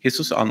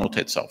Հիսուս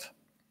անոթեցավ։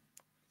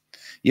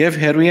 Եվ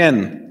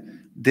հերույեն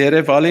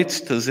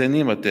դերևալից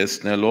թզենի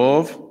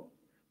մտեսնելով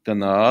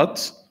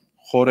գնաց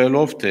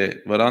խորելով թե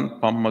վրան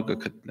բամը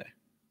կգտնե։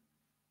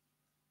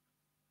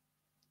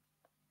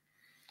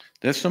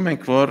 Տեսնում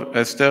ենք որ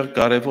այստեղ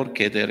կարևոր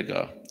կետեր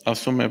կա։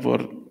 Ասում է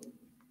որ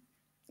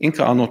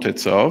ինքը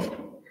անոթեցավ,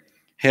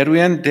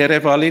 հերույեն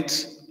դերևալից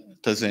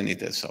թզենի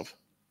տեսավ։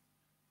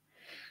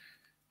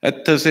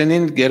 Այդ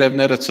թզենին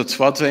գերևները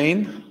ցցված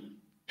էին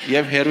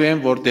եւ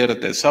հերույեն որ դերը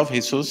տեսավ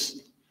Հիսուս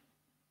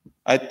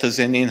այդ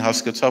թզենին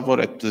հասկացավ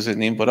որ այդ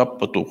թզենին վրա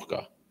պտուղ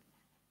կա։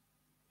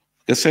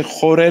 Գսե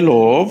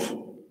խորելով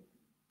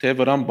թե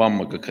վրան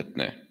բամը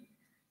կգտնե։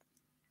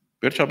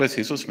 Վերջապես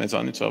Հիսուս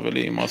մեզանից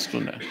ավելի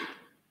իմաստուն է։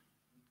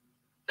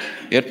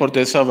 Երբ որ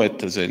տեսավ այդ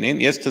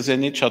թզենին, ես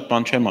թզենից շատ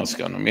բան չեմ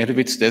հասկանում։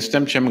 Երևից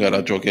տեսնեմ չեմ գարա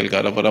ջոկել,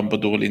 գարա վրան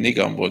բդուղ լինի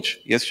կամ ոչ։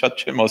 Ես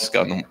շատ չեմ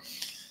հասկանում։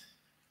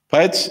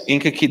 Բայց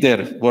ինքը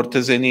գիտեր, որ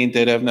թզենի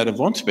ինտերևները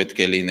ոնց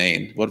պետք է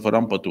լինեին, որ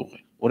վրան բդուղ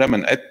է։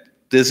 Ուրեմն այդ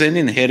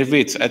թզենին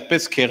հերվից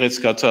այդպես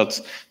քեղեցկացած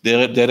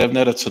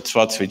դերևները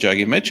ցցված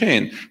վիճակի մեջ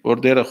էին,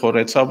 որ դերը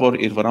խորեցավ, որ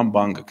իր վրան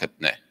բան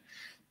կգտնե։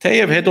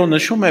 Թեև հետո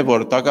նշում է,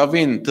 որ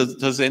տակավին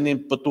թզենին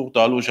պտուղ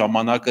տալու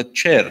ժամանակը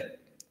չէր,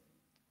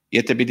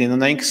 եթե պիտի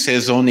նայենք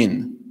սեզոնին։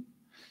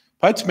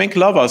 Բայց մենք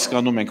լավ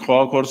հասկանում ենք,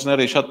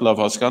 խոհագործները շատ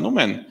լավ հասկանում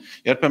են,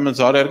 երբեմն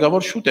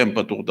զարերգավոր շուտ են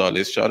պտուղ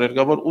տալիս,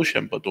 զարերգավոր ուշ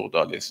են պտուղ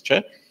տալիս, չէ՞։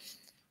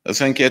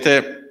 Ասենք եթե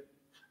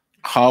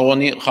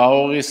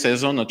խաղողի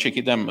սեզոնը,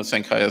 չգիտեմ,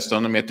 ասենք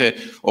Հայաստանում, եթե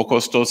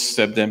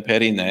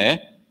օգոստոս-սեպտեմբերին է,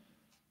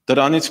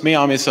 դրանից մի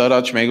ամիս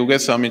առաջ,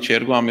 1.5 ամիս,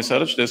 2 ամիս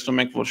առաջ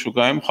տեսնում ենք, որ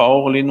շուկայում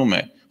խաղող լինում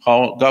է։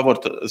 Գա որ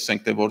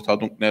ասենք թե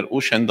որդադունքներ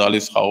ուշ են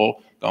տալիս խաղող,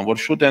 կամ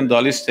որ շուտ են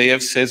տալիս,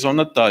 թեև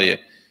սեզոնը դա է։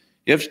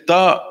 Եվ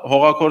դա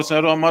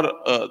հողագործներու համար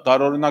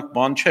տարօրինակ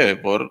բան չէ,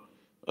 որ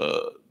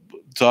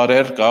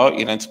ծառեր կա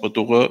իրենց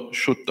պտուղը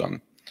շուտ տան։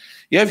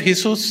 Եվ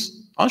Հիսուս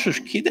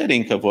անշուշտ գիտեր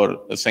ինքը, որ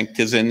ասենք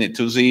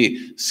թուզի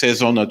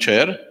սեզոնը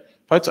չէր,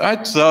 բայց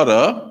այդ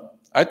ծառը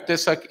այդ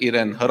տեսակ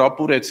իրեն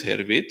հրապուրեց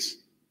հերվից,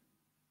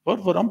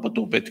 որ վրան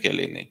պտուղ պետք է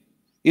լինի։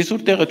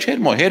 Իսուր տեղը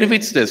չէր մո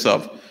հերվից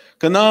տեսավ,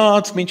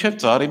 գնաց մինչև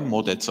ծառին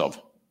մոտեցավ։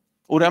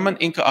 Ուրեմն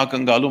ինքը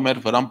ակնկալում էր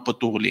վրան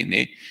պտուղ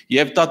լինի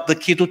եւ դա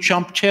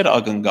դքիդությամբ չէր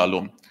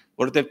ակնկալում,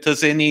 որովհետեւ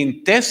թզենին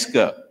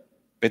տեսքը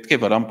պետք է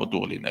վրան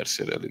պտուղ լիներ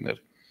սիրելիներ։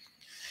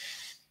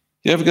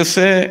 Եվ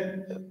գսե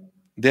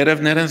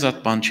դերևներեն զատ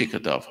բան չի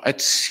գտավ,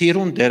 այդ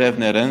սիրուն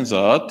դերևներեն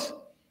զատ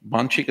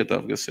բան չի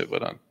գտավ գսե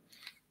վրան։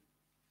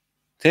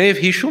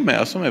 Թեև հիշում է,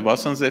 ասում է,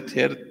 վասնզե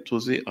թեր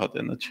թուզի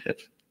ադենը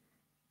չէր։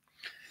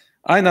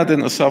 Այն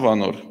ադեն ըսավ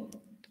անոր։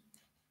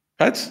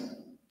 Բայց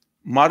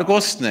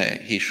Մարգոսն է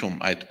հիշում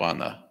այդ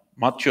բանը,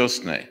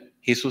 Մատթեոսն է,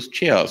 Հիսուս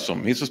չի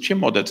ասում, Հիսուս չի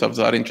մոտեցավ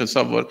ծառին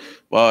չասավ, որ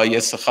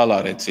ես սխալ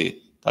արեցի,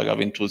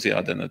 տակավին թուզի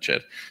ադենը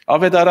չէր։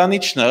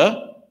 Ավետարանիչը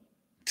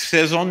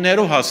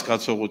սեզոններու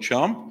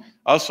հասկացողությամբ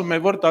ասում է,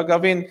 որ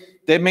տակավին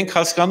դե մենք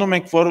հասկանում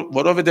ենք, որ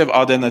որովհետև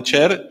ադենը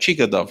չէր, չի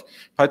գտավ,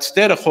 բայց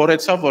Տերը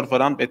խորեցավ, որ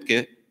վրան պետք է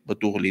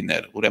պտուղ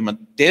լիներ։ Ուրեմն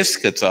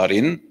տեսքը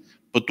ծառին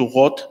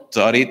պտուղոտ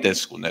ծառի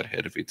տեսք ուներ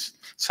հերվից։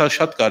 Սա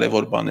շատ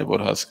կարևոր բան է,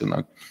 որ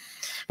հասկանանք։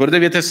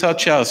 Որտեւ եթե սա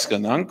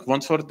չհասկանանք,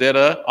 ոնց որ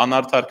Տերը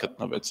անարդար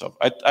գտնվեցավ։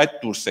 Այդ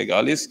դուրս է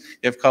գալիս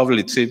եւ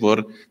քավլիցի,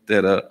 որ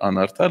Տերը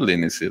անարդար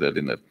լինի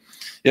սիրելիներ։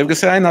 Եվ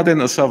գսե այն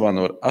ադեն ըսավ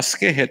անոր,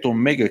 ասկե հետո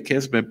մեկը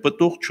քեզ մե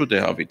պտուղ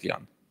չուտե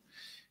հավիտյան։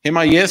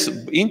 Հիմա ես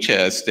ինչ է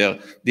այստեղ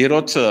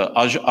դիրոց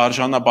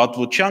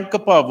արժանապատվության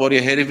կպա,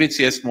 որի հերվից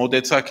ես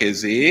մոտեցա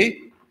քեզի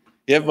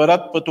եւ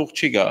վրատ պտուղ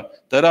չի գա։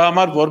 Դրա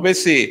համար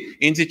որբեսի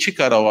ինձ չի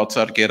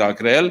կարողացար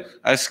կերակրել,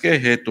 այսկե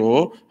հետո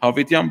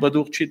հավիտյան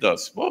պտուղ չի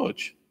դաս։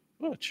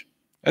 Ոչ,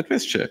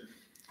 այդպես չէ։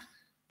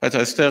 Բայց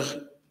այստեղ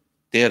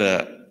Տերը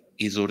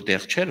իզուր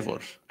տեղ չէր,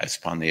 որ այս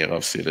բանը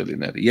եղավ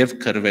սիրելիներ, եւ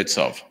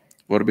քրվեցավ,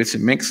 որբեսի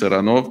մենք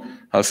սրանով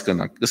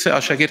հասկանանք։ Գսե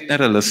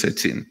աշակերտները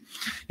լսեցին։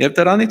 Եվ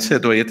դրանից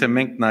հետո, եթե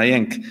մենք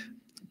նայենք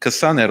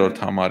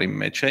 20-րդ համարի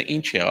մեջ է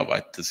ինչ եղավ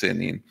այդ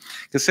թզենին։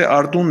 Գսե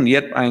արդուն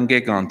երբ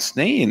այնգեկ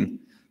անցնեին,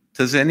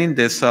 թզենին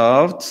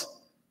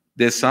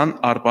դեսան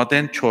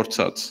արբատեն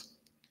չորցած։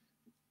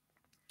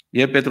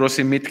 Եվ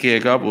Պետրոսի միտքը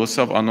եկավ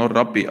ոսավ անոր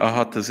ռաբբի,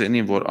 ահա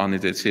թզենին, որ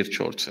անիծեցիր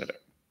չորցերը։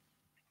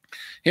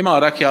 Հիմա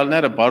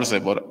առաքյալները բարձ է,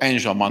 որ այն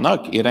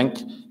ժամանակ իրենք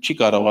չի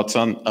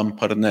կարողացան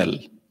ըմբռնել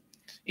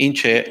ինչ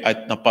է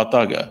այդ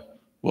նպատակը,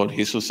 որ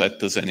Հիսուս այդ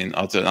թզենին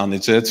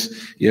անիծեց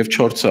եւ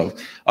չորցավ։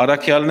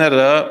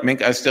 Առաքյալները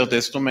մենք այստեղ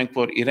տեսնում ենք,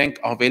 որ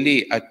իրենք ավելի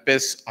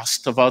այդպես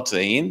աստված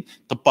էին,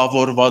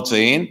 տպավորված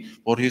էին,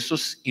 որ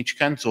Հիսուս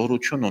ինչքան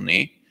զորություն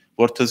ունի,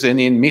 որ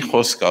թզենին մի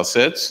խոսք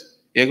ասեց,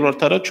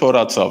 երկրորդը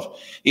չորացավ։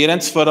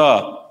 Իրենց վրա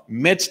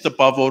մեծ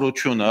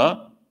տպավորությունը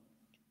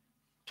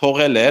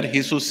թողել էր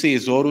Հիսուսի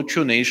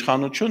զորությունը,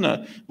 իշխանությունը,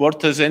 որ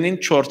թզենին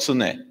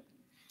չորցնե։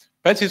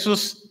 Բայց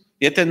Հիսուս,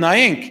 եթե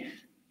նայենք,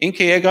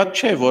 ինքը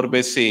եկած չէ,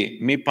 որբեսի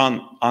մի բան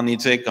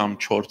անիծե կամ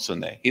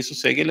չորցնե։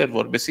 Հիսուս եկել էր,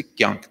 որբեսի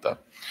կյանք տա։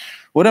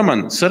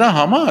 Ուրեմն, սրա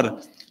համար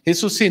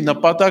Հիսուսի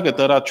նպատակը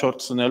դրա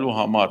չորցնելու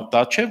համար,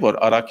 դա չէ, որ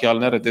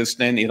առաքյալները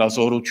տեսնեն իր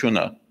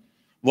զորությունը։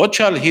 Ոչ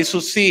էլ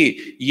Հիսուսի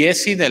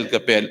եսին էլ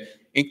կպել,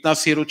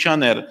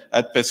 ինքնասիրության էր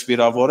այդպես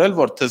վիրավորել,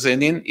 որ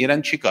թզենին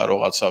իրեն չի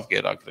կարողացավ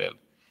գերակրել։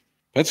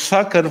 Բայց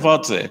սա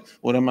կրված է,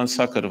 ուրեմն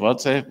սա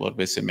կրված է,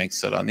 որբեսի մենք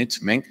սրանից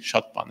մենք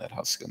շատ բաներ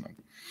հասկանանք։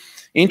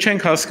 Ինչ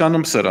ենք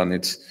հասկանում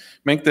սրանից։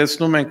 Մենք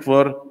տեսնում ենք,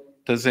 որ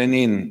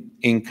թզենին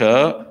ինքը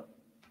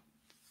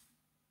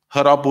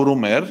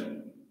հրաբուրում էր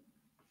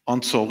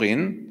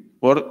անցողին,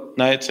 որ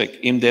նայեցեք,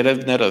 իմ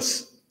դերևներս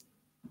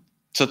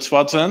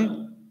ծծված են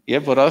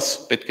եւ վրաս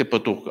պետք է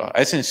պտուղ կա։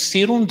 Այսինքն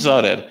սիրուն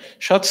ձար էր,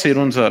 շատ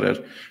սիրուն ձար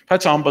էր,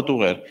 բայց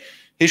անպտուղ էր։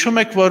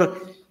 Հիշում եք, որ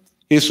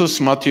Հիսուս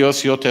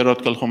Մատթեոս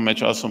 7-րդ գլխում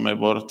մեջ ասում է,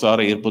 որ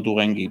ծառը իր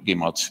պտուղեն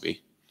կդիմացվի։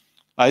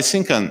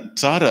 Այսինքն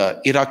ծառը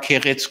իր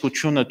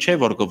քեղեցկությունը չէ,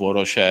 որ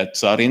կորոշի այդ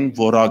ծառին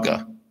որակը։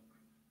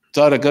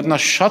 Ծառը կրնա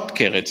շատ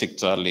քեղեցիկ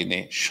ծառ լինի,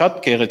 շատ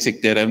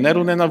քեղեցիկ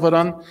դերևներ ունենա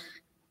վրան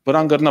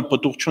կրնա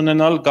պտուղ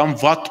չունենալ կամ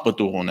վատ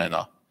պտուղ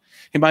ունենա։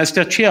 Հիմա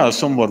այստեղ չի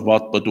ասում, որ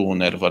վատ պտուղ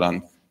ուներ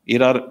վրան,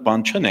 իրար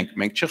բան չնենք,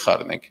 մենք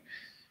չխառնենք։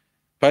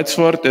 Բայց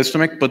որ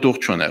տեսնում եք պտուղ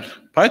չուներ,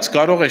 բայց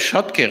կարող է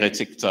շատ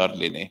քեղեցիկ ծառ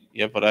լինի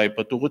եւ վրայի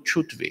պտուղը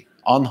չուտվի,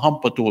 անհամ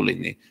պտուղ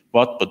լինի,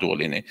 վատ պտուղ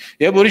լինի։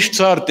 Եվ ուրիշ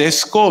ծառ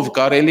տեսքով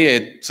կարելի է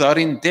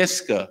ծառին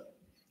տեսքը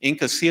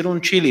ինքը սիրուն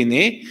չի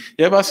լինի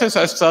եւ ասես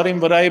այս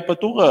ծառին վրայի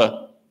պտուղը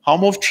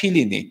համով չի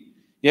լինի։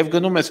 Եվ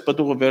գնում ես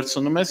պտուղը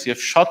վերցնում ես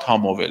եւ շատ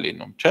համով է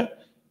լինում, չէ՞։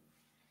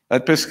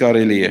 Այդպես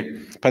կարելի է,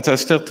 բայց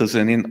այստեղ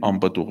թզենին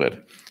անպտուղ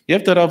էր։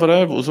 Եվ դրա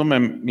վրայով ուզում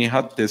եմ մի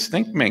հատ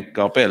տեսնենք մենք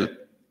կապել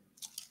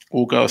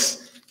Ղուկաս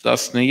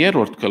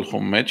 10-րդ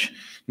գլխում մեջ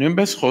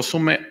նույնպես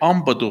խոսում է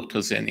անպտուղ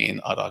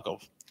թզենին արագով,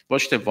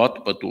 ոչ թե վատ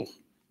պտուղ,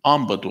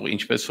 անպտուղ,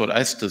 ինչպես որ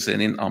այս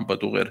թզենին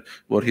անպտուղ էր,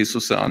 որ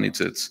Հիսուսը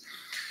անիծեց։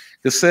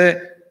 Գսե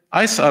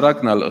այս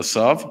արագնալ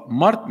ըսավ,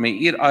 մարդ մի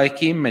իր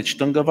այքի մեջ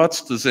տնկված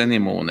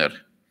թզենի ուներ։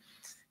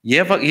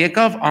 Եվ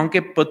եկավ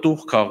անկե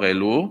պտուղ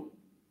քաղելու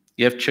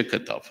եւ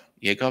չգտավ։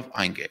 Եկավ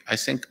այնգե,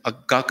 այսինքն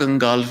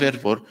գակնգալվեր,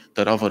 որ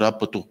դրա վրա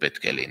պտուղ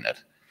պետք է լիներ։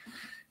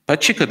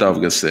 Բայց չգտավ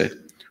գսե։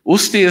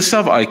 Ուստի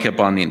ըսավ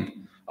այքեբանին,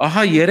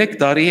 ահա 3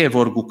 տարի է,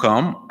 որ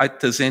գուկամ այդ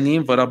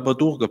թզենին վրա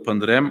պտուղ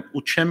կփնտրեմ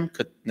ու չեմ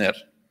գտներ։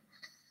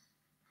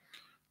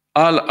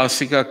 Ալ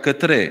ասիկա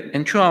կտրե,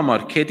 ինչու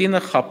համար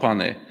քեդինը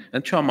խափան է,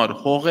 ինչու համար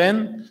հողեն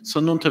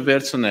սնունդը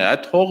վերցնե,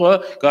 այդ հողը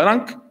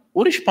գարանք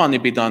ուրիշ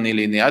բանի պիտանի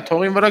լինի, այդ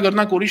հողին վրա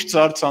կրնանք ուրիշ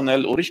ծառ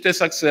ցանել, ուրիշ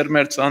տեսակ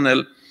սերմեր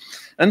ցանել։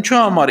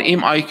 Ինչու համար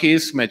իմ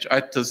այքիս մեջ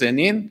այդ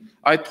թզենին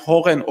այդ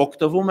հողեն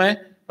օգտվում է,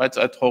 բայց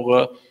այդ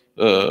հողը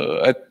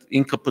այդ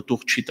ինքը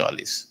պտուղ չի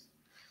տալիս։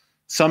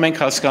 Սա մենք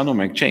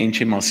հասկանում ենք, չէ,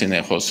 ինչի մասին է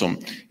խոսում։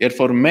 Երբ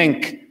որ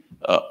մենք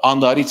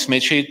անդարից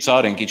մեջի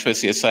ծառ ենք,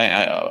 ինչպես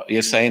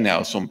Եսային է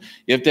ասում,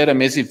 եւ Տերը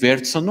մեզի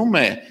վերցնում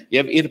է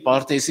եւ իր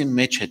պարտեզի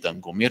մեջ է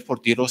տնկում։ Երբ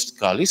որ Տիրոջ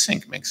գալիս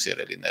ենք մենք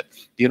սիրելիներ,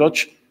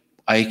 Տիրոջ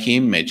այքի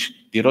մեջ,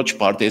 Տիրոջ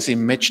պարտեզի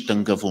մեջ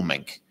տնկվում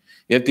ենք։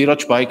 Եվ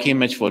Տիրոջ բայքի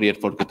մեջ, որ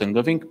երբ որ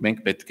կտնկվենք, մենք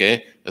պետք է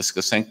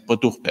սկսենք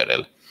պտուղ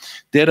բերել։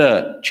 Տերը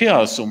չի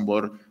ասում,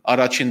 որ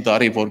առաջին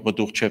տարի որ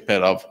պտուղ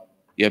չբերավ,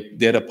 եւ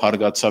դերը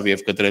փարգացավ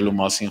եւ կտրելու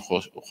մասին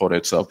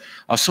խորեցավ,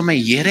 ասում է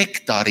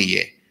 3 տարի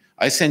է,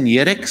 այսեն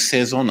 3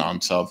 սեզոն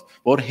անցավ,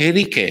 որ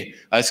հերիք է,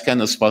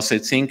 այսքան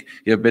սպասեցինք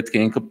եւ պետք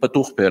է ինքը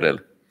պտուղ բերել։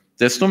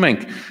 Տեսնում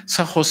ենք,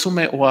 սա խոսում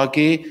է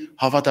ուղղակի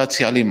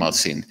հավատացյալի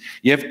մասին։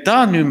 Եվ դա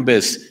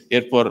նույնպես,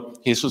 երբ որ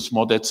Հիսուս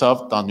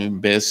մոտեցավ, դա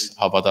նույնպես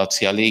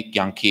հավատացյալի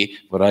կյանքի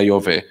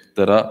վրայով է,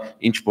 դրա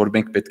ինչ որ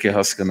մենք պետք է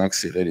հասկանանք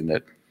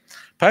սիրելիներ։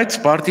 Բայց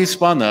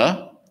պարտիզպանը,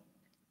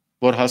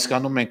 որ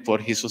հասկանում ենք,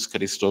 որ Հիսուս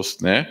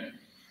Քրիստոսն է,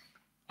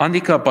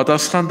 անդիկա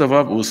պատասխան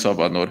տվավ ու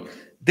սավանոր,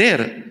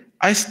 դեր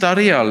այս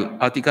տարիալ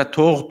ատիկա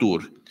թող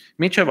դուր,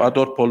 մինչև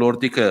ադոր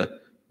բոլորդիկը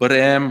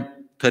բրեմ,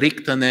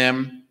 թրիկ տնեմ,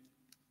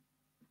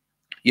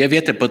 եւ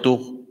եթե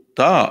պտուղ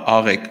դա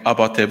աղեք,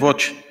 ապա թե ոչ,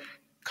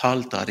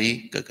 քալ տարի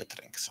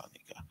կգտրենք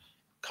սանիկա,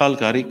 քալ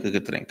տարի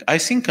կգտրենք,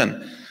 այսինքն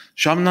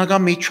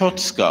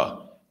ժամանակամիջոց կա,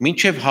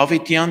 մինչև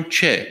հավիտյան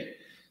չէ,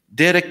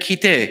 դերը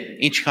գիտե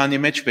ինչքանի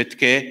մեջ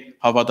պետք է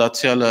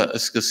հավատացյալը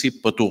սկսի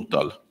պտուղ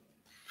տալ։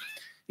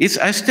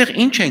 Իսկ այստեղ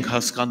ինչ ենք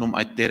հասկանում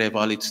այդ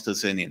դերևալից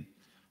տզենին։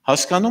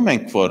 Հասկանում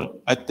ենք, որ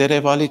այդ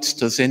դերևալից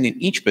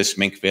տզենին ինչպես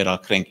մենք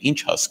վերակրենք, ինչ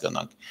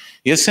հասկանանք։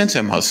 Ես սենց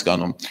եմ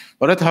հասկանում,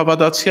 որ այդ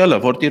հավատացյալը,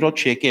 որ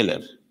Տիրոջ եկել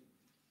էր,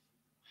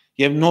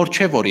 եւ նոր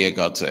չէ, որ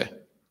եկած է,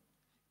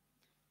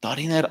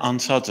 տարիներ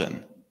անցած են,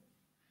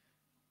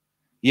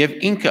 եւ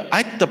ինքը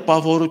այդ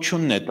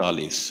տպավորությունն է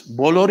տալիս,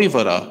 բոլորի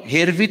վրա,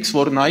 հերվից,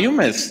 որ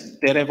նայում ես,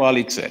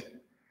 դերևալից է,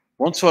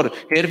 ոնց որ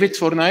հերվից,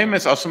 որ նայում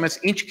ես, ասում ես,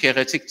 ինչ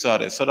քեղեցիկ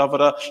ծառ է, սրա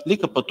վրա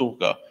լիքը պտուղ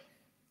կա,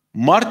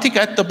 մարդիկ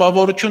այդ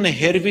տպավորությունը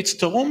հերվից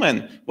թվում են,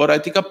 որ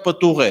այդիկա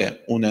պտուղ է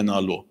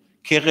ունենալու,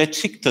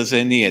 քեղեցիկ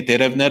տզենի է,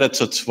 դերևները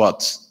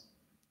ծծված,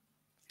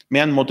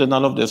 միան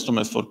մոտենալով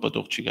տեսնում ես, որ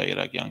պտուղ չի գա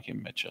իր կյանքի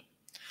մեջը,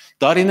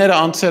 տարիները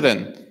անցեր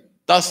են,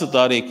 10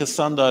 տարի,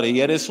 20 տարի,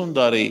 30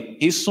 տարի,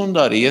 50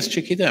 տարի, ես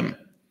չգիտեմ,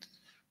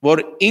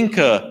 որ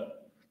ինքը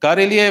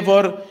կարելի է,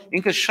 որ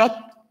ինքը շատ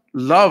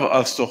լավ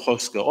Աստծո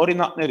խոսքը,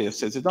 օրինակներ ես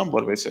ցեցի դամ,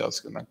 որպես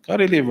հասկանանք,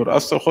 կարելի է, որ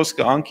Աստծո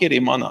խոսքը անկիր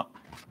իմանա,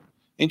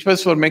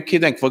 ինչպես որ մենք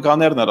գիտենք,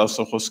 վկաներն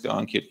Աստծո խոսքը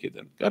անկիր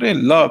գիտեն,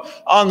 կարելի լավ,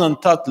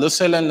 անընդհատ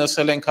լսել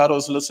են,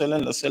 քարոզ լսել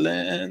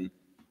են,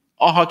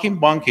 ահագին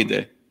բան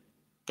գիտե,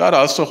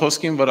 կարա Աստծո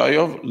խոսքին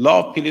վրայով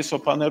լավ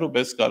փիլիսոփաներով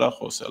պես կարա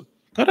խոսել,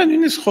 կարա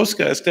նույնիսկ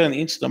խոսքը այստեղ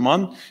ինձ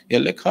նման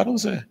ելե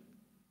քարոզ է,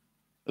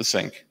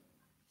 ասենք,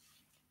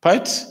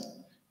 բայց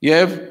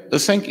եւ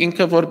ասենք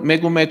ինքը որ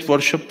մեգու մեջ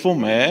որ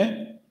շփվում է,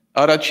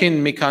 առաջին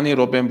մի քանի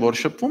րոպեն որ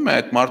շփվում է,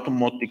 այդ մարդու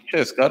մոտիկ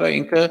չես, կարա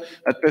ինքը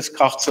այդպես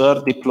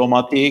քաղցր,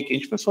 դիպլոմատիկ,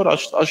 ինչպես որ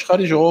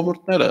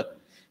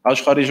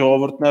աշխարհի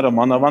ժողովուրդները,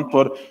 մանավանդ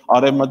որ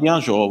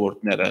արևմտյան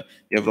ժողովուրդները,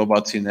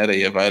 եվրոպացիները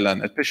եւ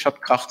այլն, այդպես շատ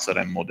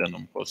քաղցր են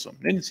մոդենում խոսում։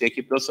 Նույնիսկ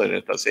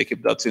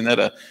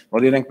եգիպտացիները,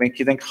 որ իրենք մենք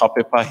գիտենք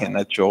խապեպահ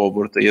են այդ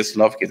ժողովուրդը, ես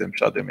լավ գիտեմ,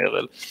 շատ եմ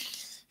եղել։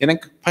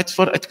 Իրենք բայց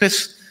որ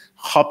այդպես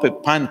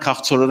խապեպան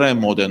քաղցրորեն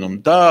են մոդենում,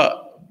 դա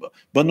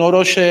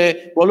բնորոշ է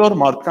բոլոր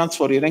մարդկանց,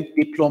 որ իրենք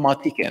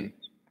դիպլոմատիկ են։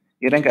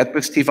 Իրենք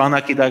այդպես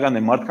դիվանագիտական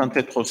են, մարդկանց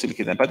հետ խոսել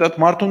գիտեն, բայց այդ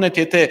մարդուն հետ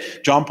եթե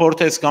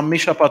ճամփորդես կամ մի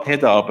շաբաթ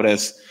հետ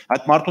ապրես,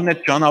 այդ մարդուն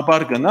հետ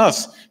ճանապարհ գնաս,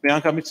 մի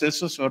անգամից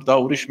տեսես, որ դա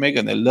ուրիշ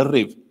մեկն է,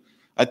 լրիվ։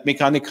 Այդ մի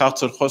քանի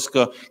քաղցր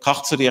խոսքը,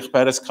 քաղցր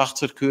եղբայրս,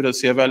 քաղցր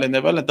քույրս եւ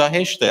այլն, դա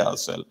հեշտ է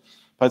ասել,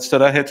 բայց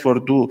դրա հետ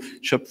որ դու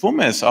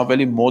շփվում ես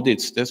ավելի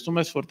մոդից,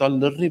 տեսնում ես, որ դա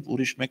լրիվ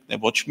ուրիշ մեկն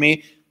է, ոչ մի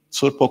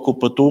Սուրբ Հոգու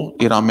պտուղ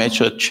իր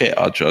մեջը չէ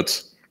աճած։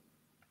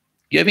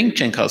 Եվ ինչ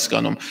ենք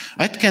հասկանում,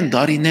 այդքան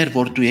դարիներ,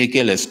 որ դու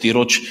եկել ես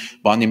Տիրոջ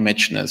բանի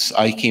մեջն ես,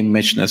 այքի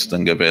մեջն ես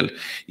տնկվել,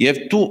 եւ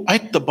դու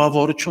այդ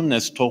տպավորությունն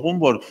ես թողում,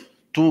 որ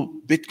դու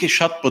պետք է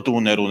շատ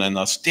պտուղներ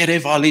ունենաս,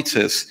 դերևալից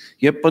ես,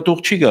 եւ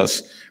պտուղ չի գաս,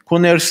 քո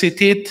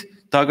ներսիտիդ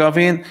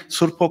դակավին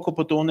Սուրբ Հոգու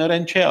պտուղներ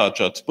են չէ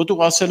աճած,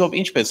 պտուղ ասելով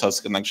ինչպես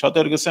հասկանանք,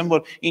 շատեր գսեն,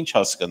 որ ինչ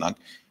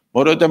հասկանանք,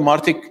 որովհետեւ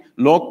մարդիկ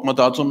լոկ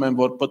մտածում են,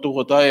 որ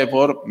պտուղը դա է,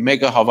 որ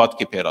մեկը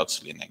հավատքի բերած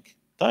լինենք,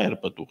 դա է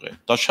պտուղ է,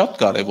 դա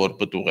շատ կարեւոր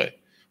պտուղ է,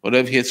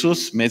 որև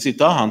Հիսուս մեզի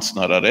դա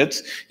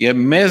հանձնարարեց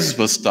եւ մեզ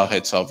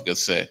վստահեցավ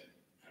գսե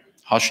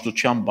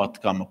հաշտության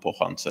պատկամը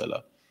փոխանցելը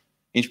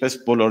ինչպես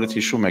բոլորդ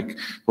հիշում եք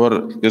որ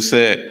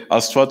գսե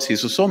Աստված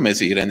Հիսուսով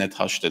մեզի իրեն հետ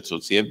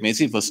հաշտեցուց եւ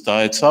մեզի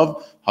վստահեցավ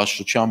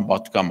հաշտության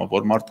պատկամը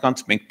որ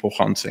մարդկանց մենք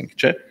փոխանցենք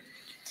չէ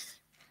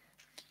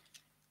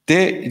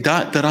դա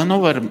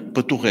դրանով էր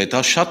պտուղ է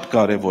դա շատ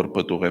կարեւոր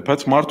պտուղ է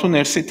բայց մարդու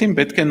ներսիտին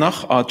պետք է նախ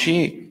աճի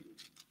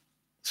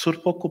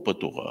Սուրբ Հոգու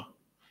պտուղը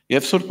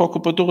Եվ Սուրբ Հոգու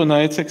պտուղը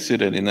նայեցեք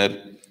սիրելիներ,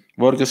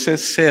 որ գսե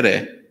սեր է,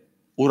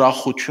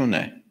 ուրախություն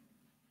է,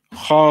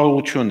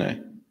 խաղաղություն է,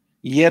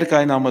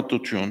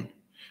 երկայնամտություն,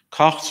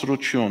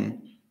 քաղցրություն,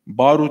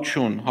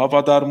 բարություն,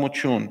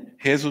 հավատարմություն,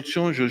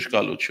 հեզություն,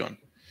 ժուժկալություն։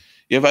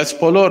 Եվ այս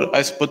բոլոր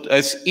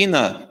այս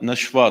 9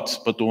 նշված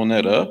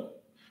պտուղները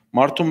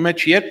մարդու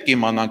մեջ երբ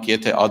կիմանանք,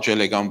 եթե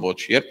աճել է կամ ոչ,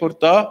 երբ որ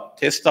դա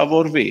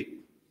թեստավորվի,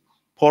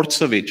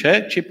 փորձվի, չէ՞,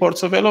 չի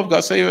փորձվելով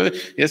գասե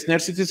ես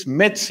ներսից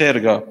մեծ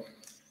սեր գա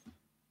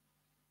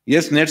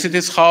Ես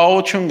ներսիտից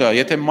խաղաղություն գա,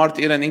 եթե մարդ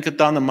իրեն ինքը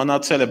տանը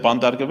մնացել է,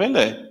 բանդարգվել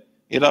է,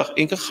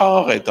 ինքը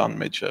խաղաղ է տան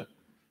մեջը,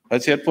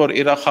 բայց երբ որ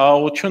իր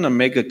խաղաղությունը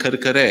մեկը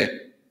քրքրե,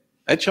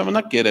 այդ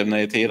ժամանակ երևն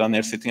է, եթե իր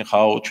ներսիտին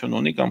խաղաղություն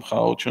ունի կամ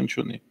խաղաղություն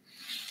չունի։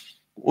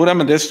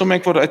 Ուրեմն տեսնում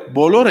ենք, որ այդ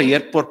բոլորը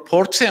երբ որ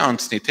փորձ է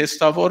անցնի,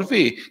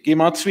 թեստավորվի,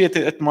 կիմացվի,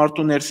 եթե այդ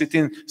մարդու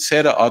ներսիտին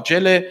սերը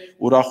աճել է,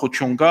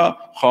 ուրախություն գա,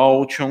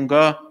 խաղաղություն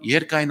գա,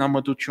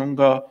 երկայնամտություն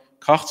գա,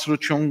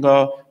 քաղցրություն կա,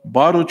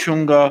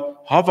 բարություն կա,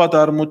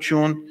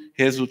 հավատարմություն,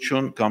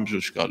 հեզություն կամ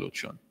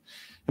ժուժկալություն։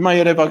 Հիմա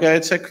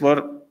երևակայեցեք,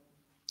 որ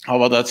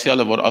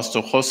հավատացյալը, որ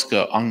Աստծո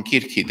խոսքը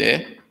անկիր գիտե,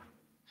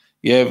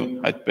 եւ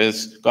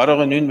այդպես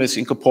կարող է նույնպես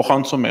ինքը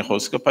փոխանցում է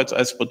խոսքը, բայց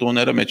այս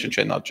պտուղները մեջ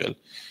չեն աճել։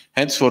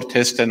 Հենց որ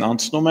թեստեն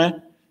անցնում է,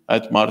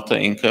 այդ մարդը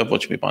ինքը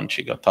ոչ մի բան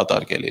չի գա,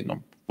 դատարկ է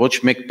լինում։ Ոչ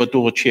մեկ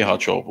պտուղը չի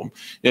հաջողվում։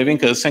 Եվ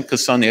ինքը ասենք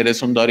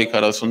 20-30 տարի,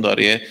 40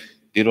 տարի է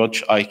Տիրոջ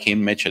այքի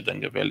մեջ է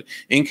դնգվել։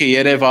 Ինքը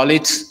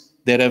Երևանից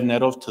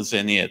դերևներով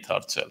թզենի է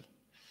դարձել։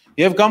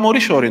 Եվ կամ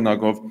ուրիշ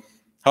օրինակով,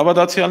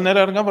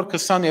 Հավատացյալները արգան, որ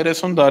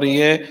 20-30 տարի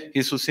է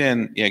Հիսուսի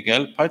են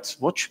եկել, բայց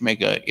ոչ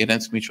մեկը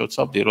իրենց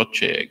միջոցով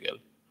դիրոջ չի եկել։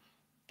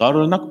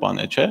 Տարօրինակ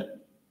բան է, չէ՞։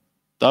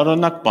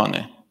 Տարօրինակ բան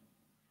է։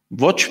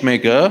 Ոչ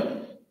մեկը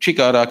չի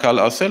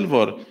կարողալ ասել,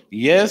 որ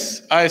ես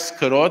այս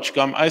քրոջ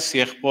կամ այս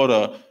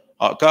եղբորը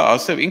կա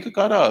ասել, ինքը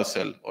կարող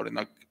ասել,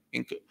 օրինակ,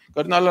 ինքը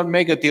կրնալար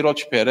մեկը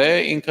դիրոջ բերե,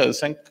 ինքը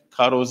ասենք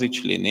քարոզիչ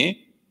լինի,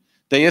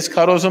 դե ես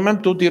քարոզում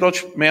եմ, դու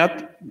դիրոջ մի հատ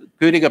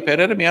գյուրիկը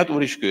բերերը, մի հատ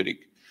ուրիշ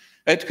գյուրիկ։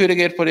 Այդ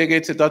քյուրիկը երբ որ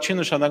եկեցի, դա չի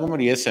նշանակում,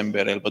 որ ես եմ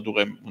բերել,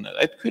 բդուղ եմ ունել։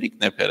 Այդ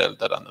քյուրիկն է բերել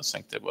դրան,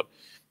 ասենք թե որ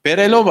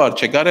բերելով არ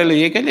չէ, կարելի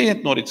եկել է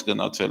այդ նորից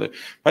գնացել է,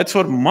 բայց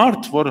որ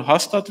մարդ, որ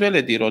հաստատվել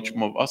է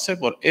դիրոջմով, ասել,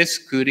 որ այս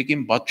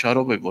քյուրիկին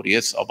պատճառով է, որ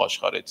ես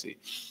ապաշխարեցի։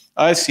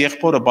 Այս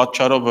եղբորը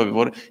պատճառով է,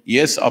 որ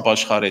ես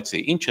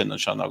ապաշխարեցի, ինչ է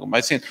նշանակում։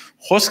 Այսինքն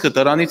խոսքը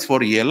դրանից,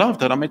 որ ելավ,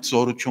 դրա մեջ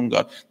զորություն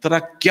կար, դրա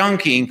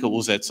կյանքը ինքը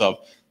ուզեցավ,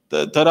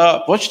 դրա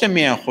ոչ թե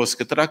միայն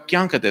խոսքը, դրա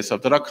կյանքը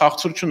տեսավ, դրա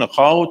քաղցրությունը,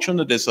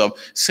 խաղաղությունը տեսավ,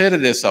 սերը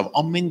տեսավ,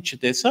 ամեն ինչը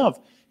տեսավ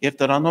եւ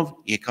դրանով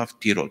եկավ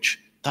դիրոջ։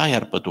 Դա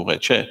էր պտուղ է,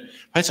 չէ։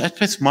 Բայց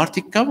այդպես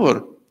մարդիկ կա,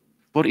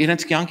 որ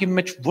իրենց կյանքի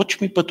մեջ ոչ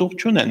մի պտուղ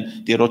չունեն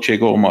դիրոջ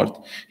եկող մարդ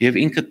եւ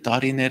ինքը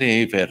տարիների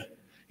է վեր։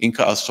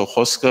 Ինքը Աստծո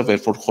խոսքը,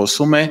 որ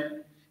խոսում է,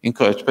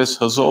 ինքը այդպես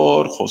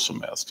հզոր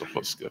խոսում է Աստծո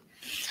խոսքը։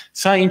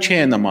 Սա ինչ է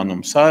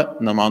նմանում։ Սա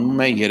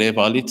նմանում է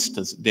Երևալից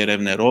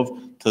դերևներով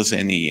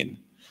թզենիին։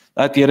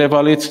 Այդ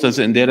Երևալից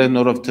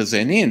դերևներով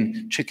թզենին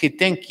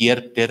չգիտենք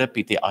երբ դերը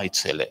պիտի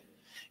այցելե։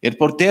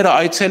 Երբ որ դերը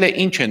այցել է,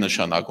 ինչ է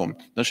նշանակում։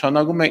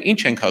 Նշանակում է ինչ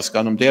ենք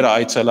հասկանում դերը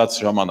այցելած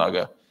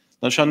ժամանակը։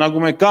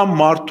 Նշանակում է կամ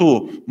մարդու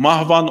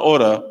մահվան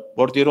օրը,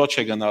 որ դիրոջ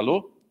է գնալու,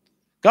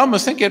 կամ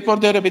ասենք երբ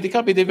որ դերը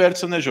պիտի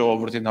վերցնե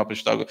ժողովրդին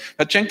հափշտակու։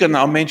 Բայց չենք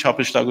գնա ամեն ինչ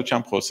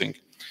հափշտակությամբ խոսենք։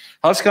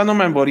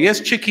 Հասկանում եմ, որ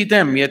ես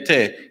չգիտեմ, եթե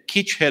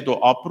քիչ հետո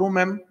ապրում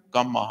եմ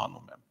կամ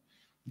մահանում եմ։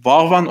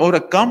 Վաղվան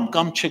օրը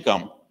կամ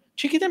չկամ։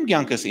 Չգիտեմ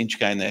կյանքս ինչ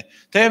կայն է։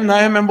 Թեև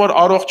նայում եմ, որ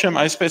առողջ եմ,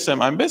 այսպես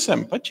եմ, այնպես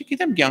եմ, բայց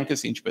չգիտեմ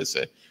կյանքս ինչպես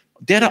է։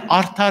 Դերը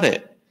արդար է։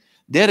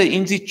 Դերը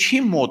ինձի չի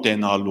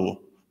մոտենալու,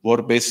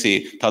 որպեսի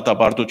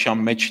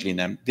դատապարտության մեջ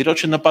լինեմ։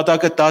 Դիրոջը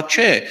նպատակը դա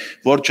չէ,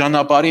 որ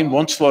ճանապարհին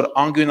ոնց որ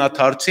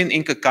անգյունաթարցին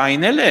ինքը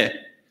կայնել է,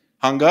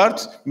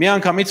 հանգարց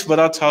միանգամից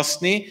վրաց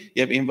հասնի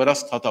եւ ին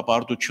վրաց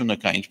դատապարտությունը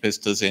կա, ինչպես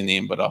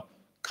թզենիին վրա։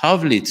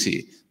 Քավլիցի,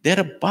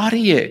 դերը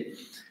բարի է,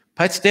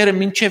 բայց դերը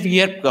մինչեւ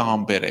երբ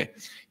կհամբերե։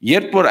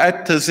 Երբ որ այդ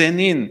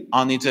թզենին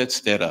անիծեց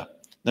դերը,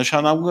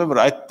 նշանակում է, որ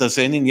այդ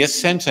թզենին ես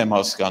սենց եմ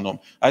հասկանում,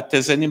 այդ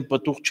թզենին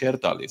պտուղ չէր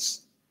տալիս։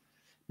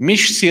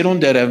 Միշտ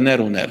սիրուն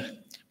դերևներ ուներ,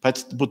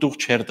 բայց պտուղ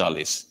չէր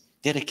տալիս։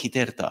 Դերը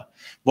գիտեր դա։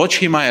 Ոչ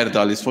հիմա էր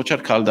տալիս, ոչ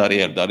էլ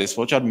քալդարի էր տալիս,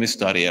 ոչ էլ մյուս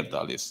տարի էր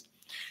տալիս։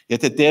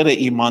 Եթե դերը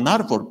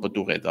իմանար, որ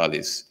պտուղ է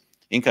տալիս,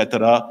 ինքը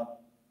դրա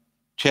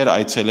չէր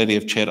այցելեր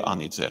եւ չէր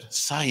անիծեր։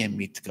 Սա է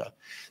միտքը։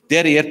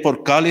 Դերը երբ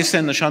որ գալիս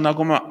է,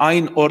 նշանակում է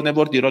այն օրն է,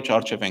 որ Տիրոջ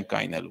առջև ենք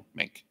կայնելու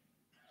մենք։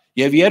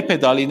 Եվ երբ է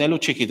դա լինելու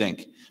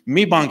չգիտենք։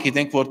 Մի բան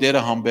գիտենք, որ դերը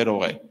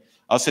համբերող է։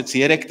 Ասեց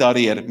 3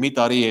 տարի էր, մի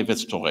տարի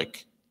եւս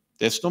թողեք։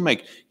 Տեսնում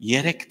եք,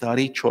 3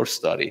 տարի, 4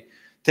 տարի։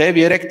 Թեև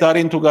 3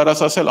 տարին դու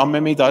կարաս ասել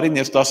ամեն մի տարին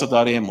ես 10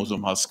 տարի եմ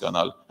ուզում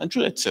հասկանալ։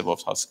 Ինչու՞ այդ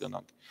ծևով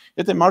հասկանանք։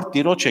 Եթե մարդ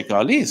Տիրոջ է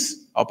գալիս,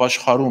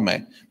 ապաշխարում է,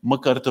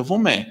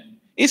 մկրտվում է,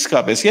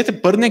 իսկապես, եթե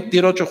բռնենք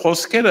Տիրոջը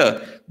խոսքերը,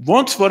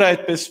 ոնց որ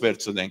այդպես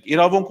վերցնենք,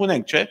 իրավունք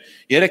ունենք, չէ՞։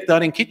 3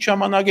 տարին քիչ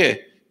ժամանակ է,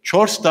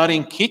 4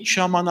 տարին քիչ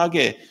ժամանակ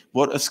է,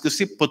 որ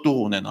սկսի պտուղ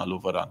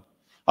ունենալու վրան։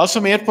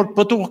 Ասում է, երբ որ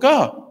պտուղ կա,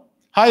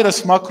 հայրս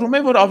մաքրում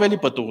է, որ ավելի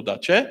պտուղ դա,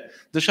 չէ՞։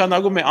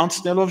 Նշանակում է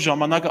անցնելով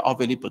ժամանակը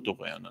ավելի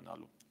պտուղ է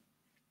ունենալու։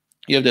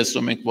 Եվ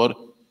տեսնում ենք, որ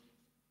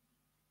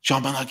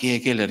ժամանակը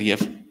եկել էր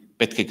եւ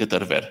պետք է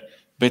կտրվեր,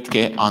 պետք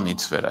է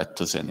անիծվեր այդ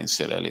թզենին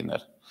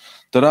սիրելիներ։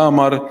 Դրա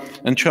համար,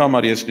 ինչու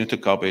համար ես նյութը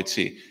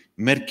կապեցի,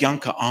 մեր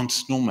կյանքը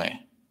անցնում է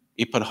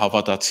իբր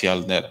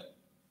հավատացյալներ։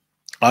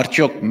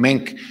 Արդյոք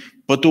մենք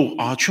պտուղ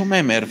աճում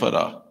է մեր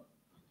վրա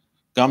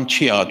կամ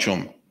չի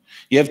աճում։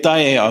 Եվ դա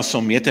է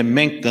ասում, եթե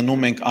մենք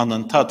գնում ենք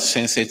անընդհատ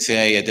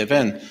սենսացիայի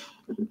հետևեն,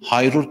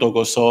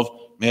 100%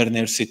 մեր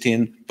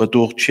ներսիտին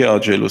պտուղ չի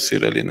աճելու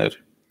սիրելիներ։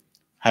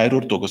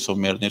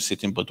 100% մեր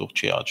ներսիտին պտուղ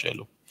չի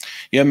աճելու։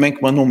 Եվ մենք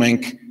մնում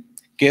ենք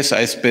կես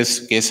այսպես,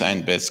 կես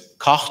այնպես,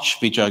 քաղց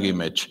վիճակի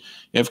մեջ։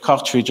 Եվ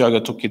քաղց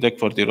վիճակը դուք գիտեք,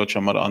 որ Տիրոջ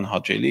համար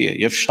անհաճելի է,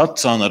 եւ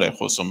շատ ծանր է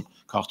խոսում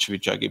քաղց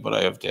վիճակի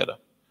վրայով դերը։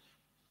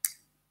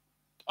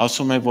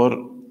 Ասում է, որ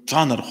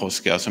ծանր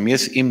խոսք է ասում,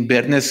 ես իմ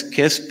բերնես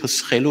քեզ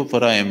փսխելու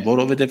վրա եմ,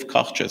 որովհետև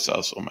քաղց ես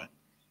ասում է։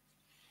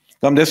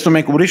 Կամ տեսնում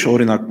եք ուրիշ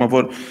օրինակ,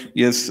 որ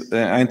ես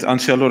այն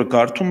անցյալ օրը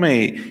կարդում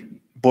էի,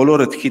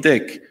 բոլորդ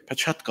գիտեք,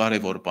 բայց շատ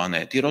կարևոր բան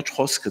է, Տիրոջ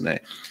խոսքն է։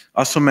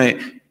 Ասում է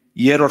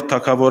 3-րդ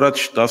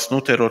Թագավորաց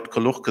 18-րդ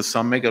գլուխ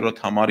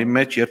 21-րդ համարի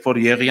մեջ, երբ որ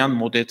Եղիան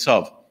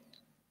մոտեցավ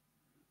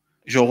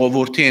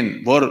ժողովրդին,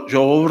 որ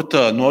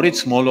ժողովուրդը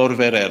նորից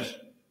մոլորվեր էր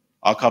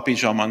Աքապի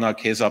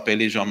ժամանակ,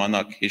 Հեզապելի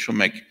ժամանակ,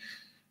 հիշում եք,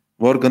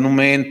 որ գնում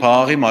էին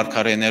Բաղի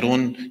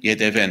մարգարեներուն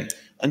յետևեն։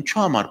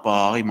 Ինչու համար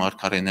Բաղի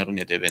մարգարեներուն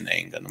յետևեն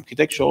էին գնում։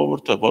 Գիտեք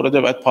ժողովուրդը,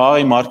 որովհետև այդ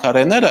Բաղի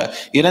մարգարեները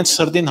իրենց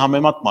սրտին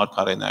համեմատ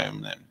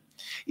մարգարենայումն են։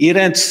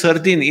 իրենց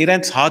սրդին,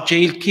 իրենց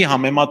հաճելքի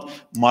համեմատ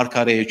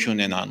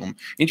մարգարեություն են անում։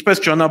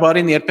 Ինչպես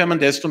ճանապարհին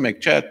երբեմն տեսնում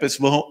եք, չէ, այդպես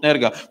վհոտներ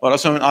կա, որ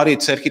ասում են արի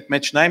ցերքիդ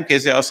մեջ նայեմ,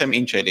 քեզի ասեմ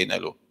ինչ է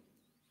լինելու։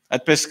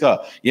 Այդպես կա,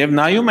 եւ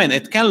նայում են,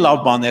 այդքան լավ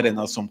բաներ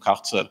են ասում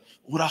քաղցր,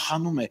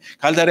 ուրախանում է։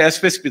 Քալդարի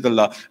այսպես պիտի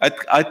լա,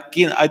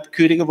 այդ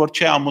քյուրիկը որ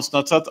չէ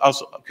ամուսնացած,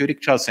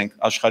 քյուրիկ չասենք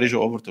աշխարհի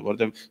ժողովուրդը,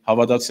 որտեղ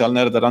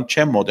հավատացյալները դրան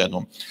չեն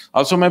մոդենում։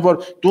 Ասում են,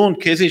 որ դու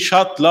քեզի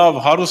շատ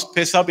լավ հարուստ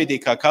փեսա պիտի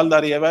կա,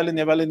 քալդարի եւ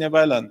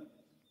այլն։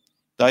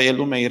 Դա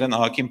ելում է իրեն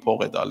ահագին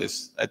փող է տալիս,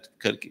 այդ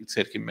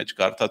ցերքի մեջ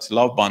կարդաց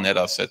լավ բաներ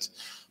ասեց։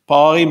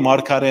 Փաղի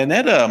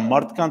մարգարեները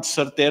մարդկանց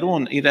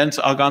սրտերուն, իրենց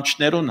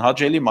ագանչներուն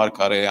հաճելի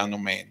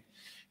մարգարեանում էին։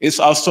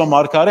 Իսկ Աստծո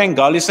մարգարեն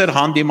գալիս էր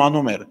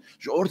հանդիմանում էր։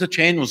 Ժողովուրդը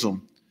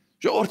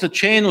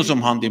չէին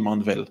ուզում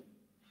հանդիմանվել։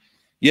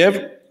 Եվ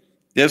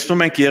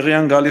տեսնում ենք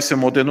Եղիան գալիս է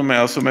մոտենում է,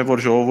 ասում է,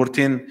 որ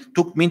ժողովրդին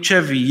դուք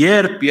մինչև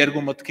երբ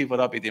երկու մտքի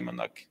վրա պիտի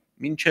մնաք։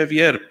 Մինչև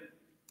երբ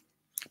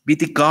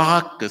պիտի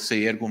գաղակ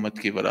կսե երկու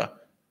մտքի վրա։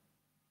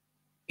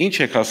 Ինչ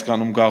եք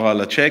հասկանում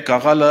գաղալը, չէ՞,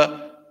 գաղալը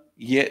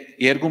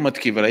երկու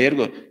մտքի վրա,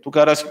 դու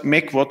կարաս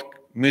մեկ ոդկ,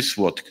 մյուս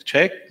ոդկ,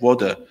 չէ՞,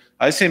 ոդը։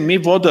 Այսինքն մի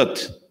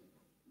ոդդ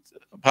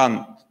բան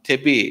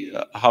թեպի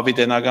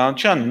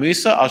հավիտենականության,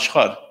 մյուսը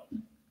աշխարհ։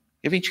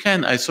 Եվ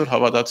ինչքան այսօր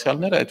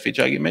հավատացյալները այդ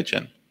վիճակի մեջ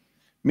են։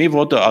 Մի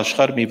ոդը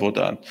աշխարհ, մի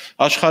ոդան։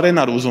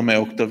 Աշխարհեն ար ուզում է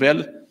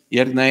օգտվել,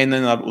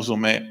 երկնայինն ար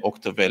ուզում է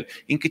օգտվել։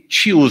 Ինքը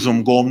չի ուզում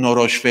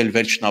գոմնորոշվել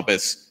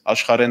վերջնապես,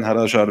 աշխարհեն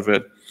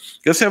հրաժարվել։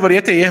 Գսե որ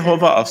եթե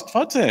Եհովա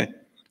Աստված է,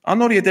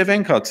 անոր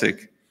յետևեն կացեք,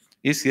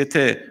 իսկ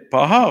եթե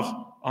պահաղ,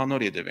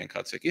 անոր յետևեն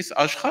կացեք, իսկ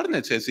աշխարհն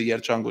է ցեզի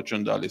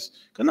երջանկություն տալիս,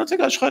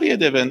 գնացեք աշխարհի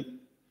յետևեն,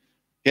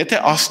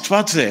 եթե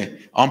Աստված է,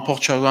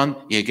 ամբողջական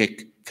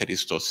եկեք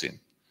Քրիստոսին,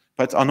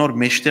 բայց անոր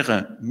մեջտեղը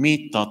մի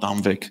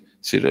տատանվեք,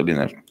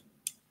 սիրելիներ,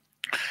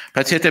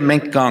 բայց եթե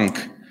մենք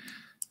կանք,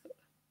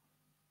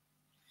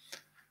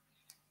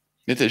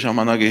 եթե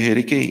ժամանակը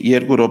հերիք է,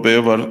 2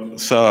 րոպեով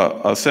սա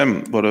ասեմ,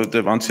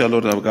 որովհետև անցյալ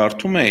օրը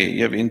կարդում էի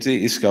եւ ինձ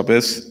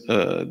իսկապես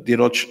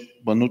դիրոջ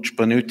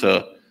բնույթը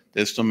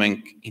տեսնում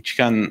ենք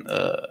ինչքան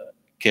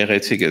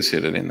գեղեցիկ է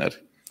սիրելիներ։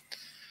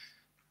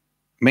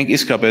 Մենք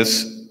իսկապես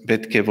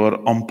պետք է որ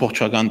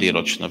ամբողջական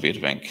դիրոջ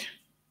նվիրվենք։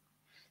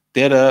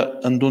 Տերը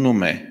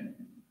ընդունում է,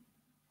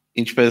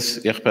 ինչպես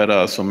եղբայրը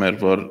ասում էր,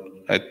 որ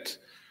այդ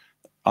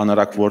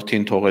անարակ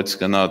որդին թողեց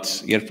գնաց,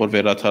 երբ որ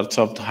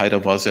վերադարձավ հայրը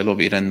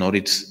վազելով իրեն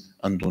նորից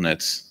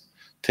ընդունեց,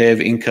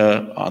 թեև ինքը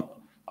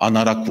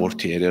անարակ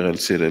որդի էր եղել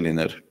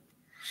սիրելիներ։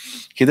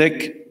 Գիտեք,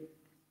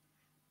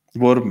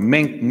 որ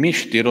մենք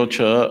միշտ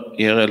Տիրոջը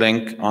եղել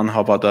ենք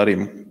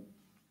անհավատարիմ։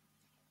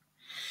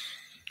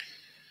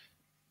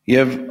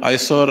 Եվ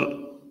այսօր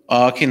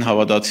ահագին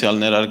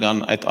հավատացյալներ արգան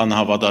այդ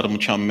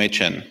անհավատարմության մեջ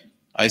են։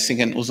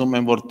 Այսինքն ուզում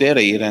են, որ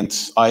Տերը իրենց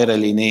այրը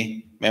լինի,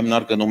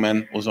 մեմնար գնում են,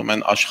 ուզում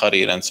են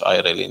աշխարհը իրենց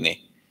այրը լինի։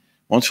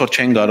 Ոնց որ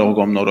չեն կարող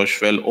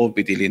գոմնորոշվել, ով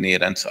պիտի լինի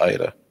իրենց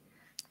այրը։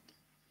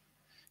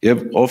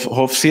 Եվ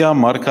Հովսեա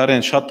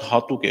մարգարեն շատ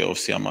հատուկ է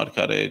Հովսեա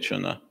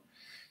մարգարեությունը։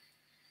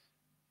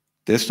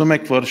 Տեսնում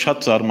եք, որ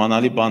շատ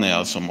զարմանալի բան է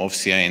ասում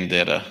Հովսեային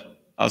Տերը։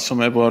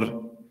 Ասում է, որ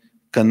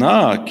գնա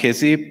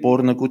քեզի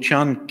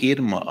բորնգության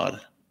կիրմը ար։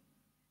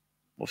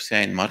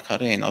 Հովսեային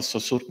մարգարեին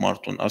Աստծո սուրբ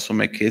մարդուն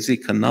ասում է քեզի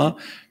գնա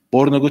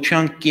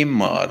բորնգության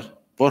կիրմը ար,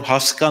 որ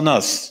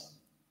հասկանաս։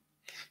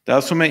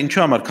 Դա ասում է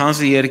ինչու համար,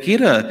 քանզի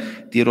երկիրը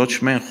Տիրոջ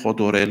մեն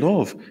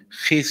խոդորելով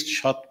խիստ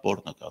շատ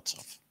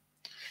բորնգացավ։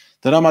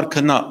 Դրա համար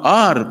գնա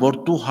ար, որ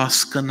դու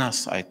հասկանաս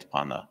այդ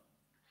բանը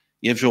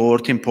եւ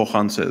ժողովրդին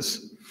փոխանցես։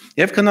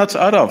 Եվ գնաց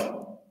արավ,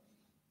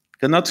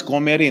 գնաց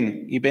Գոմերին,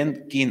 իբեն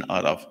կին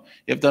արավ,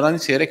 եւ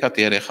դրանից 3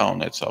 հատ երեխա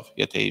ունեցավ,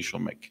 եթե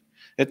հիշում եք։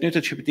 Այդ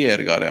նույնը չպիտի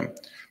երգարեմ։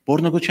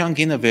 Բորնգության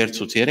գինը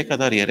վերցուց 3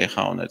 հատ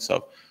երեխա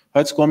ունեցավ,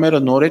 բայց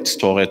Գոմերը նորից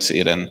թողեց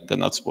իրեն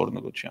գնաց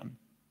բորնգության։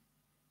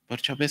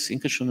 Վերջապես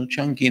ինքը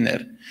շնության գին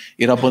էր,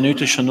 իր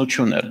բնույթը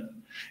շնություն էր,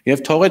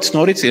 եւ թողեց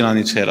նորից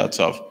իրանից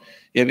հեռացավ,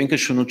 եւ ինքը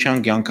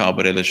շնության կյանքը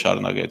ապրելը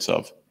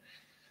շարունակեցավ։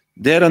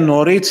 Դերը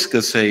նորից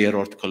կսե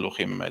 3-րդ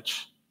գլուխի մեջ։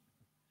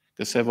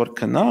 Կսե որ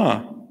կնա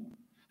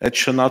այդ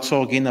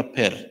շնացող գինը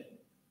բեր,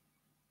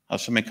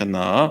 ասում է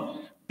կնա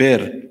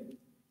բեր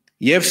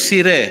եւ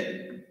սիրե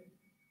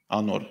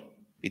անոր,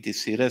 պիտի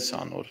սիրես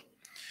անոր,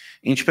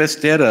 ինչպես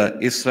Տերը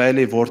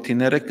Իսրայելի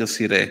որդիները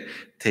կսիրե,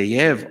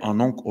 թեև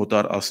անոնք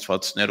օտար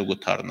աստվածներ ու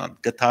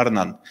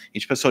գթարնան,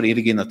 ինչպես որ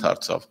իր գինը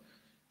դարձավ,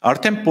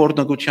 արդեն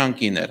բորնգության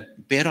գին էր,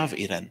 բերավ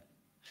իրեն,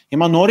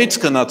 հիմա նորից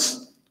գնաց,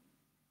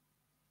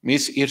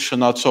 միս իր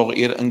շնացող,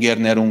 իր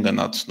ընկերներուն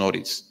գնաց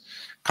նորից,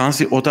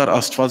 քանզի օտար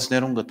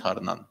աստվածներուն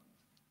գթարնան։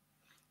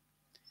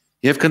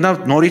 Եվ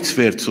գնաց նորից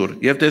վերցուր,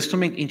 եւ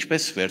տեսնում ենք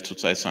ինչպես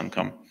վերցուց այս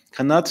անգամ։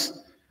 Գնաց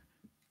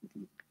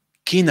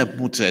կինը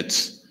բուծեց։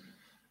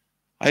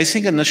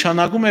 Այսինքն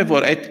նշանակում է,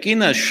 որ այդ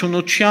կինը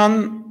շնության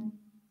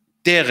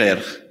տեղ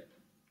էր։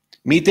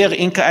 Միտեղ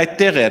ինքը այդ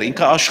տեղ էր,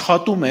 ինքը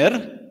աշխատում էր,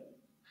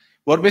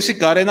 Որպեսզի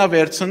կարենա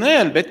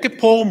վերցնել, պետք է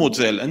փող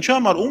մուծել։ Ինչի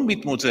համար ում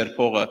պիտի մուծեր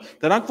փողը։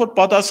 Դրանք որ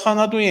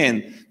պատասխանատու են,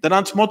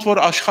 դրանց մոտ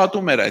որ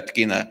աշխատում էր այդ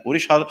կինը,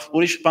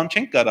 ուրիշ բան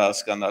չենք կարա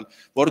հասկանալ,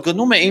 որ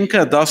գնում է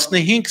ինքը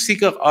 15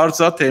 սիկղ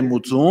արծաթ է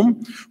մուծում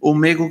ու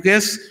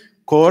մեկուկես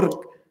կոր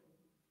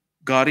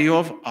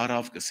գարիով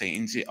արավ կսե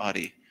ինձի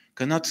արի։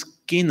 Գնաց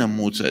կինը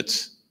մուծեց։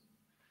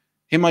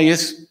 Հիմա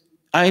ես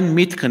այն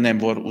միտքն եմ,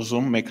 որ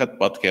ուզում մեկ հատ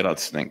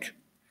պատկերացնենք։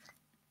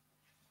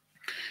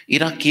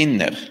 Իրա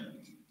կինն էր,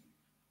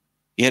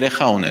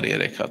 երեխա ուներ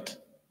 3 հատ,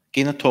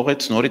 կինը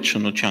թողեց նորից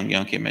շնության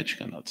կյանքի մեջ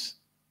գնաց։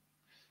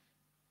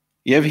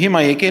 Եվ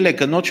հիմա եկել է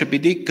կնոջը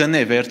պիտի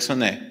գնե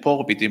վերցնե,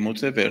 փող պիտի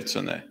մուծե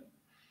վերցնե։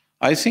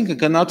 Այսինքն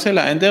գնացել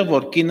է այնտեղ,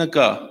 որ կինը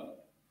կա։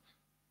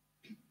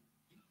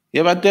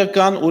 Եվ այդտեղ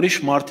կան ուրիշ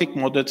մարդիկ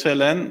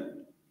մոտեցել են,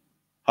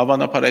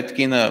 հավանաբար այդ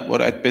կինը,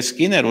 որ այդպես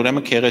կին էր,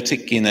 ուրեմն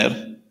քեղեցիկ կին էր։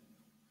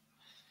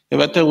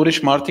 Եվ այդտեղ ուրիշ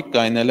մարդիկ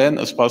կայնել են,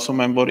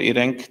 սպասում են, որ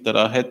իրենք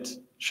դրա հետ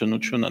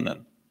շնություն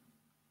ունեն։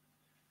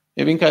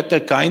 Եվ ինքը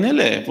այդտեղ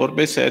կայնել է,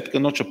 որպեսզի այդ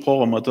կնոջը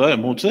փողը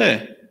մուծե,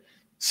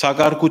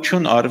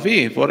 սակարկություն արվի,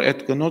 որ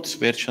այդ կնոջ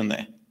վերջնե։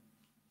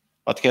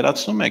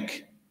 Պատկերացնում եք,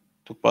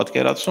 դուք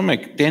պատկերացնում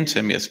եք, տենց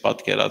եմ ես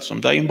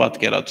պատկերացում, դա իմ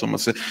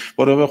պատկերացումս է,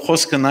 որովհետև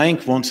խոսքը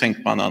նայենք ոնց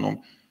ենք բանանում։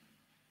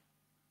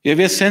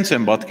 Եվ ես սենց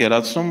եմ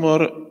պատկերացնում,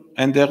 որ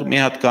այնտեղ մի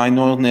հատ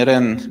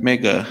կայնողներեն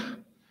մեկը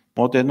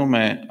մոտենում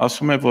է,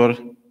 ասում է, որ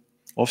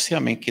ովսիա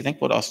մենք գիտենք,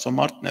 որ Աստծո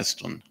մարդն ես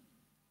տուն։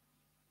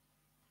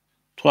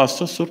 Դու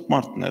Աստծո սուրբ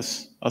մարդն ես,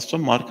 Աստծո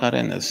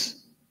մարգարեն ես։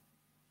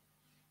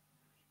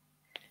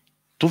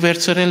 Դու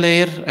վերցրել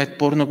ես այդ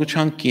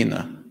բորնոգության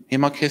կինը,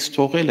 հիմա քեզ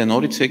թողել է,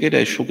 նորից եկել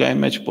է շուգայի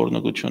մեջ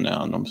բորնոգություն է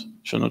անում,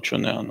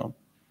 շնություն է անում։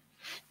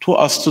 Դու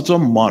Աստծո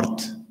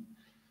մարդ,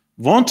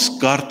 ոնց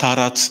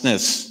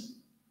գարտարացնես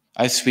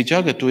այս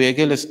վիճակը, դու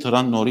եկել ես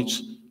դրան նորից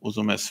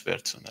ուզում ես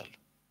վերցնել։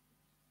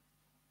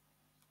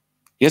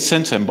 Ես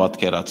սենց եմ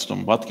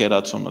պատկերացնում,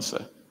 պատկերացումս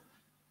է։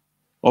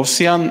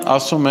 Օվսիան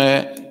ասում է,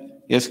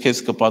 ես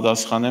քեզ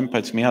կպատասխանեմ,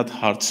 բայց մի հատ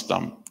հարց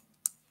տամ։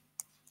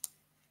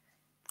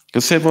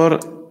 Գսե որ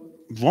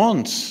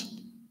ոնց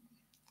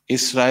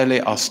Իսրայելի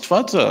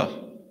Աստվածը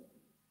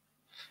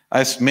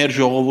այս մեր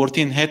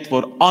ժողովրդին հետ,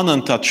 որ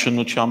անընդհատ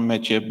շնության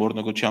մեջ եւ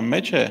բորնոգության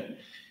մեջ է,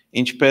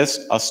 ինչպես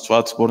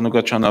Աստված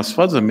բորնոգության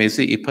Աստվածը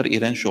մեզի իբր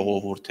իրեն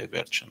ժողովուրդ է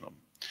վերջնում։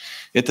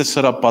 Եթե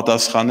սրա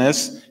պատասխանես,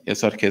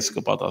 ես քեզ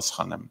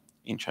կպատասխանեմ,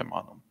 ինչ եմ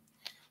անում։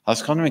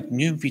 Հասկանում եք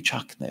նույն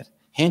վիճակներ,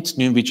 հենց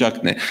նույն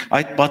վիճակն է։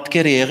 Այդ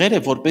պատկերը եղել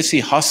է,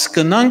 որպեսզի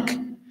հասկանանք,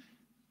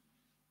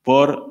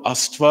 որ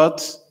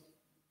Աստված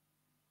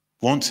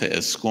ոնց է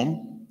զգում,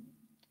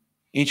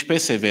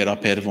 ինչպես է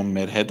վերաբերվում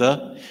մեր հետը,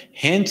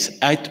 հենց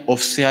այդ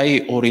Օվսիայի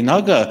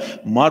օրինակը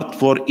մարդ,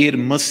 որ իր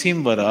մսին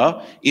վրա,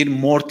 իր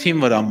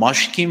մորթին վրա,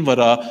 մաշկին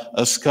վրա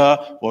ըսկա,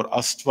 որ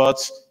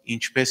Աստված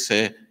ինչպես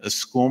է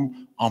զգում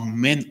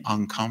ամեն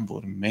անգամ,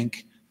 որ մենք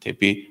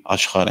դեպի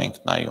աշխարհ ենք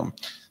նայում,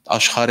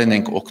 աշխարհեն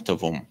ենք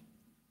օգտվում։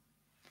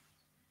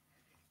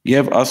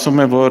 Եվ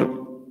ասում է, որ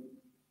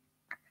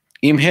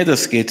իմ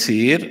հետս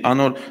կեցիր,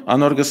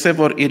 անոր գսե,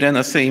 որ իրեն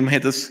ասե իմ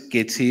հետս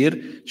կեցիր,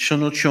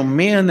 շնություն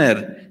մի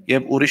ըներ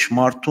և ուրիշ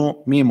մարդու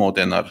մի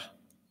մոտենար։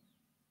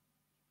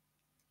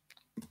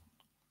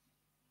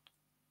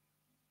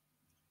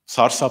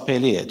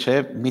 Սարսափելի է, չէ,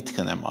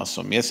 միտքն եմ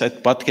ասում, ես այդ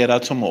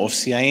պատկերացումը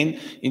Օվսիային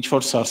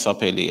ինչ-որ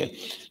սարսափելի է,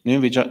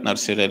 նույն վիճակն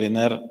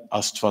սիրելիներ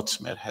Աստված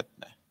մեր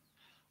հետն է,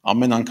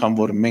 ամեն անգամ,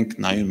 որ մենք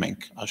նայում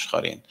ենք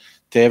աշխարհին,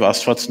 թեև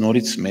Աստված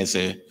նորից մեզ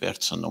է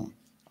վերցնում,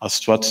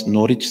 Աստված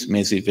նորից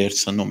մեզի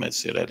վերցնում է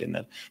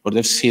սիրելիներ,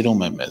 որտեղ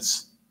սիրում է մեզ,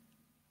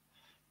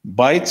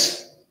 բայց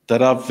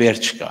դրա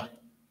վերջ կա,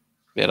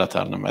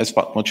 վերադառնում, այս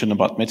պատմությունը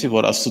պատմեցի,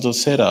 որ Աստծո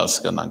սերը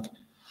հասկանանք,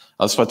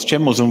 Աստված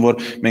չեմ ուզում,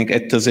 որ մենք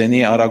այդ տզենի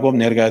արագով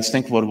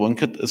ներկայացնենք, որ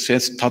ինքը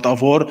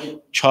թատավոր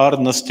չար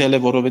նստել է,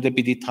 որովհետև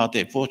պիտի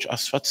թատե, ոչ,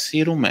 Աստված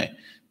սիրում է,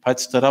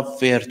 բայց դրա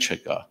վերջը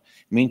կա,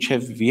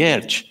 մինչև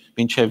վերջ,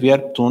 մինչև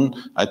երբ դուն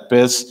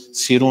այդպես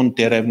սիրուն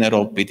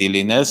տերևներով պիտի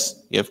լինես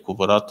և քո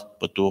վրա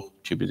պտուղ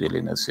չպիտի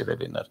լինես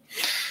սիրելիներ։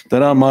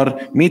 Դրա համար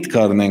միտք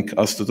առնենք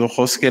Աստծո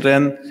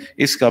խոսքերեն,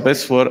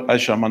 իսկապես որ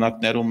այս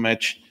ժամանակներում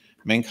մեջ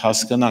մենք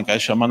հասկանանք,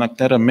 այս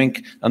ժամանակները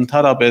մենք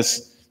ընդհանրապես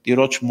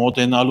Տիրոջ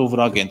մոտենալու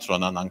վրա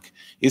կենտրոնանանք,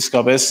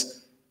 իսկապես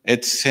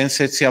այդ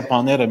սենսացիա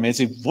բաները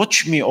մեզի ոչ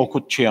մի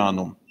օգուտ չի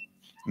անում,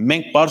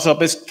 մենք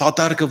պարզապես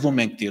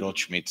դատարկվում ենք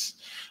Տիրոջից,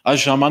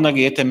 այս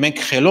ժամանակը եթե մենք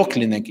խելոք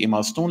լինենք,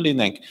 իմաստուն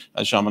լինենք,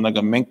 այս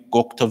ժամանակը մենք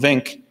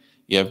կօգտվենք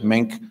և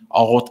մենք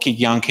աղոթքի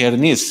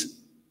կյանքերնից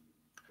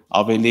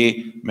ավելի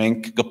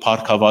մենք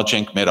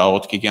կփառքավաճենք մեր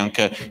աղոթքի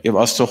կյանքը և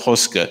Աստծո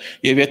խոսքը,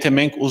 և եթե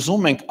մենք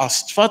ուզում ենք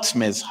Աստված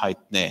մեզ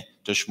հայտնե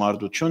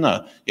ճշմարտությունը,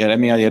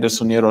 Երեմիա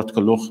 30-րդ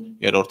գլուխ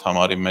 3-րդ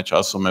համարի մեջ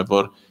ասում է,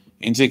 որ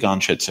ինձի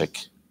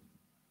կանչեցեք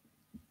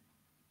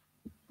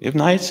և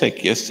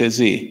նայեցեք, ես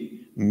ձեզի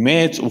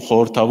մեծ ու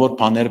խորհրդավոր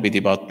բաներ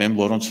պիտի պատմեմ,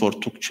 որոնց որ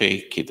դուք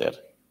չէիք գիտեր։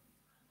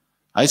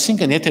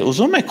 Այսինքն, եթե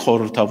ուզում եք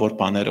խորհրդավոր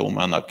բաները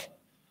իմանաք,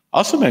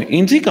 ասում եմ,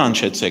 ինձի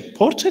կանչեցեք,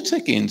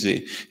 փորձեցեք ինձի,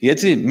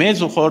 եթե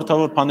մեծ ու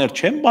խորհրդավոր բաներ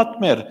չեմ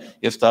պատմեր,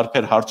 ես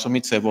տարբեր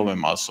հարցումի ձևով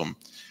եմ ասում,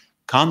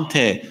 քան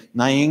թե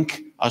նայենք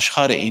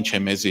աշխարհը ինչ է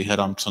մեզի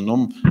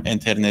հրամցնում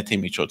ինտերնետի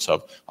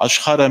միջոցով,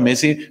 աշխարհը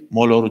մեզի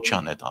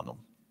մոլորության է տանում,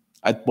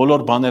 այդ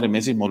բոլոր բաները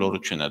մեզի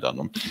մոլորություն է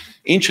տանում,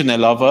 ինչն է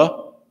լավը,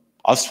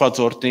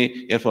 Աստվածորդի,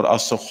 երբ որ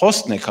Աստծո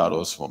խոսքն է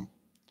քարոզվում,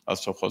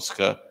 Աստծո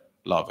խոսքը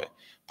լավ է,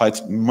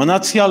 բայց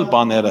մնացյալ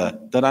բաները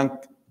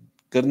դրանք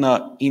կրնա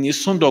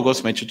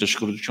 90% մեջը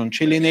ճշգրտություն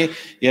չի լինի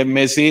եւ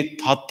մեզի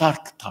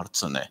թաթարք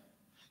դարձնե։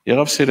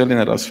 Եղավ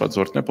սիրելիներ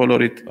Աստվածորդն է,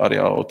 բոլորիդ արի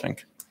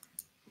աղոթենք։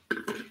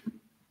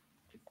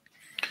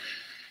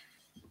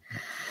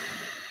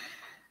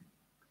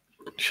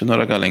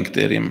 Շնորհակալ ենք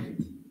Տերիմ։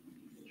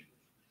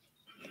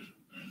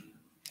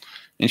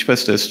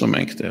 Ինչպես տեսնում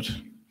ենք Տեր,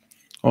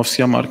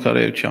 Ովսիա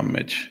մարգարեության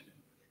մեջ,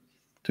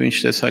 դու ինչ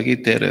տեսակի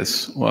Տեր ես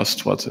ու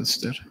Աստված ես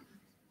Տեր։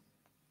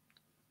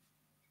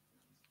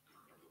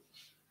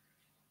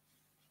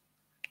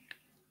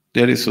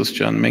 Տեր Հիսուս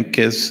ջան, մենք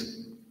քեզ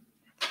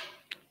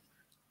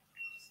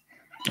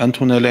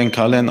ընդունել ենք,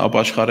 ալեն,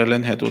 ապաշխարել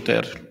են հետո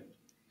Տեր։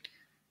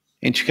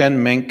 Ինչքան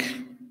մենք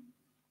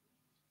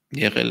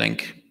եղել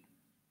ենք,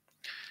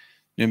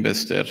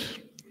 նույնպես Տեր,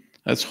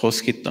 այս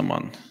խոսքիդ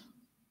նման։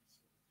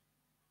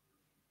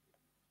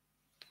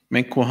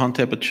 Մենք քո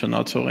հանդեպը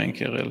շնացող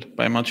ենք եղել,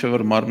 պայման չէ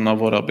որ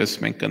մարմնավորապես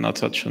մենք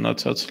գնացած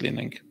շնացած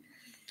լինենք։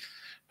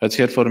 Բայց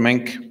երբ որ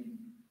մենք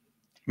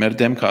մեր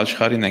դեմքը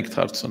աշխարհին ենք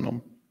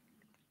դարձնում,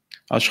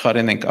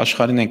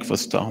 աշխարհին ենք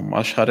վստահում,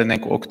 աշխարհին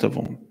ենք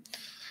օգտվում,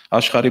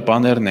 աշխարհի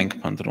բաներն ենք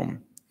փնտրում։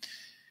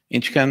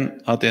 Ինչքան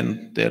ադեն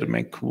Տեր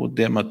մենք քո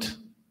դեմդ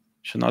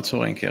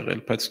շնացող ենք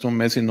եղել, բայց դու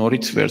մեզի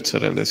նորից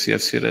վերցրել ես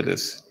եւ սիրել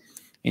ես,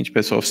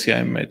 ինչպես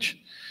Ովսիայի մեջ։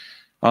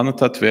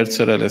 Անընդհատ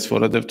վերցրել ես,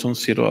 որովհետեւ դու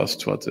սիրո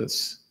Աստված ես։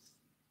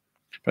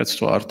 Բայց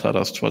դու արդար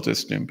Աստված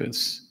ես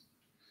նույնպես։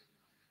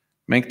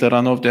 Մենք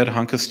դրանով դեռ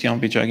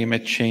հանգստյան վիճակի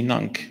մեջ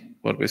չենանք,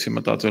 որպեսզի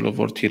մտածելով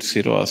որ թիր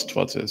սիրո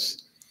Աստված ես։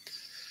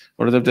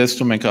 Որովհետև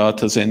տեսնում ենք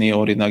ԱՀԹ-ի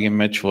օրինակի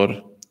մեջ, որ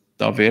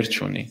դա վերջ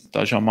ունի,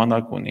 դա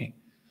ժամանակ ունի։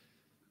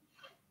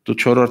 Դու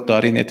 4-րդ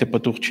տարին եթե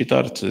պտուղ չի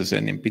տար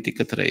ΤԶ-ին, պիտի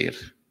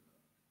կտրեիր։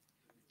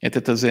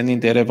 Եթե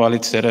ՏԶ-ին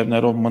դերևալից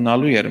սերևներով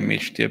մնալու էր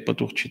միշտ եւ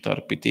պտուղ չի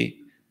տար, պիտի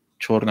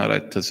չորնար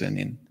այդ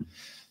ՏԶ-ին։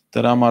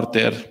 Դրա համար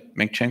Տեր,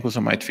 մենք չենք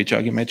ուզում այդ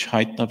վիճակի մեջ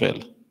հայտնվել։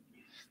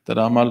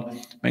 Դրա համար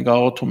մենք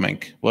աղոթում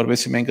ենք,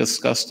 որովհետեւ մենք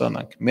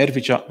սկաստանանք, մեր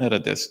վիճակները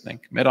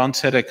տեսնենք, մեր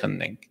անձերը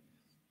քննենք։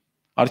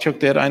 Արդյոք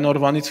Տեր այն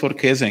օրվանից որ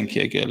քեզ ենք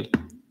եկել,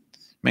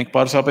 մենք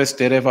պարզապես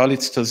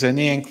դերևալից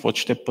ՏԶ-ի ենք, ոչ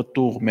թե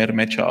պտուղ մեր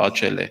մեջը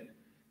աճել է։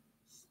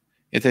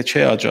 Եթե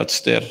չէ աճած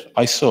Տեր,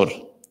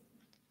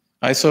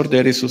 այսօր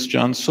Տեր Հիսուս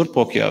ջան, Սուրբ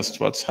Հոգի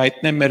Աստված,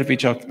 հայտնե մեր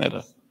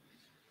վիճակները,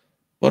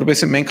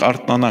 որովհետեւ մենք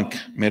արթնանանք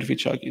մեր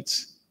վիճակից։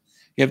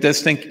 Եվ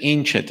տեսնենք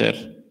ինչ է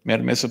Տեր,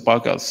 մեր մեզը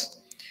պակաս,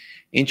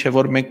 ինչ է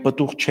որ մենք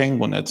պտուղ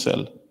չենք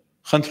ունեցել։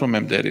 Խնդրում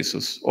եմ Տեր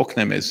Հիսուս,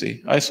 օգնե մեզի,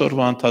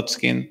 այսօրվա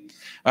ընթացքին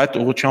այդ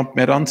ուղղությամբ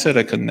մեր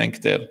անձերը քննենք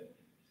Տեր։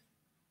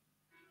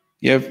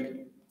 Եվ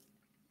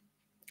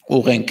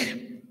ուղենք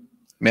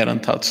մեր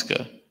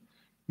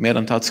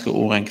ընթացքը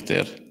ուղենք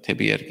Տեր,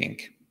 թեպի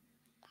երկինք։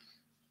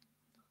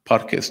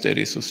 Փառք ես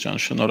Տեր Հիսուս ջան,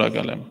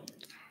 շնորհակալ եմ։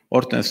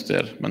 Օրհնես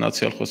Տեր,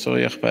 մնացյալ խոսող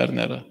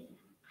եղբայրները,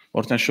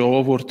 օրհնես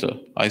ժողովուրդը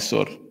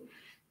այսօր,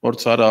 որ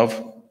ցարավ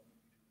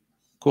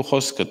քո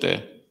խոսքը դե,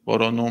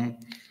 որոնում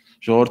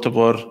ժողովուրդը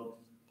որ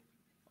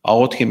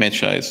աղոթքի մեջ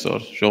է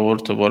այսօր,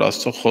 ժողովուրդը որ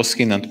Աստծո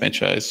խոսքին ընդմեջ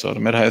է այսօր,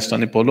 մեր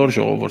Հայաստանի բոլոր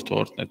ժողովուրդը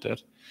օրհնե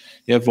Տեր,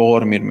 եւ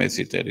ողորմիր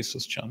մեզի Տեր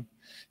Հիսուս ջան։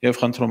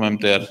 Եվ խնդրում եմ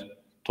Տեր,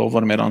 թող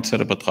որ մեր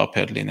անձերը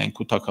բտղափեր լինեն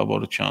քո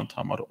թակավորության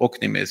համար,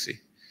 օգնի մեզի։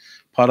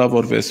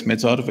 Փառավորվես,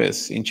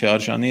 մեծարվես, ինչ է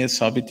արժանի է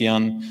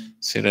Սաբիտյան,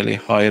 սիրելի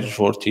Հայր,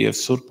 Որդի եւ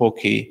Սուրբ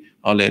Հոգի,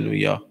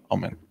 Ալելույա,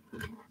 ամեն։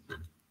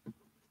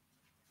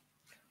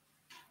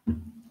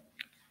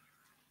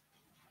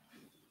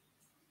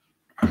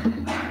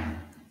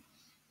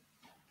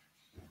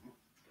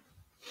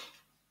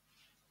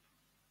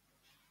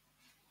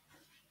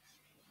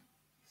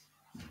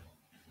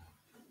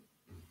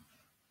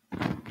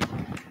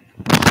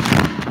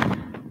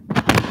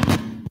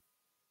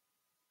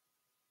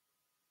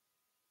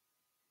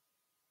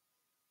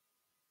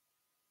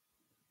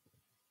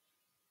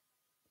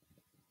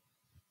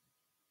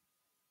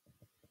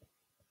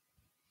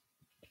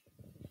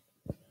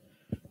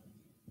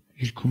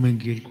 Երկում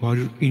ենք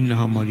 209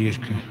 համար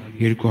երկը,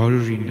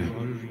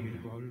 209։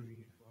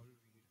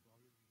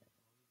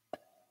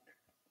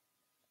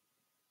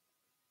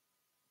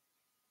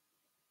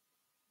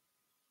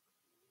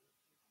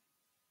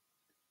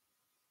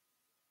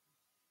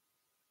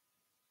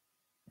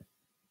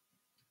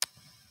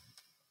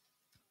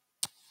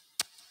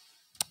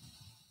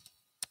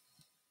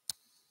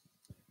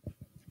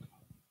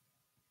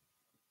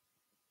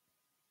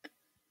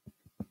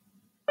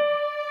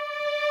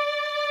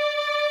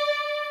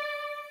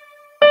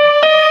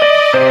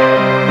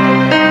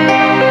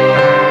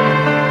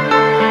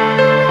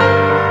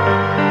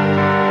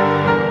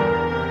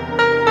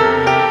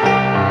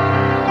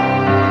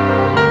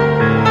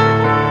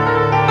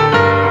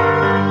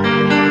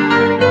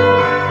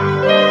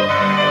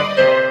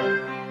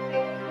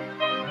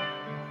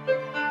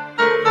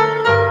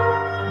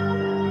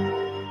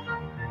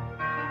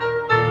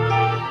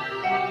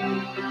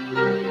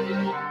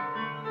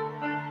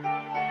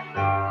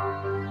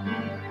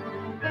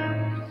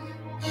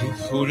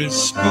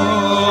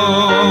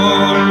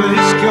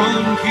 սպարվես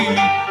կյանքի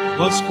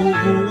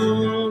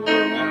վասկովում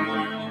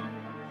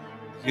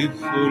Եվ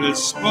որ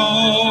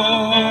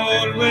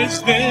սպարվես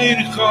դեր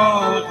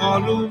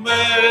խաղալում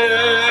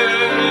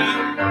ես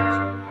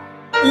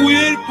Ու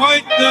երբ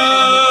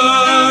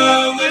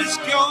հայտնվես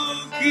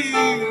կյանքի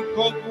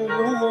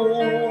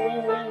փակուղում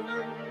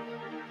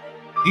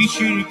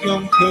Հիշիր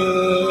կյանքը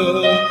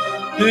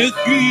թե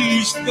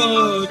խիստ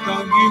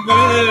վտանգի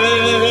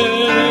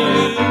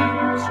մեջ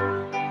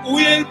Ու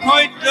երբ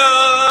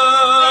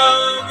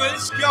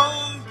հայտնվես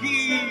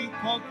կյանքի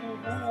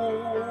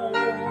փակուղում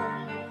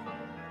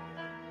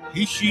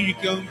Հիշիր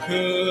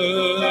կյանքը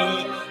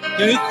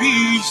թե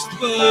խիստ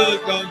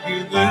վտանգի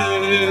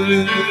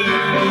մեջ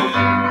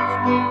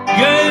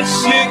Ես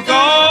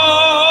եկա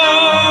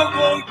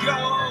որ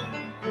կյանք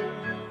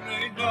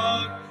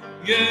ունենամ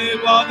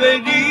Եվ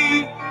ավելի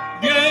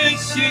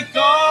ես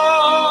եկա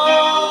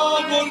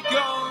որ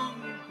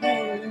կյանք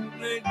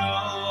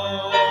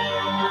ունենամ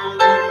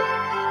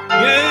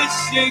Ես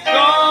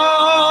եկա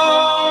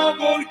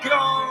որ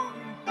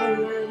կյանք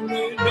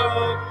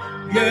ունենամ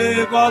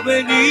Եվ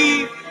ավելի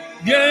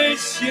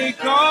ես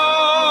եկա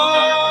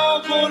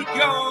որ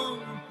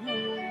կյանք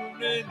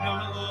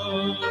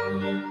ունենամ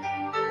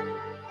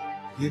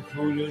Եվ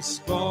որ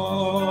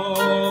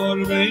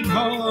սպարվեն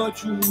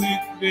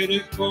հաճույքները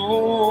քո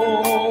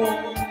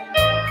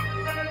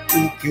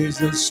Ու քեզ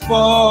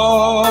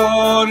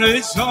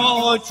սպարես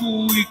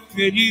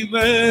հաճույքների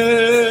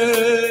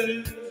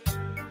մեջ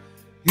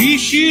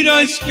Հիշիր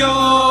այս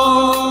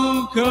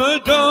կյանքը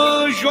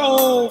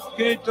դժոխք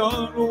է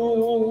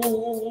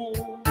տանում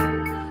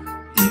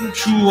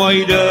Ինչու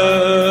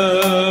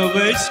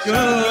այրվես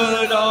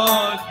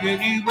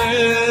կրակների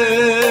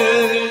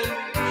մեջ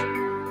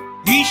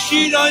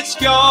Հիշիր այս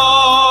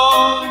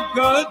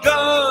կյանքը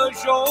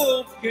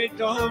դժոխք է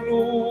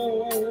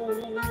տանում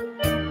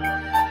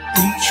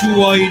Ինչու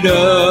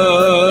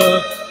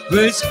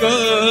այրվես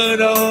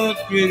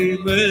կրակների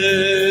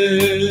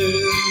մեջ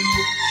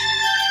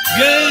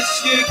Ես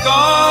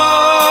եկա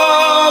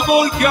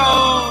որ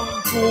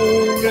կյանք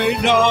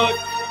ունենամ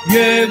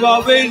Եվ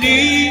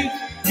ավելի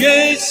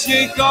ես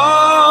եկա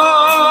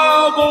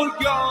որ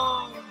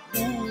կյանք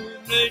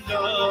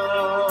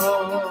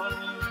ունենամ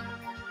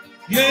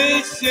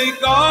Ես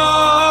եկա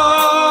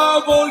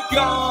որ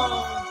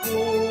կյանք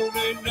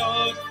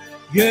ունենամ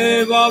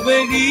Եվ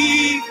ավելի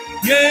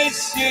ես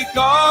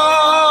եկա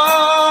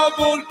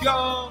որ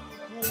կյանք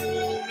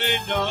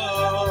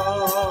ունենամ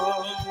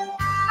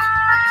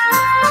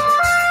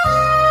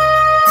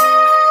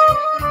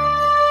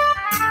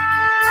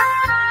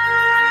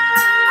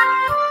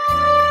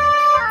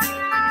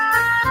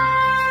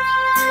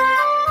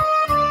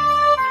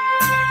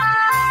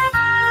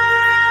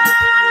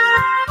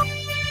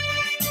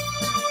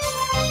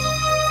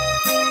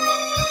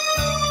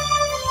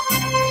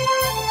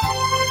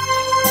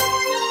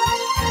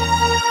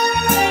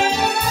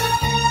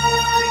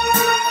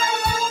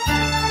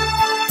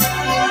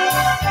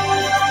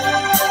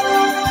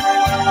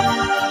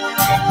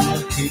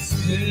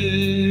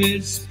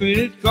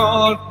Պետք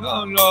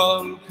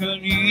արկանալ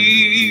քնի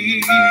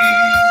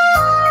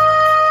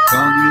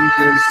Քանի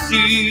դեռ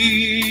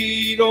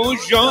սիրո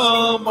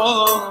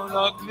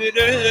ժամանակներ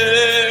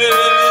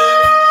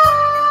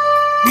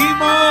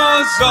Հիմա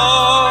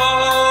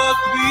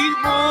զատվիր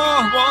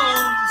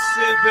մահվան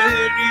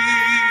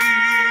սևերից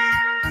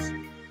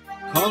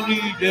Քանի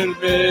դեռ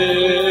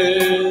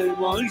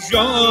ներման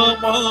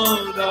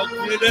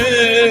ժամանակներ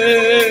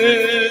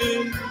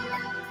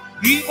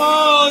Հիմա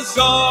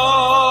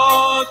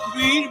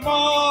զատվիր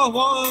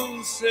մահվան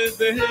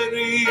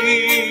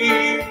սևերից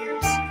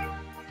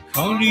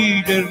Քանի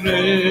դեռ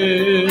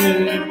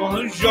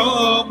ներման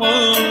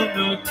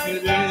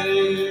ժամանակներ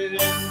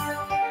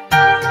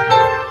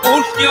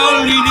Օրհնյալ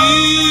լինի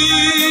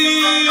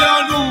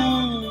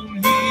անուն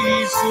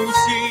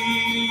Հիսուսի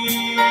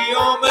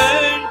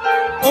ամեն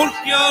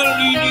Օրհնյալ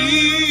լինի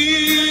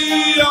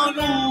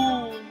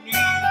անուն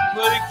իմ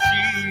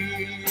փրկչի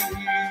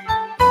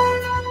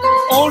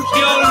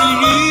Օրհնյալ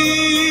լինի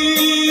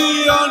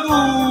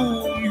անուն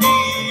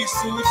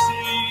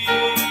Հիսուսի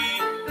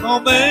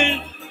ամեն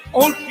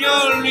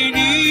Օրհնյալ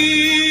լինի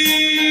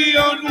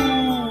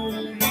անուն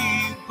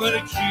իմ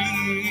փրկչի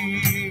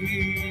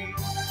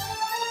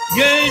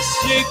Ես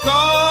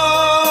եկա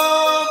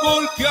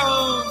որ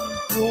կյանք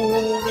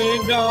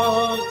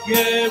ունենամ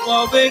Եվ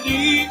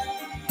ավելի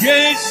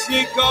ես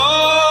եկա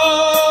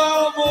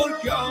որ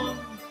կյանք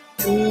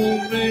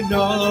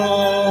ունենամ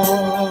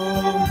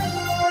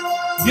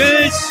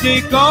Ես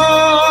եկա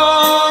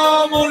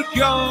որ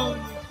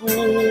կյանք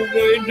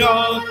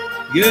ունենամ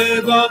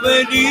Եվ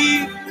ավելի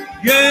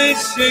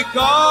ես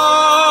եկա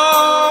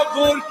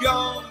որ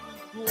կյանք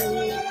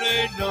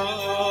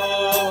ունենամ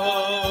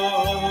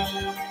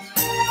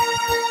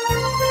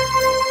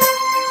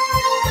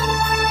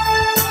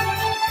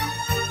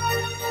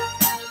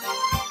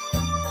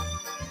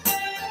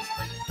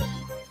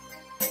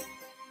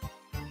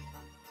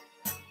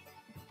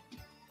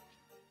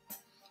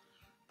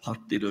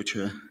Փառք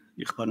Տիրոջը,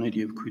 եղբայրներ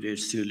եւ քույրեր,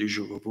 սիրելի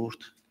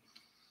ժողովուրդ,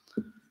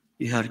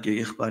 իհարկե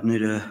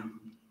եղբայրները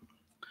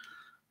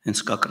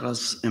հենց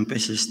կակրած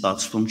այնպես է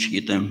ստացվում,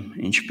 չգիտեմ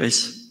ինչպես,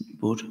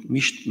 որ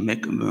միշտ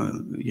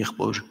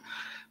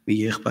մի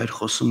եղբայր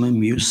խոսում է,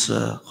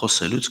 մյուսը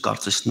խոսելուց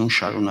կարծես նույն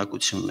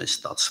շարունակությունն է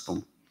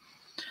ստացվում։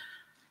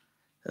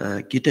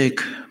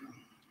 Գիտեք,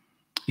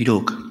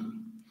 իրոք,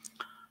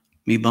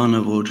 մի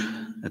բանը, որ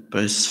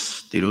այդպես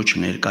Տիրոջ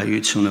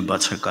ներկայությունը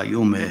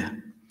բացակայում է,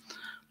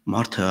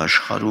 մարդը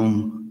աշխարհում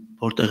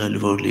որտեղ էլ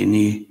որ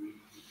լինի,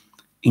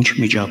 ինչ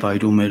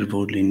միջավայրում էր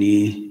որ լինի,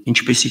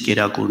 ինչպեսի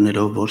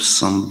կերակուրներով որ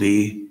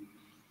սնվի,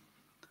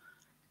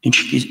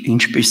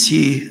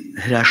 ինչպեսի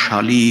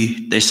հրաշալի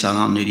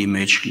տեսարանների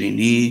մեջ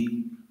լինի,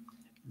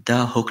 դա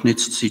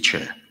հոգնեցուցիչ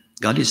է,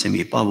 գալիս է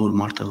մի պահ, որ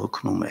մարդը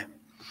հոգնում է,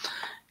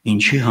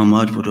 ինչի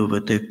համար,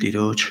 որովհետև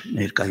Տիրոջ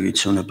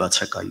ներկայությունը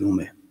բացակայում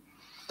է,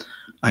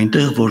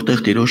 այնտեղ,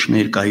 որտեղ Տիրոջ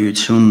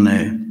ներկայությունն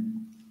է,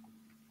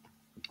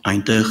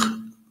 այնտեղ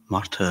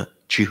մարդը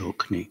չի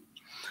հոգնի,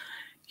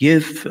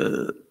 և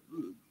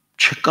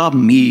չկա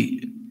մի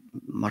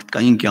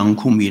մարդկային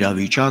կյանքում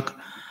իրավիճակ,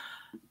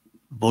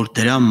 որ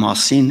դրա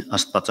մասին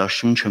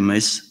Աստվածաշունչը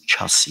մեզ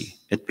չասի,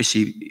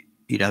 այդպիսի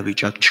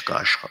իրավիճակ չկա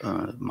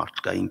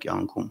մարդկային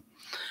կյանքում,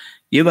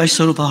 և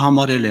այսօրվա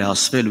համարել է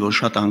ասվել, որ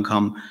շատ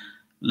անգամ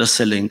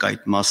լսել ենք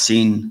այդ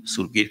մասին,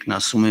 Սուրբ Գիրքն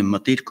ասում է,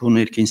 մտիր քո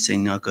ներքին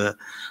սենյակը,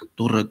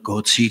 դուռը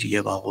գոցիր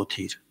և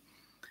աղոթիր,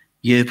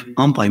 և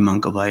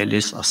անպայման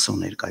կվայելես Աստծո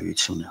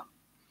ներկայությունը,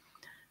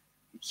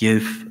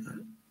 և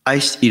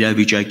այս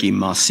իրավիճակի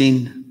մասին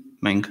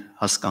մենք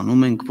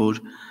հասկանում ենք,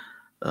 որ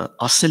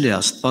ասել է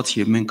Աստված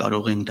և մենք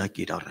կարող ենք դա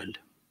կիրառել։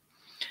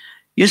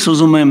 Ես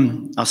ուզում եմ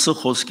Աստծո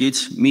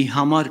խոսքից մի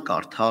համար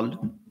կարդալ,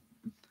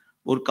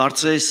 որ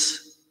կարծես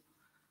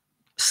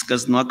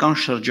սկզբնական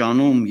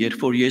շրջանում,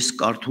 երբ որ ես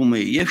կարդում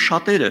էի, և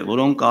շատերը,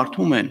 որոնք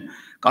կարդում են,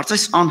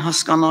 կարծես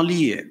անհասկանալի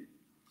է,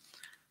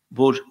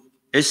 որ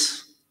այս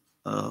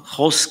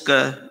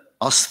խոսքը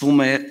ասվում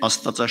է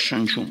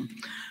Աստվածաշնչում։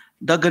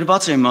 Դա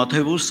գրված է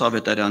Մատթեոս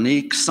ավետարանի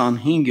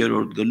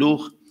 25-րդ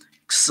գլուխ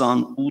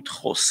 28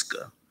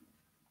 խոսքը։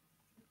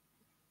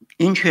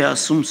 Ինչ է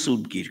ասում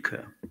Սուրբ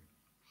Գիրքը։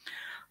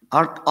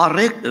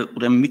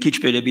 Ուրեմն մի քիչ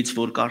վերևից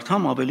որ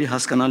կարդամ, ավելի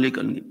հասկանալի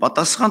կլինի։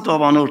 Պատասխան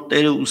տվավ անոր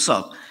Տերը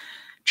ուսավ.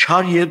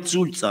 չար և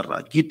ծուլ ծառա,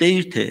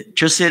 գիտեիր թե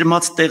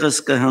չսերմած տեղս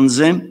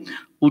կհնձեմ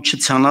ու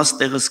չցանած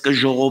տեղս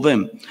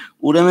կժողովեմ,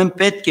 ուրեմն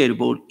պետք էր,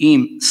 որ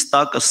իմ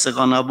ստակը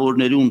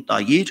սեղանավորներուն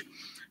տայիր,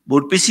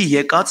 որպեսզի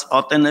եկած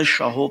ատենը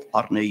շահով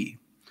առնեի։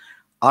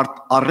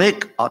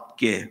 Առեք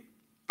ատկե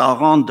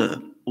տաղանդը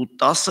ու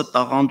 10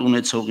 տաղանդ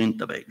ունեցողին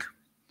տվեք։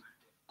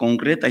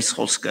 Կոնկրետ այս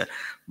խոսքը,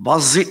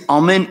 բազի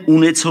ամեն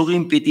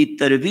ունեցողին պիտի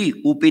տրվի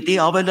ու պիտի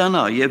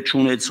ավելանա և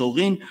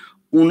չունեցողին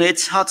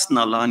ունեցածն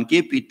ալանկե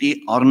պիտի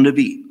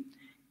առնվի,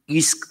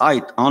 իսկ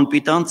այդ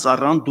անպիտան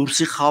ծառան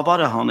դուրսի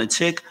խավարը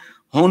հանեցեք,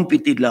 հոն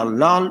պիտի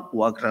լալ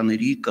ու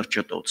ագրաների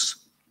կրճտոց։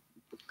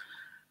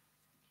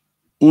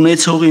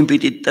 Ունեցողին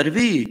պիտի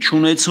տրվի,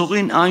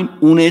 չունեցողին այն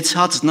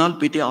ունեցածն ալ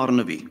պիտի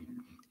առնվի։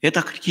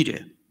 Հետաքրքիր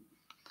է,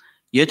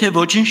 եթե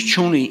ոչինչ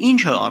չունի,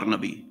 ինչը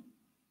առնվի։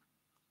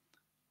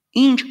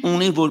 Ինչ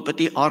ունի, որ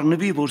պիտի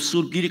առնվի, որ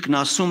Սուրբ Գիրքն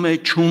ասում է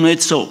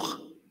չունեցող,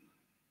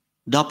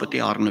 դա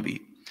պիտի առնվի։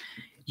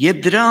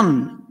 Եվ դրան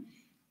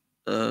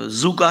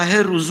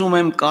զուգահեռ ուզում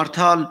եմ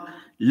կարդալ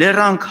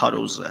Լեռան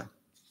քարոզը։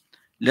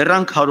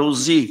 Լեռան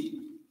քարոզի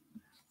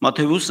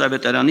Մատթեոս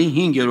ավետարանի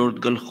 5-րդ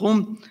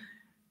գլխում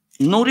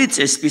նորից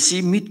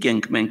այսպիսի միտք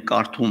ենք մենք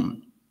կարդում։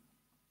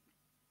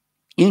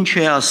 Ինչ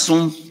է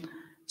ասում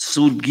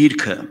Սուրբ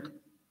Գիրքը։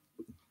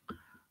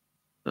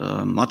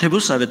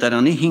 Մատթեոս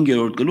ավետարանի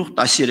 5-րդ գլուխ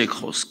 13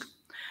 խոսք։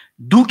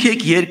 Դուք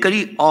եք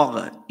երկրի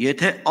աղը,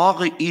 եթե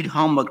աղը իր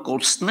համը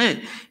կորցնե,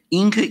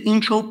 ինքը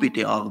ինչով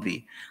պիտի աղվի,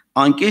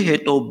 անկե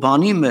հետո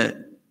բանի մը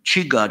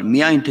չի գար,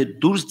 միայն թե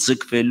դուրս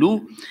ձգվելու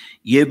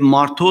և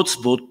մարդոց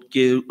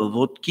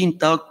ոտքին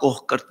տակ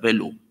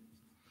կողկրտվելու։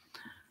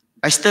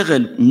 Այստեղ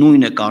էլ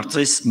նույնը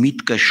կարծես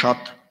միտքը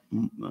շատ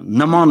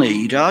նման է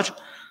իրար,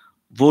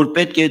 որ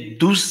պետք է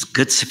դուրս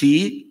գցվի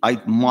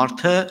այդ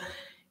մարդը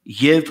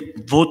և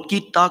ոտքի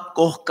տակ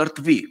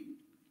կողկրտվի։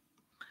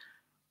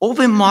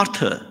 Ով է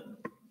մարդը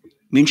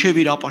մինչև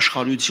իր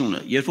ապաշխարությունը,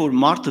 երբ որ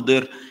մարդը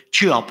դեռ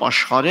չի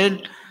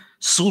ապաշխարել,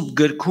 Սուրբ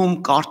գրքում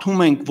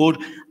կարդում ենք, որ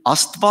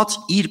Աստված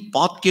իր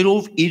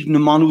պատկերով, իր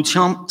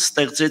նմանությամբ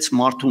ստեղծեց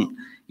մարդուն,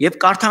 և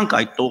կարդանք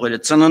այդ տողերը,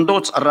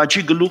 Ծննդոց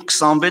առաջի գլուխ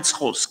 26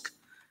 խոսք,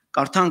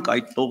 կարդանք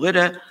այդ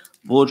տողերը,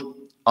 որ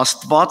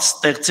Աստված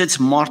ստեղծեց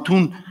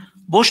մարդուն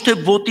ոչ թե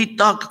ոտի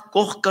տակ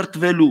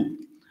կողկրտվելու,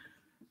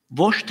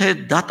 ոչ թե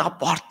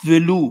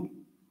դատապարտվելու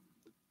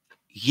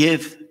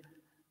և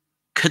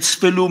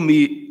գցվելու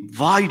մի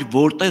վայր,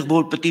 որտեղ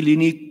որ պիտի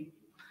լինի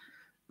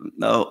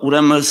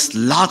ուրեմն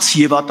լաց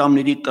և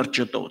ատամների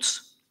կրճտոց։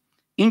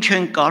 Ինչ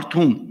են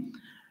կարդում,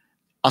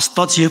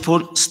 Աստված երբ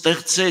որ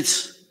ստեղծեց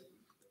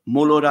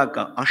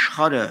մոլորակը,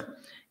 աշխարհը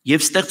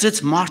և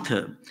ստեղծեց մարդը,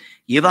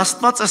 և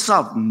Աստված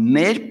ասավ,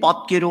 մեր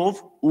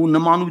պատկերով ու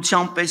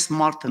նմանությամբ պես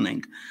մարդն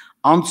ենք,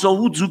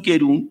 անծովու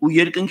ձուկերուն ու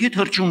երկնքի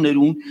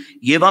թռչուններուն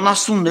և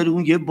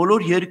անասուններուն և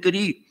բոլոր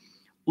երկրի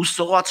ու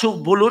սողացող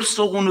բոլոր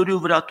սողունների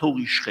վրա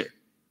թող իշխե։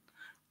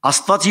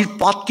 Աստված իր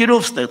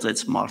պատկերով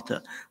ստեղծեց մարդը,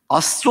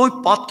 Աստծո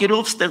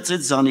պատկերով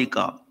ստեղծեց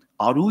զանիկա,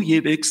 արու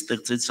եւ եք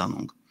ստեղծեց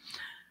զանոնք։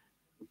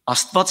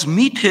 Աստված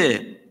միթե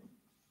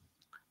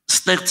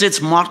ստեղծեց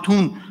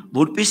մարդուն,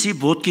 որպեսզի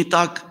ոտքի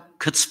տակ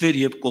գցվեր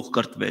եւ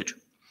կողկրտվեր։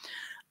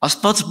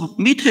 Աստված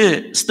միթե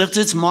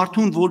ստեղծեց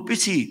մարդուն,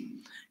 որպեսզի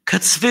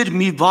գցվեր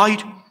մի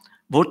վայր,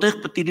 որտեղ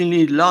պետք է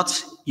լինի լաց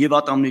եւ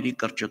ատամների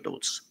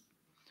կրճտոց։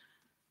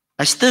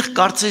 Այստեղ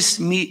կարծես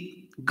մի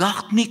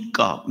գաղտնիք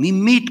կա, մի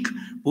միտք,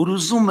 որ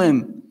ուզում եմ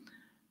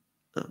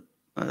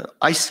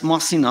այս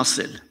մասին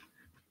ասել։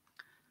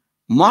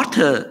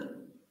 Մարդը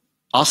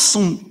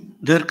ասում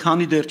դեռ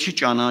քանի դեռ չի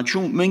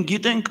ճանաչում, մենք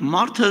գիտենք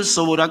մարդը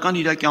սովորական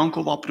իր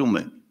կյանքով ապրում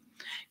է։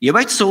 Եվ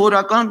այդ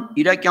սովորական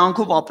իր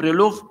կյանքով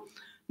ապրելով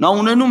նա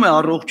ունենում է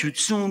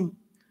առողջություն,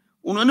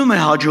 ունենում է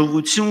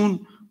հաջողություն,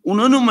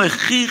 ունենում է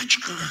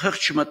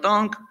խիղճ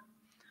մտանք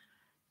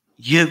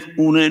եւ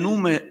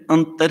ունենում է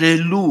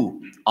ընտրելու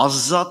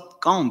ազատ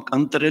կամք,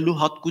 ընտրելու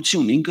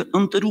հատկություն, ինքը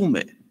ընտրում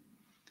է։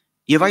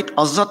 Եվ այդ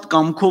ազատ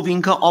կամքով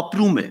ինքը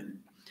ապրում է։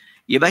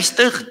 Եվ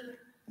այստեղ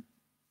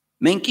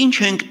մենք ինչ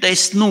ենք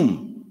տեսնում։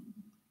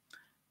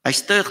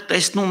 Այստեղ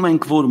տեսնում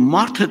ենք, որ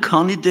մարդը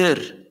քանի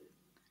դեռ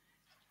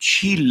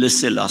չի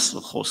լսել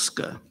Աստծո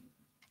խոսքը,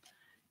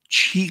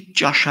 չի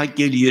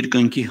ճաշակել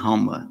երկնքի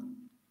համը,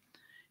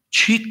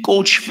 չի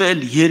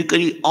կոչվել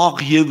երկրի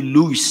աղ եւ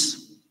լույս,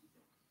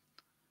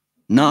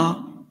 նա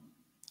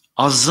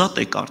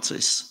ազատ է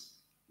կարծես։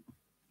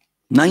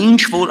 Նա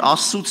ինչ որ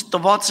Աստծուց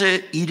տված է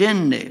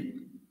իրենն է,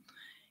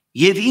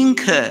 եւ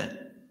ինքը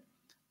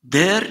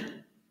դեռ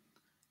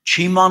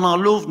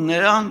չիմանալով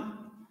նրան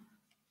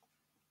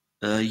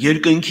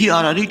երկնքի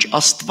արարիչ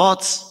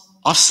Աստված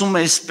ասում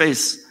է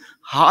այսպես.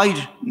 հայր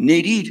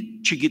ներիր,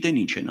 չգիտեն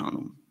ինչ են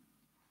անում։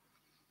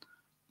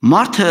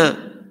 Մարդը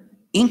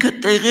ինքը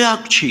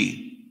տեղյակ չի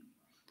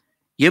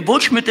եւ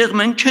ոչ միտեղ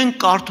մենք չենք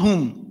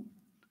կարդում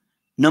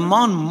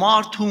նման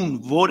մարդուն,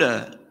 որը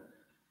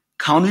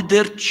քանի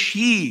դեռ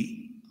չի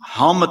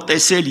համը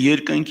տեսել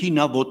երկնքի,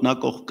 նա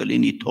ոտնակող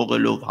կլինի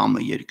թողելով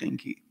համը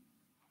երկնքի։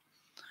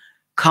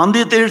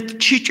 Քանի դեռ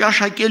չի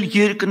ճաշակել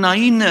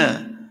երկնայինը,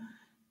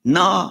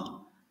 նա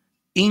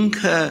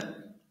ինքը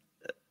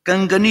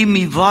կընկնի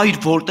մի վայր,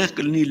 որտեղ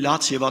կլինի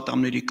լաց եւ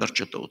ատամների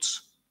կրճտոց։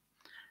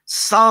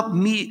 Սա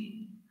մի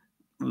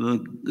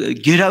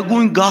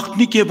գերագույն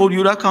գաղտնիք է, որ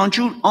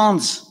յուրաքանչյուր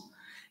անձ,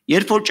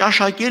 երբ որ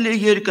ճաշակել է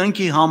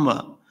երկնքի համը,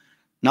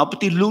 նա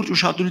պետք է լուրջ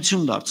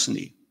ուշադրություն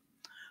դարձնի։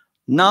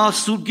 Նա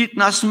Սուրբ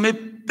Գիրքն ասում է,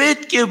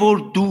 պետք է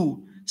որ դու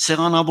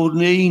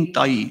սեղանավորներին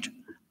տայիր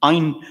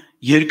այն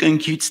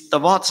երկնքից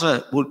տվածը,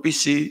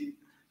 որպեսզի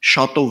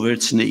շատով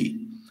վերցնեի։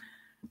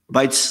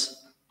 Բայց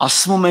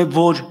ասվում է,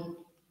 որ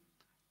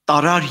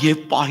տարար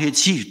եւ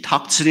պահեցիր,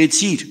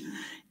 թաքցրեցիր,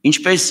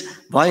 ինչպես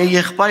վայե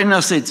եղբայրն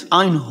ասեց,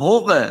 այն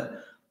հողը,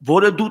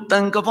 որը դու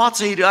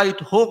տնկված էիր,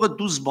 այդ հողը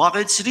դու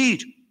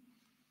զբաղեցրիր,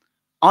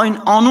 այն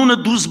անունը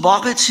դու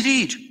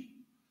զբաղեցրիր,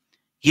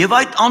 եւ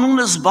այդ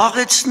անունը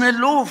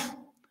զբաղեցնելով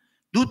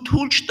դու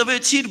թույլ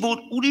չտվեցիր,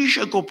 որ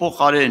ուրիշը քո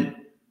փոխարեն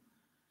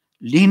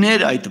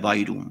լիներ այդ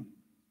վայրում,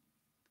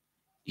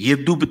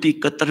 եւ դու պետք է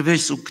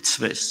կտրվես ու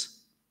գցվես,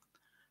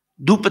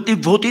 դու պետք է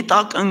ոտի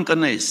տակ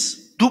ընկնես,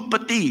 դու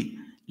պետք է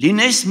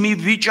լինես մի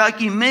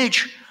վիճակի մեջ,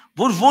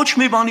 որ ոչ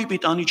մի բանի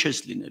պիտանի չես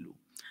լինելու։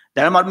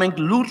 Դրա համար մենք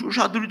լուրջ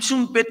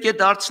ուշադրություն պետք է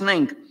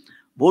դարձնենք,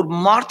 որ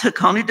մարդը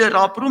քանի դեռ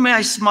ապրում է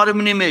այս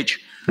մարմնի մեջ,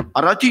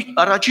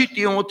 առաջի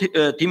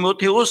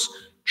Տիմոթեոս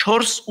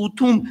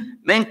 4:8-ում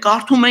մենք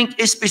կարդում ենք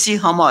այսպիսի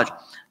համար,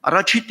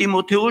 առաջի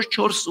Տիմոթեոս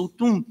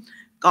 4:8-ում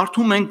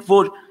կարդում ենք,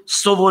 որ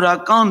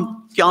սովորական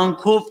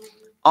կյանքով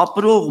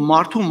ապրող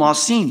մարդու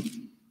մասին,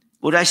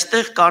 որ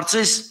այստեղ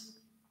կարծես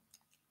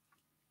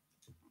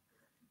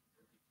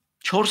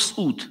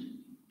 4:8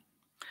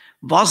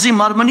 Վազի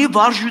մարմնի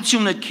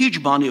վարժությունը քիչ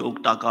բանի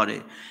օգտակար է,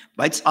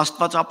 բայց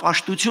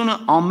աստվածապաշտությունը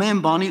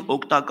ամեն բանի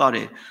օգտակար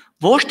է,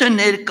 ոչ թե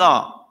ներկա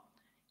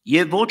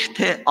եւ ոչ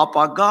թե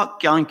ապագա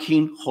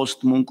կյանքին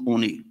խոստմունք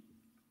ունի։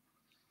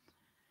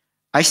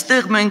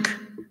 Այստեղ մենք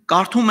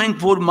կարդում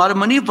ենք, որ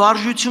մարմնի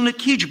վարժությունը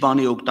քիչ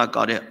բանի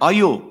օգտակար է։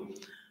 Այո,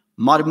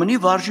 մարմնի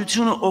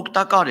վարժությունը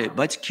օգտակար է,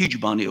 բայց քիչ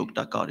բանի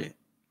օգտակար է։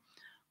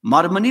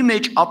 Մարմնի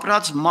մեջ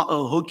ապրած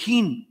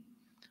հոգին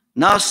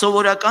նա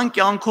սովորական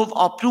կյանքով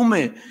ապրում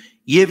է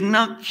եւ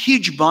նա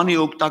քիչ բանի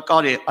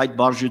օգտակար է այդ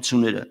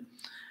վարժությունները,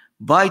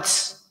 բայց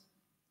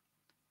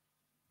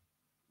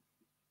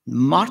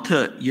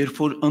մարդը, երբ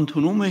որ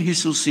ընդունում է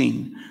Հիսուսին,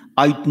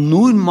 այդ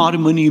նույն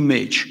մարմնի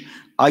մեջ,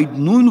 այդ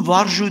նույն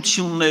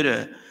վարժությունները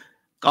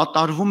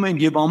կատարվում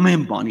են եւ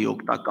ամեն բանի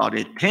օգտակար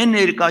է, թե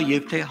ներկա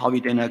եւ թե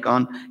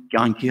հավիտենական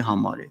կյանքի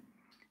համար է։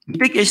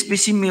 Գիտեք,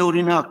 այսպեսի մի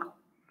օրինակ,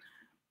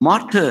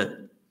 մարդը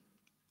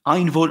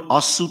այն, որ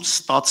Աստծուց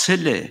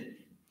ստացել է,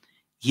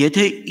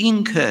 եթե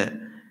ինքը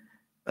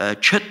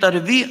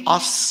չտրվի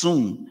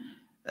Աստծուն,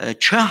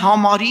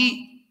 չհամարի,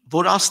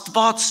 որ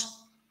Աստված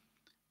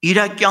իր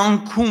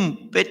կյանքում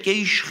պետք է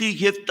իշխի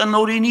եւ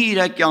տնօրինի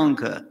իր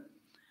կյանքը,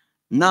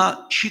 նա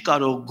չի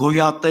կարող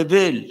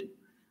գոյատևել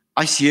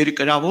այս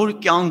երկրավոր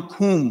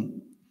կյանքում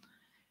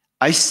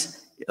այս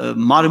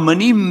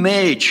մարմնի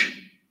մեջ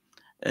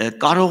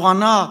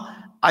կարողանա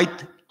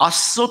այդ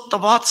Աստծո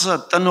տվածը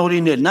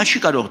տնօրինել, նա չի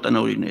կարող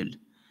տնօրինել,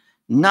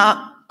 նա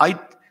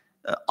այդ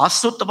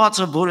Աստծո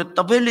տվածը, որը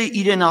տվել է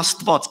իրեն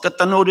Աստված,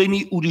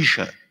 կտնօրինի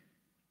ուրիշը,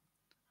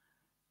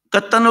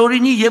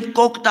 կտնօրինի եւ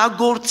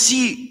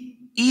կօգտագործի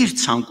իր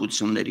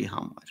ցանկությունների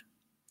համար։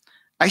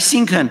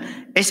 Այսինքն,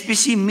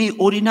 այսպիսի մի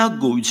օրինակ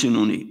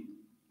գոյություն ունի։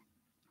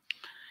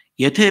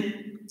 Եթե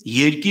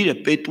երկիրը,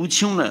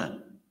 պետությունը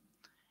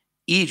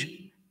իր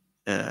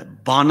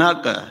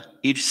բանակը,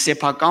 իր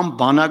սեփական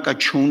բանակը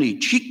չունի,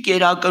 չի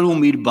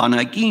կերակրում իր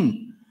բանակին,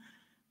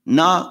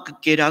 նա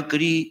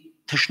կկերակրի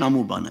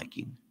թշնամու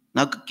բանակին,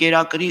 նա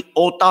կկերակրի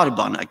օտար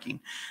բանակին։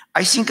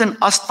 Այսինքն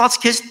Աստված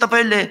քեզ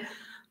տվել է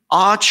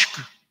աչք,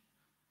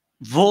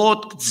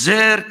 ոտք,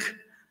 ձեռք,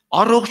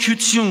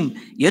 առողջություն,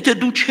 եթե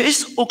դու չես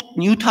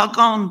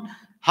նյութական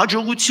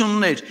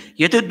հաջողություններ,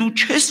 եթե դու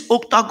չես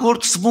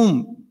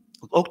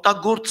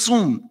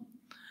օգտագործում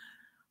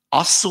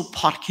Աստծո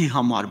փառքի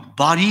համար,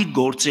 բարի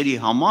գործերի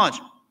համար,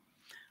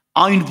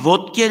 այն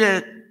ոտքերը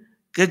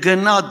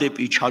կգնա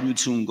դեպի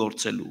չարություն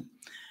գործելու,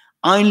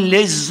 այն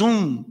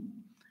լեզուն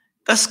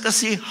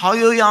կսկսի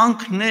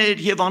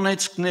հայոյանքներ եւ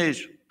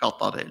անեծքներ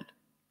կատարել,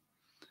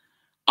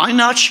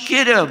 այն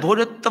աչքերը,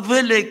 որը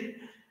տվել է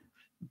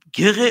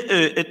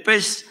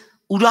այդպես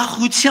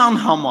ուրախության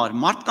համար,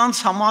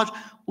 մարդկանց համար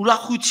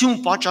ուրախություն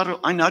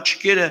պատճառով այն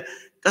աչքերը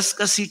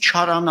կսկսի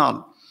չարանալ,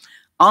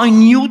 այն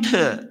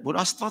նյութը, որ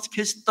Աստված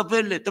քեզ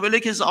տվել է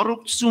քեզ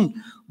առողջություն,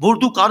 որ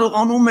դու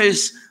կարողանում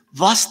ես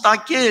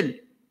վաստակել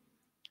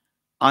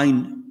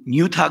այն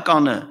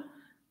նյութականը,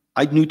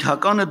 այդ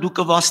նյութականը դու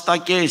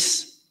կվաստակես,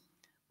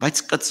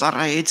 բայց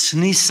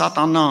կծառայեցնի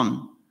սատանան,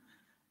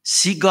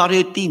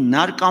 սիգարետի,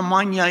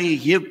 նարկոմանիայի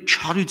եւ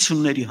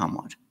չարությունների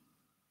համար։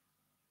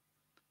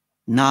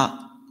 Նա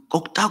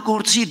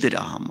կօգտագործի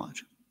դրա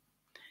համար։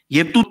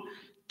 Եվ դու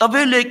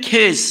տվել է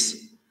քեզ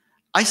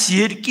այս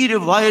երկիրը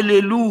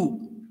վայելելու,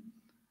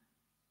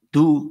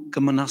 դու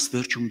կմնաս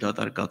վերջում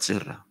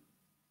դատարկածերը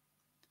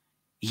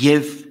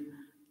եւ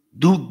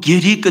դու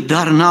գերի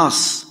կդառնաս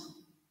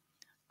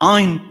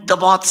այն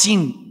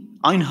տվածին,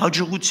 այն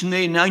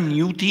հաջողություններին, այն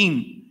նյութին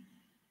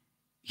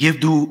եւ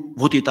դու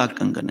ոտի տակ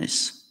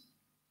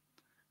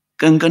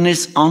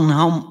կընկնես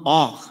անհամ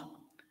աղ,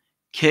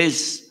 քեզ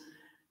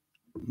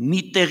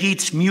մի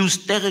տեղից մյուս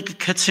տեղը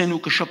կգցեն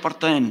ու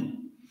կշպրտեն,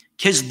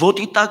 քեզ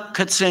ոտի տակ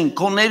գցեն,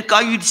 քո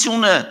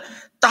ներկայությունը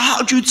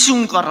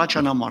տհաճություն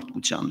կառաջանա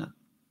մարդկությանը,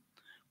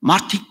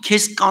 մարդիկ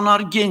քեզ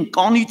կանարգեն,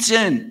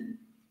 կանիծեն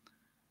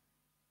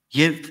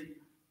եւ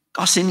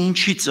կասեն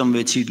ինչի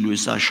ծնվեցիր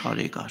լույս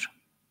աշխարհ եկար։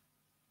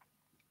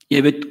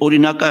 Եվ այդ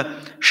օրինակը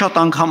շատ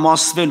անգամ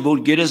ասվել,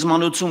 որ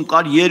գերեզմանոցում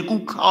կար երկու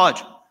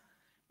քար,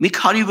 մի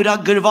քարի վրա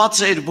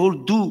գրված էր, որ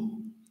դու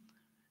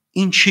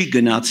ինչի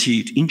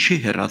գնացիր, ինչի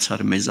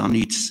հեռացար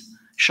մեզանից,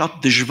 շատ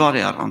դժվար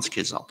է առանց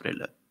քեզ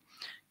ապրելը,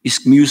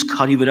 իսկ մյուս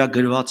քարի վրա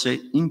գրված է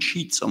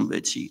ինչի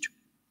ծնվեցիր։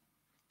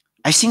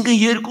 Այսինքն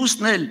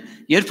երկուսն էլ,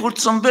 երբ որ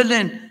ծնվել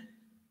են,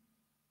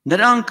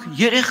 նրանք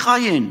երեխա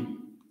են,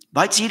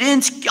 բայց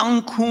իրենց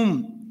կյանքում,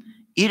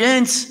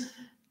 իրենց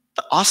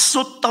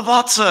Աստծո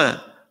տվածը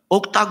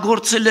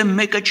օգտագործել է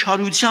մեկը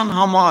չարության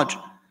համար,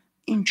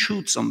 ինչու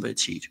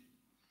ծնվեցիր,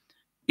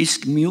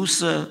 իսկ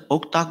մյուսը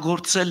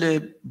օգտագործել է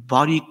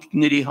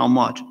բարիքների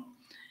համար,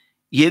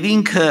 եւ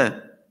ինքը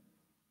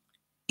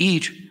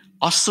իր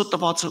Աստծո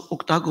տվածը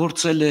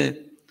օգտագործել է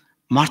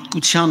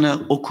մարդկությանը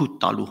օգուտ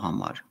տալու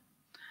համար։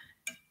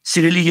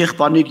 Սիրելի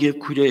եղբայրներ եւ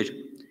քույրեր,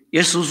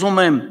 ես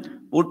ուզում եմ,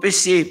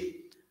 որպեսզի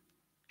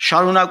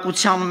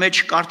շարունակության մեջ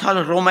կարդալ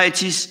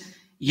Հռոմեացիս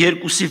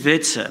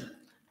 2:6-ը,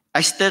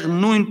 այստեղ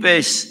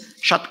նույնպես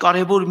շատ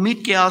կարևոր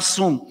միտք է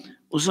ասում,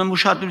 ուզում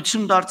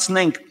ուշադրություն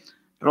դարձնենք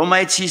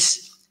Հռոմեացիս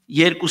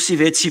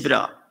 2:6-ի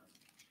վրա,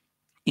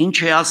 ինչ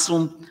է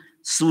ասում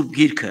Սուրբ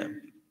Գիրքը։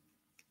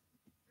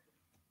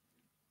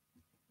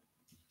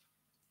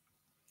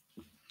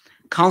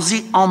 Քանզի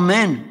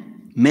ամեն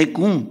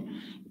մեկուն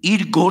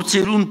իր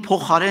գործերուն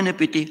փոխարենը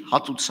պիտի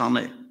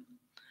հատուցանե։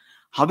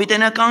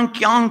 Հավիտենական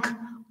կյանք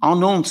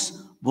անոնց,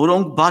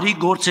 որոնք բարի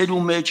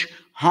գործերու մեջ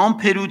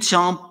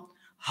համբերությամբ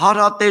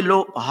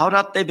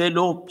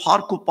հարատևելով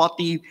փառք ու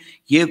պատիվ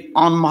եւ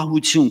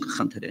անմահություն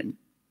կխնդրեն։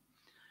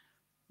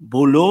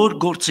 Բոլոր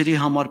գործերի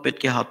համար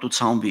պետք է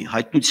հատուցանվի։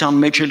 Հայտնության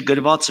մեջ էլ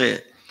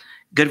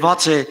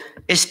գրված է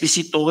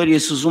այսպիսի տողեր,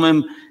 ես ուզում եմ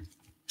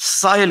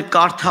սա էլ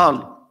կարդալ,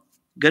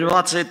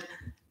 գրված է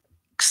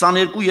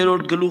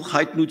 22-րդ գլուխ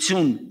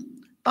Հայտնություն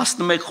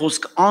 11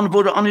 խոսք, ան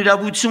որ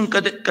անիրավություն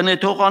կնե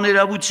թող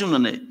անիրավություն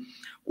ունե,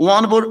 ու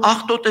ան որ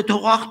աղտոտ է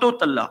թող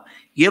աղտոտը լա,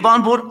 եւ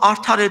ան որ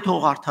արդար է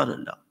թող արդարը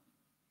լա,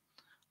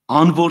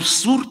 ան որ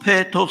սուրբ է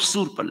թող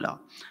սուրբը լա,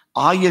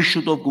 այ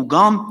շուտով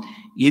կուգամ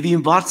եւ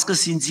իմ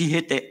վարձքս ինձի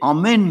հետ է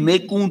ամեն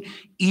մեկուն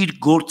իր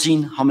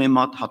գործին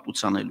համեմատ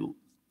հատուցանելու։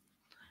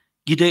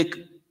 Գիտեք,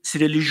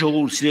 սիրելի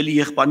ժողովուրդ, սիրելի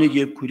եղբայրներ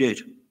եւ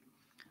քույրեր,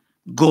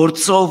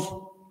 գործով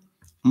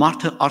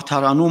մարդը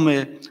արդարանում է,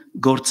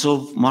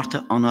 գործով մարդը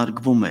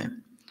անարգվում է,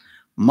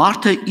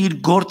 Մարդը իր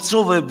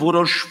գործով է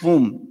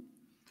որոշվում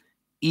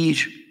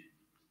իր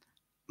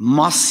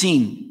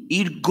մասին,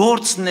 իր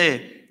գործն է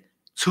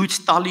ցույց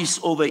տալիս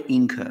ով է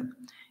ինքը։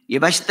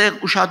 Եվ այստեղ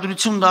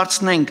ուշադրություն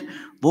դարձնենք,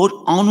 որ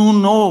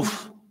անունով,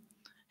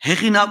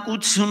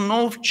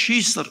 հեղինակությունով չի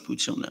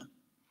սրբությունը։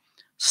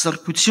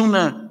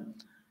 Սրբությունը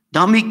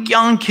դա մի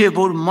կյանք է,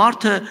 որ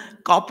մարդը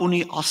կապ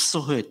ունի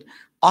Աստծո հետ։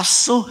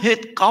 Աստծո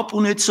հետ կապ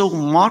ունեցող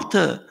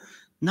մարդը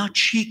նա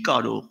չի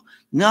կարող,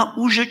 նա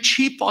ուժը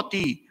չի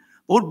պատի,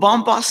 որ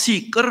բամբասի,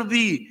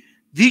 կռվի,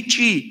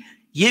 վիճի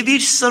եւ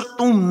իր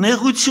սրտում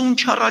նեղություն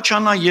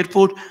չառաջանա, երբ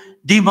որ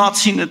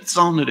դիմացինը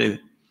ծանր է,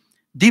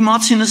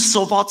 դիմացինը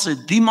սոված է,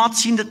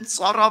 դիմացինը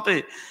ծարավ է,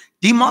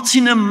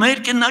 դիմացինը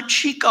մերկ է, նա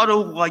չի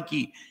կարող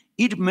ուղղակի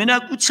իր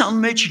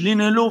մենակության մեջ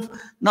լինելով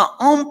նա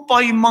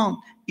անպայման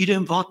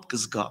իրեն վատ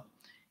կզգա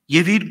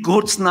եւ իր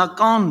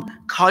գործնական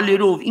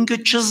քայլերով ինքը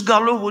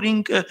չզգալով, որ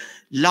ինքը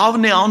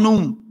լավն է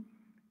անում,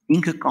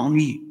 ինքը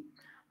կանի։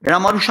 Դրա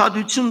համար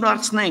ուշադրություն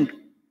դարձնենք,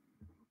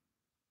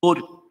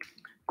 որ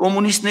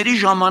կոմունիստների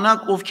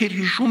ժամանակ ովքեր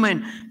հիշում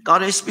են,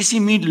 կար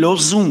այսպիսի մի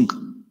լոզունգ.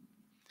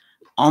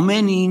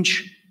 ամեն ինչ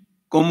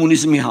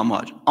կոմունիզմի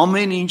համար,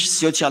 ամեն ինչ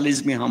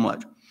սոցիալիզմի համար։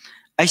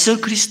 Այսօր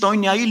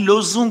քրիստոնյայի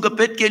լոզունգը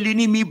պետք է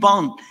լինի մի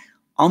բան,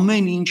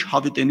 ամեն ինչ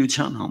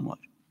հավիտենության համար,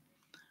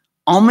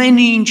 ամեն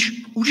ինչ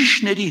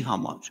ուրիշների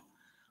համար,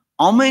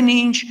 ամեն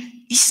ինչ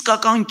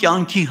իսկական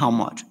կյանքի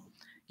համար։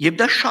 Եվ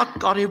դա շատ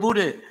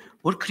կարևոր է,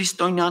 որ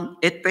քրիստոնյան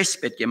այդպես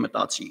պետք է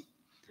մտածի։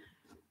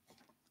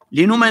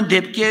 Լինում են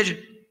դեպքեր,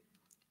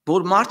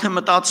 որ մարդը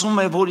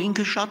մտածում է, որ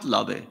ինքը շատ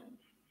լավ է,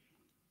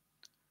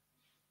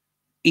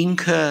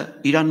 ինքը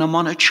իր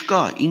նմանը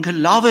չկա, ինքը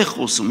լավ է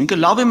խոսում, ինքը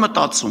լավ է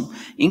մտածում,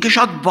 ինքը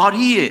շատ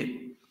բարի է,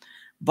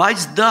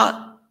 բայց դա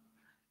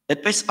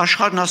այդպես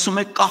աշխարհն ասում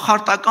է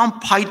կախարդական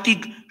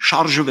փայտիկ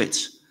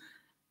շարժվեց։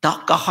 Դա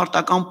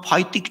կախարդական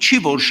փայտիկ չի,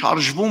 որ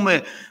շարժվում է,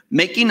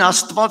 մեկին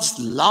Աստված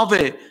լավ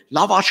է,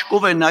 լավ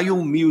աչքով է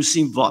նայում,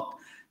 մյուսին վատ։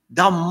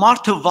 Դա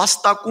մարդը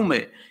վաստակում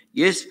է։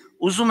 Ես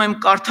ուզում եմ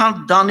կարդալ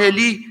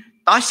Դանիելի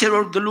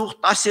 10-րդ գլուխ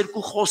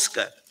 12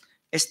 խոսքը։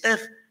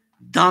 Այստեղ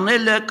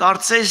Դանիելը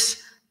կարծես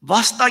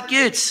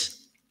վաստակեց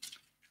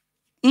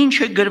ինչ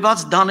է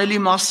գրված Դանիելի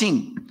մասին,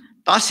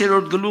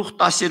 10-րդ գլուխ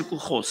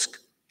 12 խոսք։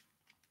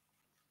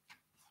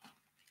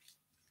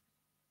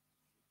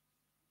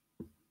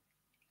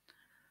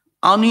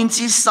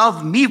 Անինցի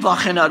սավ մի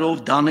վախենարով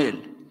Դանիել,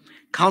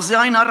 քանզի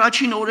այն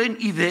առաջին օրեն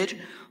ի վեր,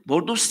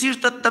 որ դու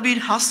սիրտդ տվիր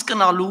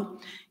հասկանալու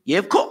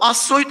եւ քո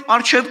Աստծոյդ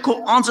արչեւ քո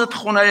անձդ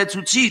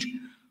խոնարեցուցիր,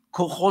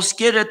 քո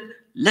խոսքերդ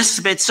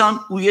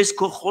լսվեցան ու ես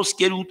քո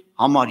խոսքերուդ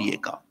համար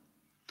եկա։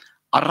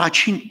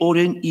 Առաջին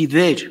օրեն ի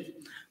վեր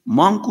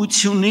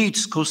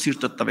մանկությունից քո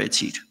սիրտը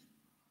տվեցիր։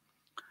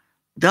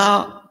 Դա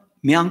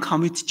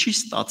միանգամից չի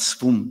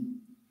ստացվում։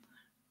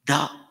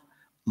 Դա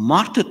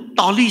մարդը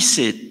տալիս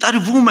է,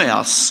 տրվում է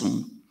Աստծուն,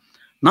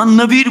 նա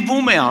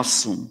նվիրվում է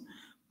Աստծուն,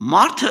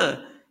 մարդը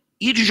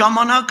իր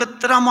ժամանակը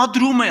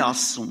տրամադրում է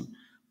Աստծուն,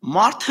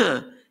 մարդը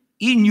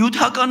իր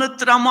նյութականը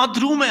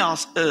տրամադրում է,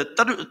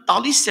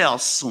 տալիս է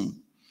Աստծուն,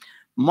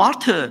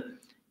 մարդը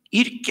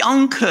իր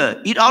կյանքը,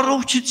 իր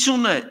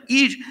առողջությունը,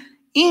 իր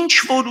ինչ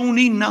որ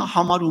ունի նա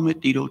համարում է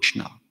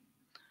Տիրոջնա։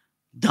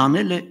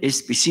 Դանիելը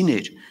այսպիսին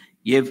էր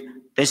եւ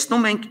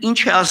տեսնում ենք ինչ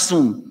է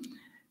ասում,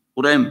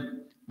 ուրեմն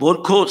որ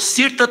քո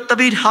սիրտը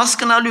տվիր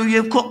հասկանալու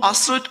եւ քո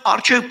Աստծոյդ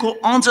արչեւ քո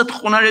անձդ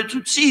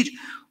խոնարեցուցիր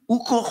ու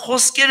քո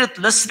խոսքերդ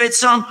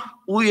լսվեցան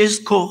ու ես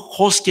քո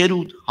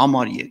խոսքերուդ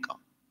համար եկա։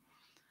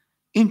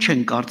 Ինչ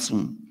են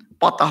կարծում,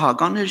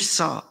 պատահական էր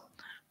սա,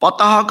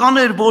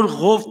 պատահական էր, որ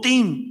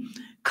Ղովտին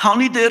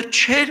քանի դեռ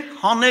չէր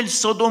հանել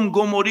Սոդոմ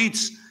Գոմորից,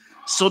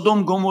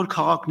 Սոդոմ Գոմոր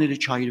քաղաքները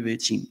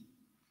չայրվեցին։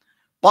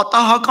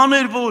 Պատահական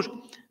էր, որ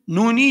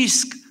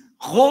նույնիսկ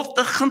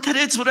Ղովտը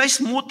խնդրեց, որ այս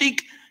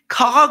մոտիկ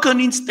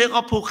քաղաքն ինձ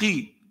տեղափոխի,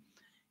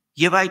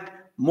 եւ այդ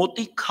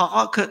մոտիկ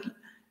քաղաքը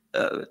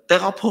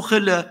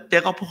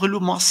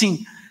տեղափոխելու մասին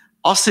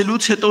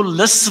ասելուց հետո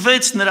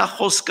լսվեց նրա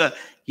խոսքը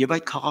եւ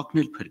այդ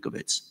քաղաքն էլ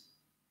փրկվեց։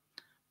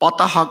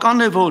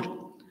 Պատահական է, որ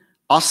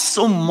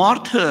Աստծո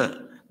մարդը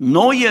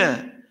Նոյը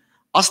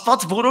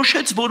Աստված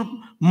որոշեց, որ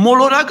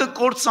մոլորակը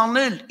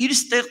կործանել, իր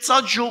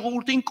ստեղծած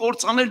ժողովրդին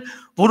կործանել,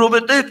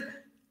 որովհետև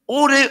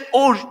օր է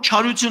օր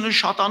չարությունը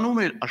շատանում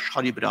էր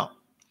աշխարհի վրա։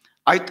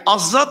 Այդ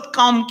ազատ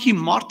կամքի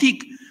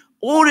մարդիկ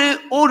օր է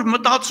օր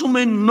մտածում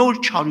են նոր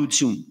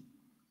չարություն։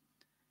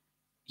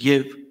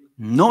 Եվ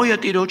Նոյը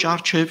Տիրոջ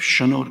առջև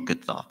շնորհ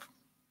գտավ։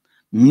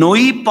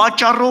 Նոյի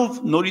պատճառով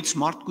նորից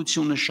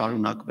մարդկությունը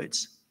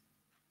շարունակվեց։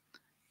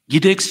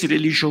 Գիտեք,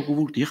 սիրելի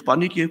ժողովուրդ,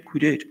 եղբայրներ եւ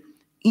քույրեր,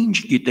 ինչ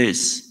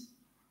գիտես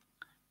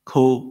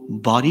քո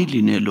բարի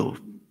լինելով,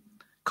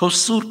 քո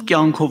սուրբ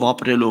կյանքով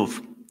ապրելով,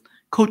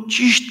 քո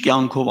ճիշտ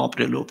կյանքով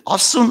ապրելով,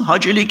 Աստծուն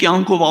հաճելի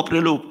կյանքով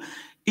ապրելով,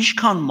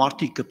 ինչքան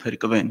մարդիկ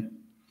կփրկվեն։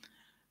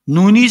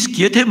 Նույնիսկ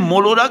եթե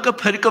մոլորակը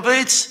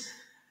փրկվեց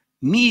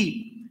մի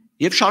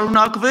եւ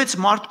շարունակվեց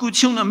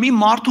մարդկությունը մի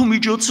մարդու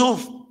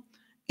միջոցով,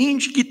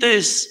 ինչ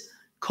գիտես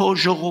քո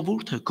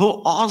ժողովուրդը, քո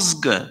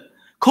ազգը,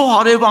 քո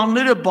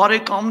հարևանները,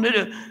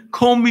 բարեկամները,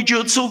 քո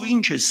միջոցով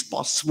ինչ է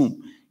սպասվում,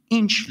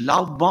 ինչ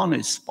լավ բան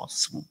է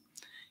սպասվում,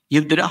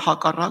 եւ դրա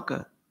հակառակը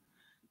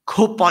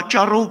քո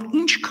պատճառով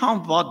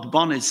ինչքան վատ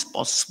բան է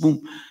սպասվում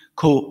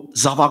քո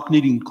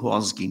զավակներին, քո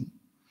ազգին։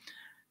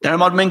 Դրա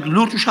համար մենք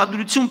լուրջ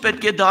ուշադրություն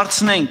պետք է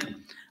դարձնենք,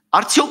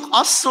 արդյոք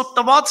Աստծո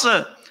տվածը,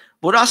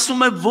 որ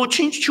ասում է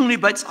ոչինչ չունի,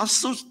 բայց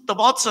Աստծո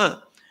տվածը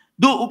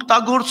դու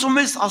օգտագործում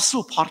ես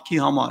Աստծո փառքի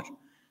համար,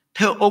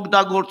 թե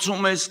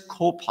օգտագործում ես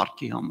քո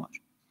փառքի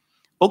համար,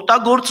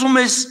 օգտագործում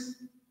ես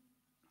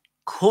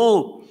քո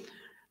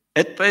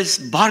այդպես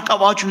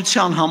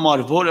բարգավաճության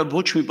համար, որը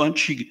ոչ մի բան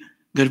չի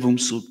գրվում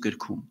Սուրբ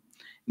գրքում։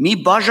 Մի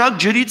բաժակ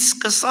ջրից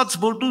սկսած,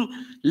 որ դու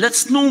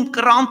լցնում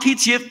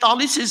կրանթից եւ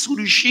տալիս ես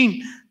ուրիշին,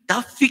 դա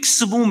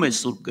ֆիքսվում է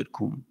Սուրբ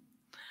գրքում։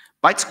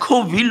 Բայց քո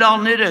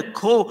վիլաները,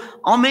 քո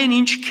ամեն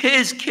ինչ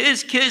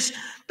քեզ,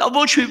 դա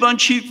ոչ մի բան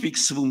չի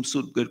ֆիքսվում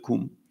Սուրբ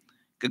գրքում։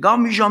 Կգա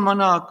մի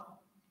ժամանակ,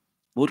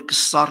 որ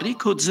կսառի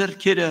քո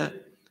ձեռքերը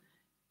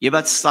եւ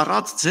այդ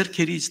սառած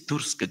ձեռքերից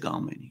դուրս կգա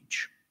ամեն ինչ։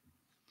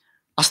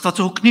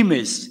 Աստված օգնի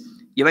մեզ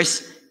եւ այս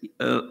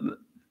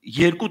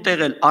երկու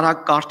տեղ էլ արագ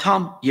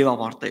կարդամ եւ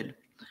ավարտել,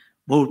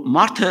 որ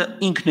մարդը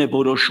ինքն է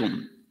որոշում,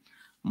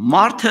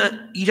 մարդը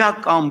իր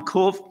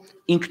կամքով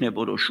ինքն է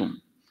որոշում։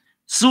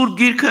 Սուրբ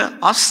Գիրքը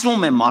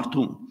ասում է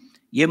մարդուն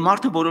եւ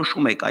մարդը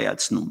որոշում է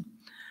կայացնում։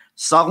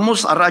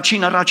 Սաղմոս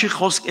առաջի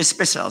խոսք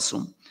այսպես է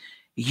ասում.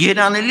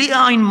 Երանելի է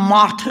այն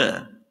մարդը,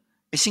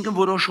 այսինքն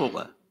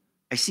որոշողը,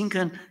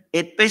 այսինքն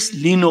այդպես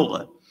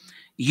լինողը,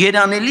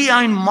 երանելի է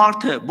այն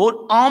մարդը, որ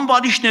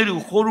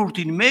ամբարիշներու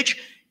խորհրդին մեջ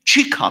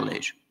չի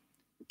քալեր,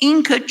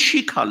 ինքը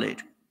չի քալեր,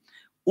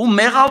 ու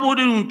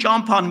մեղավորերուն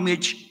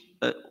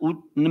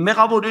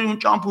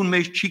ճամփուն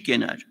մեջ չի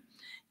կենար,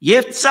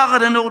 եւ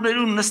ծաղր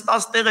ընողներուն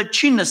նստած տեղը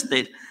չի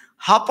նստեր,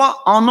 հապա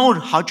անոր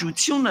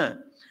հաճությունը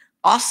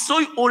Աստծո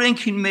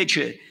օրենքին մեջ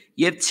է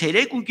եւ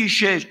ցերեկ ու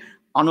գիշեր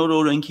անոր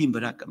օրենքին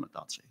վրա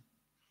կմտածի։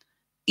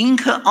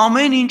 Ինքը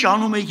ամեն ինչ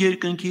անում է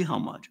երկնքի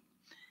համար։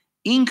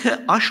 Ինքը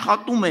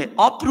աշխատում է,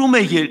 ապրում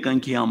է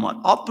երկնքի համար,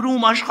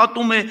 ապրում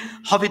աշխատում է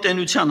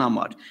հավիտենության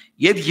համար։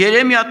 Եվ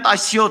Երեմիա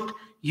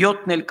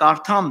 17:7-ն էլ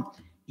կարդամ,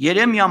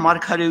 Երեմիա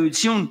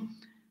մարգարեություն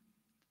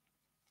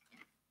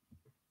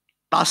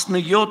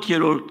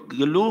 17-րդ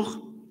գլուխ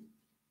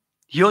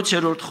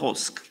 7-րդ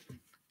խոսք։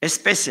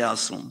 Այսպես է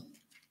ասում.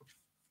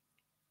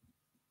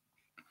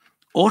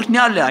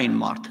 Օրհնյալ է այն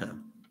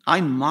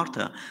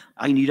մարդը,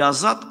 այն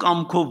իրազատ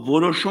կամքով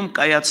որոշում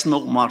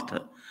կայացնող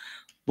մարդը,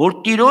 որ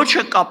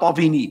Տիրոջը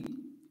կապավինի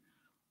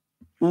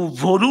ու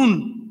որուն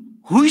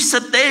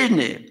հույսը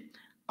Տերն է,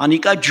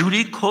 անիկա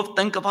ջուրի քով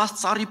տնկված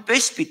ծառի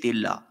պես պիտի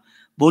լա,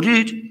 որ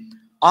իր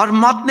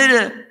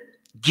արմատները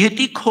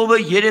գետի քովը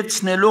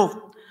երևցնելով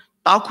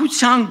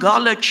տաքության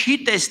գալը չի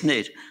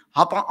տեսներ,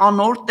 հապա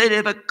անոր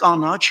տերևը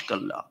կանաչ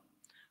կլա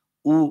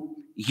ու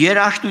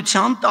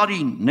երաշտության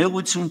տարին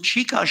նեղություն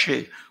չի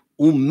քաշեր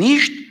ու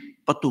միշտ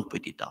պտուղ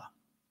պիտի տա։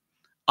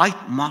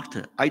 Այդ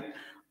մարդը, այդ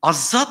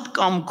ազատ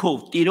կամքով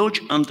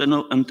Տիրոջ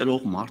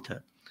ընտրող մարդը,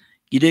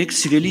 գիտեք,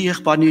 սիրելի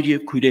եղբայրներ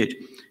եւ քույրեր,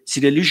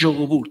 սիրելի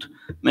ժողովուրդ,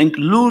 մենք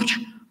լուրջ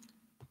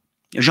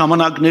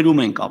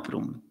ժամանակներում ենք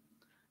ապրում։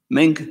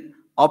 Մենք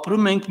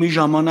ապրում ենք մի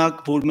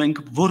ժամանակ, որ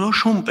մենք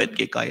որոշում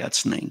պետք է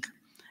կայացնենք։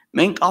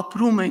 Մենք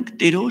ապրում ենք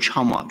Տիրոջ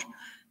համար,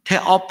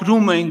 թե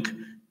ապրում ենք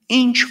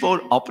ինչ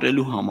որ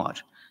ապրելու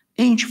համար,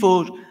 ինչ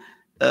որ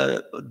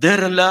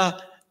դեռ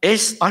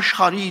այս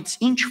աշխարհից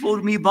ինչ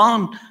որ մի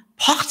բան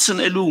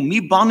փախցնելու, մի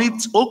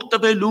բանից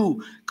օգտվելու,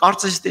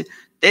 կարծես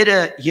Տերը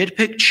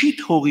երբեք չի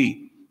թողի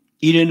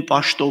իրեն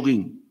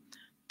պաշտողին։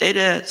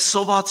 Տերը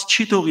սոված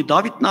չի թողի։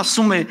 Դավիթն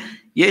ասում է.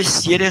 ես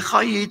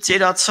երեխայի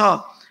ծերացա,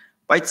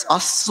 բայց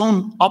Աստծուն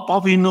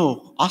ապավինող,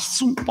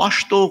 Աստծուն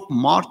պաշտող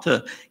մարդը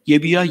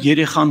եւ իր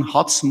երեխան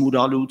հաց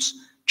մուրալուց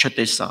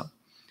չտեսա։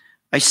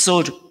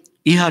 Այսօր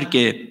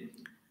իհարկե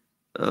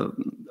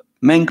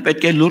մենք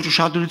պետք է լուրջ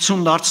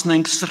ուշադրություն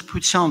դարձնենք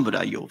սրբության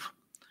վրայով,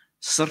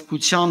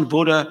 սրբության,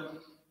 որը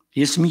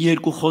ես մի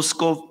երկու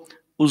խոսքով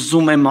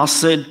ուզում եմ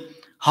ասել,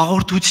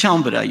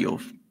 հաղորդության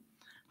վրայով,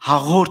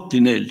 հաղորդ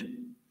լինել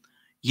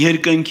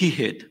երկնքի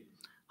հետ,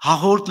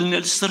 հաղորդ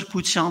լինել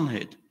սրբության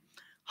հետ,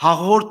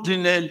 հաղորդ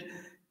լինել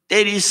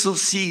Տեր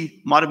Հիսուսի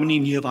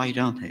մարմնին եւ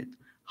այրան հետ,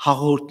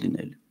 հաղորդ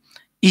լինել։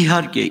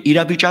 Իհարկե,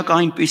 իրավիճակը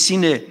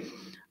այնպեսին է,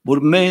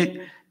 որ մենք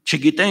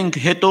չգիտենք,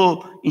 հետո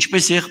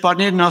ինչպես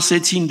եղբայրներն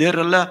ասեցին,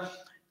 դեռ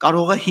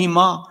կարող է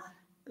հիմա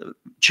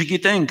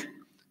չգիտենք,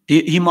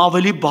 հիմա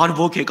ավելի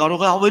բարվոք է,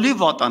 կարող է ավելի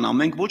վատանա,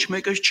 մենք ոչ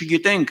մեկս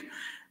չգիտենք,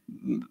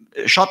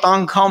 շատ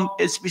անգամ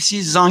այսպիսի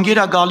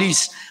զանգեր է գալիս,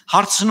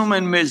 հարցնում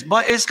են մեզ,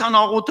 բա այսքան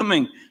աղոթում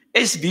ենք,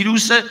 այս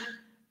վիրուսը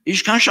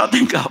ինչքան շատ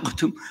ենք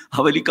աղոթում,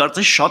 ավելի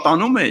կարծես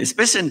շատանում է,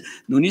 այսպես են,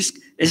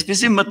 նույնիսկ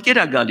այսպիսի մտքեր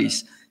է գալիս,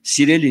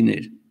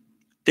 սիրելիներ,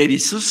 Տեր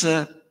Հիսուսը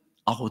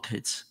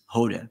աղոթեց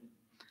հորը,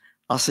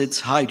 ասեց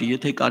հայր,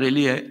 եթե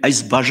կարելի է այս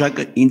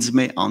բաժակը ինձ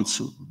մե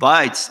անցու,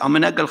 բայց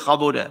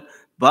ամենագլխավորը,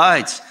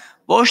 բայց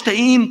ոչ թե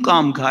իմ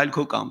կամքը, այլ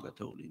քո կամքը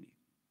թող լինի։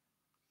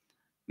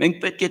 Մենք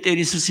պետք է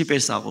Տեր Հիսուսի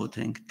պես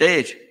աղոթենք,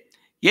 Տեր,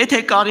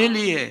 եթե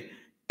կարելի է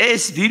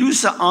այս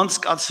վիրուսը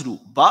անցկացրու,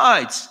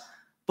 բայց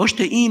ոչ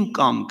թե իմ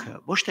կամքը,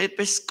 ոչ թե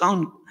այդպես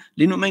կան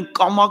լինում են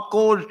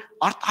կամակոր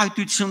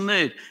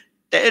արտահայտություններ,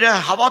 Տերը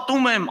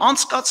հավատում եմ,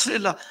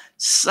 անցկացրել է,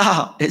 սա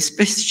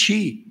այսպես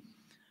չի,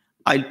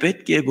 այլ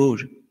պետք է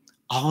որ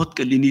աղոթ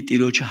կլինի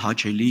Տիրոջը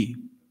հաճելի։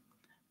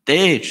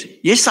 Տեր,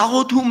 ես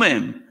աղոթում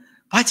եմ,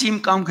 բայց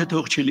իմ կամքը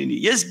թող չլինի։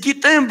 Ես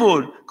գիտեմ,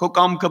 որ քո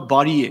կամքը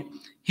բարի է։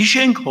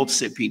 Հիշենք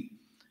Հովսեփին։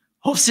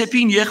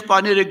 Հովսեփին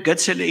եղբայրները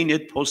գցել էին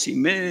այդ փոսի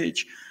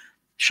մեջ,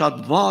 շատ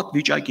վատ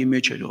վիճակի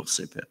մեջ էր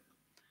Հովսեփը։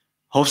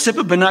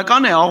 Հովսեփը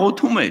բնական է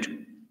աղոթում էր,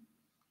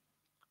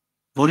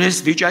 որ այս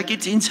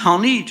վիճակից ինձ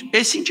հանիր,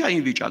 այս ինչ է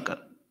այն վիճակը։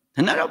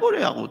 Հնարավոր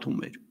է աղոթում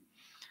էր։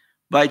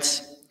 Բայց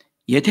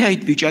եթե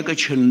այդ վիճակը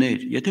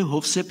չլներ, եթե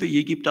Հովսեփը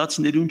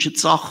եգիպտացիներուն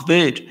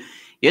չծախվեր,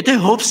 եթե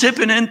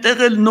Հովսեփն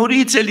այնտեղ էլ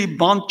նորից էլի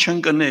բանտ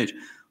չընկներ,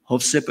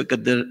 Հովսեփը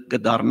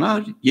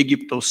կդառնար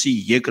Եգիպտոսի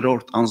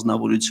երկրորդ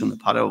անձնավորությունը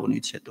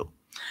փարավոնից հետո։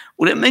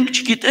 Ուրեմն մենք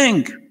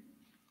չգիտենք,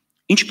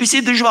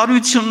 ինչպիսի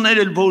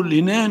դժվարություններ էլ որ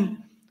լինեն,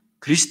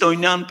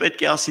 քրիստոնյան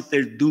պետք է ասի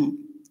Տեր դու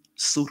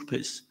սուրբ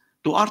ես,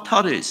 դու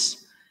արդար ես,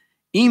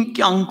 իմ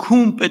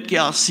կյանքում պետք է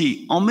ասի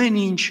ամեն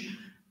ինչ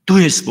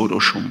դու ես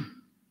որոշում։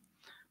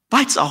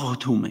 Բայց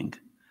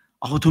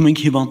աղոթում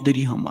ենք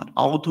հիվանդների համար,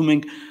 աղոթում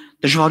ենք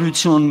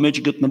դժվարություն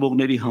մեջ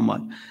գտնվողների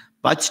համար,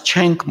 բայց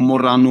չենք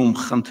մոռանում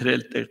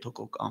խնդրել Տեր թող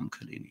քո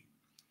կամքը լինի,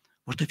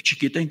 որտեվ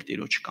չգիտենք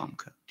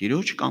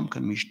Տիրոջ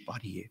կամքը միշտ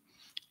բարի է։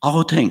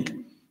 Աղոթենք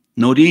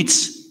նորից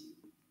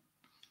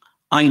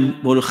այն,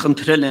 որը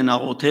խնդրել են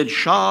աղոթել,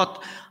 շատ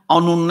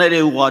անուններ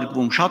է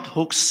ուղարկվում, շատ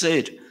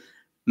հոգսեր,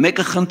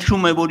 մեկը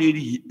խնդրում է, որ իր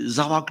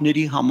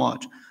զավակների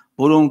համար,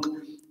 որոնք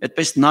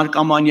այդպես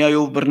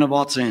նարկոմանիայով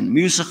բռնված են,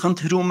 մյուսը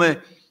խնդրում է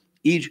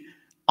իր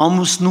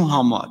ամուսնու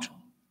համար,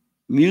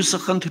 մյուսը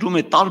խնդրում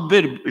է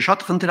տարբեր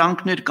շատ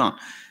խնդրանքներ կան,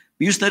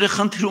 մյուսները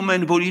խնդրում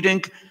են, որ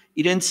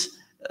իրենց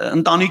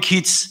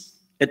ընտանիքից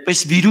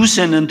այդպես վիրուս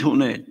են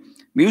ընդունել,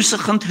 մյուսը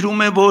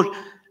խնդրում է, որ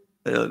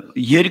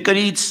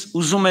երկրից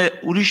ուզում է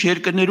ուրիշ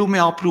երկրներում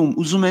է ապրում,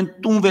 ուզում են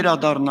տուն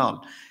վերադառնալ,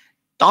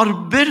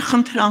 տարբեր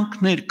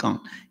խնդրանքներ կան,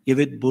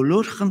 եւ այդ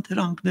բոլոր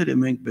խնդրանքները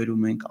մենք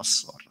բերում ենք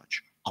Աստծո առաջ,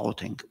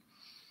 աղոթենք։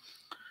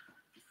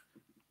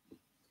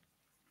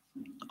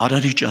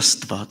 Արարիչ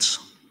Աստված,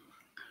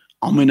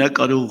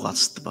 ամենակարող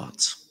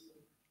Աստված,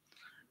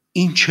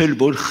 ինչ էլ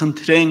որ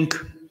խնդրենք,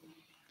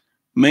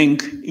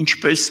 մենք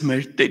ինչպես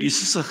մեր Տեր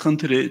Հիսուսը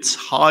խնդրեց,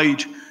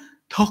 Հայր,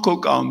 թող քո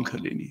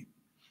կամքը լինի։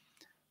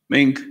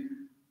 Մենք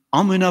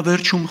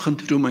ամենավերջում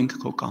խնդրում ենք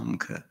քո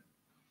կամքը։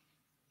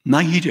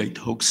 Նայիր այդ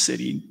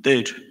հոգսերին,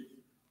 Տեր,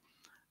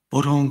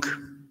 որոնք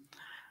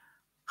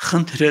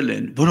խնդրել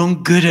են, որոնք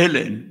գրել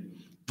են,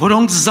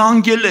 որոնք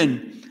զանգել են,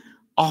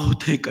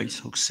 աղոթեք այս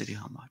հոգսերի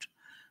համար։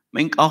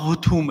 Մենք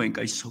աղոթում ենք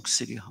այս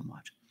հոգսերի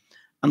համար։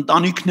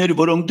 Ընտանիքներ,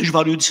 որոնք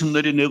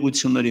դժվարությունների,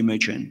 նեղությունների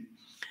մեջ են,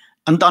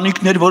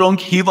 ընտանիքներ,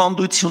 որոնք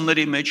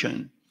հիվանդությունների մեջ են,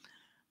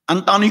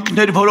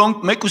 ընտանիքներ,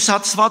 որոնք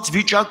մեկուսացված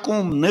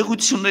վիճակում,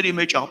 նեղությունների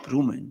մեջ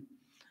ապրում են,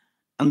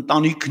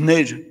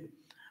 ընտանիքներ,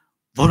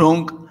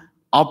 որոնք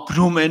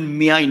ապրում են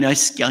միայն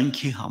այս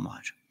կյանքի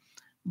համար,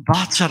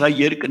 բացարա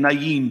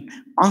երկնային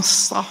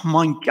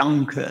անսահման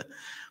կյանքը,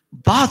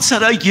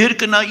 բացարա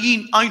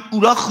երկնային այն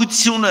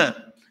ուրախությունը,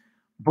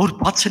 որ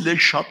բացել է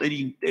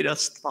շատերին Տեր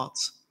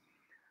Աստված,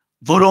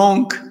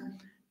 որոնք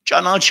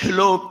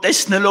ճանաչելով,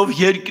 տեսնելով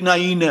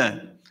երկնայինը,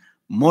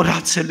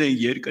 մոռացել են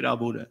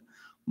երկրավորը,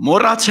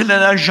 մոռացել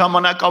են այն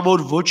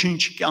ժամանակավոր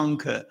ոչինչ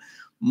կյանքը,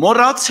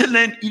 մոռացել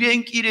են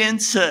իրենք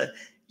իրենցը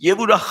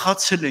եւ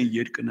ուրախացել են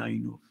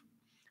երկնայինով։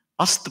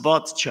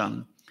 Աստված ջան,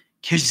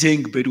 քեզ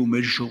ենք բերում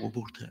մեր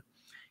ժողովուրդը,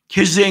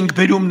 քեզ ենք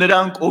բերում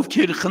նրանք,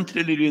 ովքեր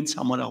խնդրել իրենց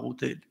համար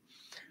աղոթել,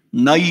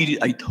 նայիր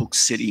այդ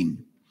հոգսերին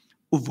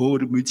ու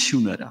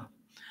ողորմություն արա,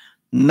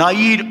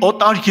 նայիր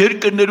օտար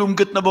երկրներում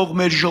գտնվող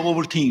մեր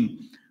ժողովրդին,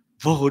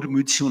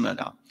 ողորմություն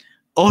արա,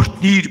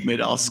 օրհնիր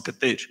մեր ազգը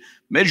Տեր,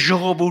 մեր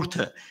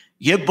ժողովուրդը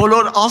եւ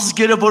բոլոր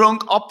ազգերը,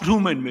 որոնք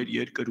ապրում են մեր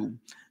երկրում,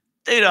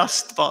 Տեր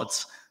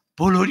Աստված,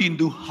 բոլորին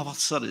դու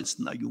հավասար ես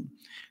նայում,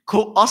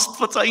 քո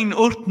աստվածային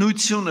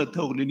օրհնությունը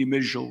թող լինի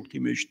մեր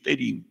ժողովրդի մեջ,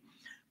 Տերին,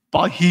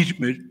 պահիր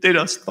մեր Տեր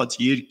Աստված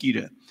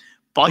երկիրը,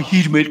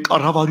 պահիր մեր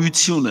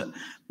կառավարությունը,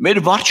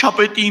 մեր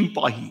վարչապետին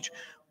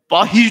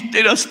պահիր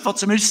Տեր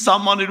Աստված մեր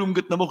սահմաններում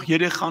գտնվող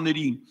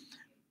երեխաներին,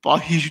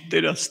 պահիր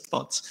Տեր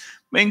Աստված,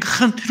 մենք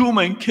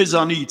խնդրում ենք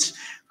քեզանից,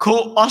 քո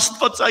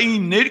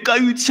աստվածային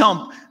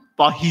ներկայությամբ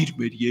պահիր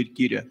մեր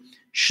երկիրը,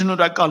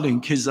 շնորհակալ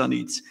ենք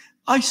քեզանից,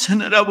 այս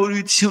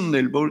հնարավորությունն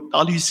էլ, որ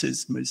տալիս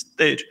ես մեզ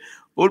Տեր,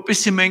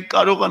 որպեսզի մենք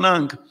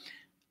կարողանանք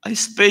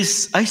այսպես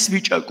այս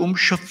վիճակում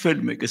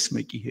շփվել մեկս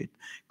մեկի հետ,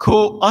 քո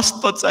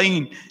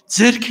աստվածային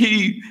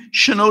ձեռքերի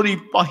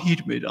շնորհիվ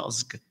պահիր մեր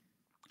ազգը,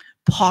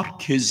 փառք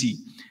քեզի,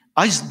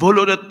 այս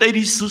բոլորը Տեր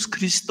Հիսուս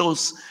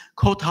Քրիստոս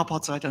քո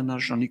թափածայրան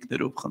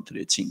արժանիքներով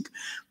խնդրեցինք,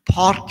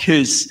 փառք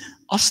քեզ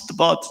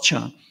Աստված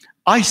ջան,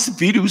 այս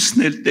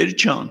վիրուսն էլ Տեր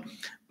ջան,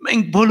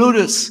 մենք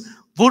բոլորս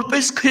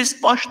որպես քեզ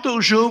պաշտող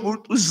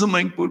ժողովուրդ ուզում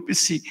ենք,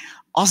 որպեսզի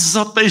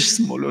ազատես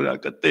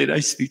մոլորակը Տեր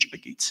այս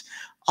վիճակից,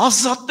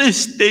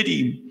 ազատես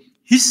Տերին,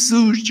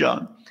 Հիսուս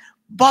ջան,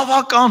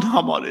 բավական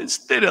համարես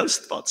Տեր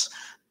Աստված,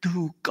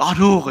 դու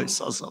կարող ես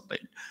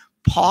ազատել,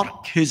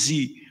 փառք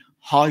քեզի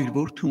Հայր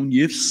Որդուն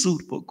եւ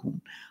Սուրբ Հոգուն,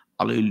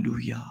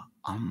 ալելույա,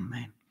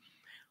 ամեն,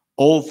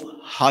 ով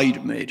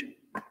Հայր մեր,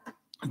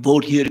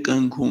 որ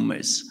երկնքում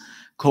ես,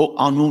 քո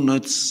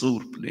անունդ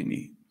սուրբ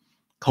լինի,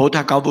 քո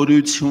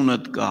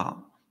թագավորությունդ գա,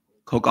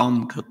 քո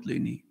կամքդ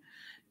լինի,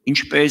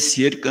 ինչպես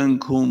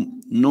երկնքում,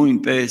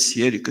 նույնպես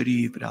երկրի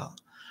վրա,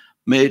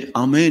 մեր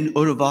ամեն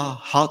օրվա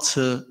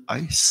հացը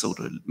այսօր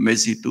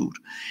մեզի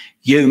տուր,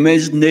 եւ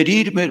մեզ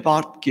ներիր մեր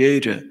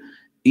պարտքերը,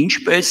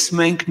 ինչպես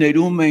մենք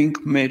ներում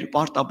ենք մեր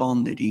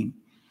պարտաբաններին,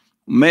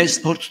 մեզ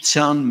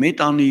փորձության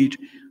մետանիր,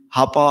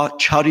 հապա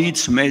չարից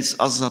մեզ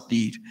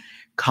ազատիր,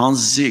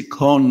 քանզի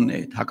քոնն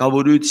է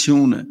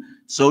թագավորությունը,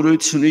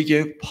 զորությունը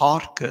եւ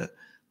փառքը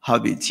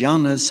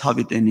հավիտյանս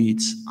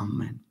հավիտենից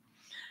ամեն։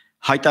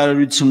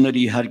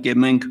 Հայտարարությունների իհարկե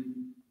մենք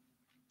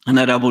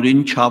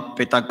հնարավորին չափ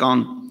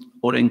պետական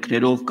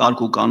օրենքներով, կարգ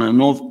ու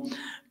կանոնով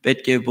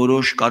պետք է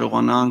որոշ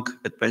կարողանանք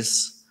այդպես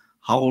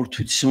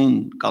հաղորդություն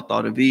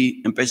կատարվի,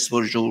 այնպես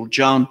որ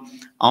ժողովրդյան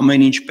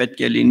ամեն ինչ պետք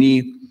է լինի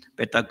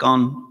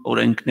պետական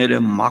օրենքները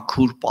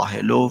մաքուր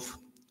պահելով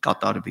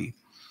կատարվի։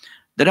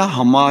 Դրա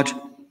համար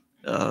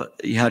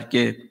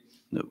իհարկե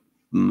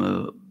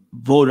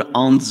որ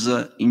անձը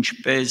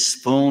ինչպես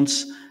ոնց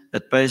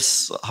այդպես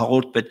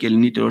հաղորդ պետք է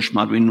լինի Տիրոջ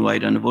մարմինն ու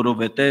այրանը,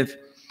 որովհետև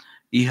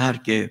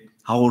իհարկե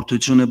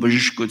հաղորդությունը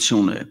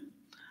բժշկություն է,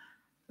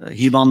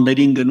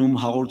 հիվանդներին գնում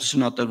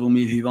հաղորդություն ատրվում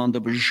եւ հիվանդը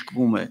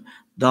բժշկվում է,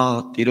 դա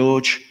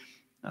Տիրոջ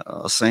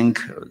ասենք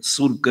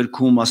Սուրբ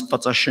գրքում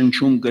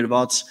Աստվածաշնչում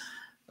գրված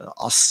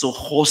Աստծո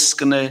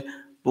խոսքն է,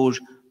 որ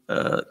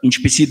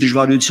ինչպիսի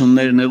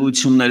դժվարություններ,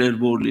 նեղություններ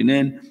որ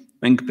լինեն,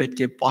 մենք պետք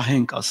է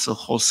պահենք Աստծո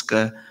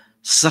խոսքը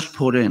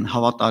սրբորեն,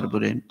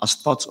 հավատարմորեն,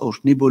 Աստված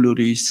օրհնի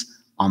բոլորիս,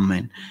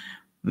 ամեն։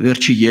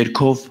 Վերջի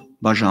երգով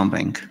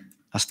բաժանվենք,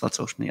 Աստված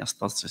օրհնի,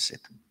 Աստված ձեզ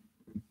հետ։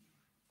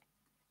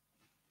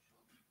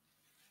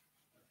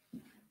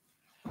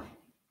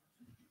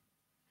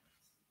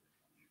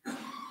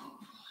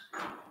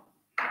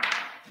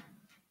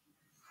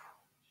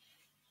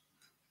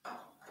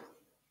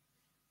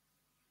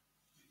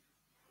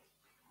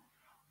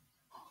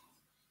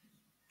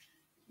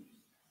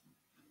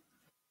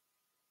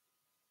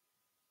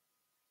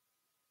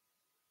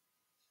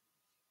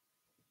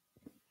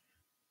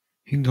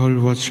 Հինգ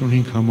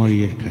համար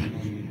երկը։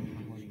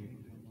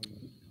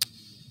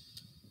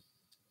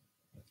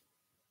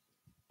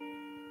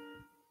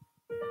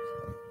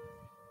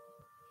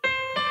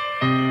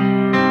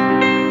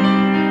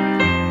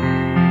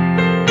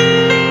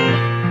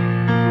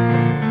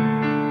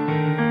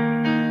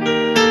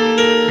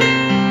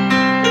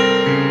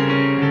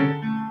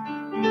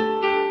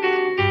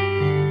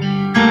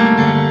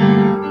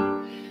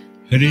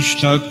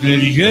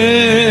 Հրիշտակներ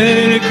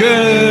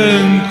երկնքում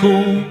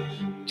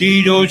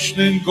Տիրոջն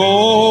են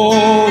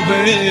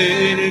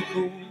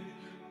գովերքում,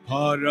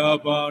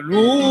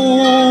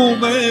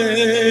 փառաբանում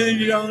են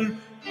իրան,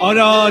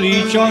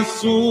 արարիչ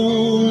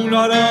ասուն,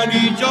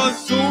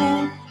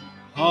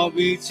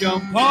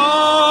 հավիտյան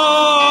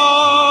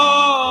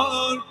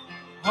փառք,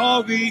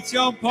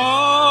 հավիտյան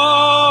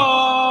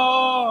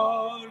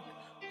փառք,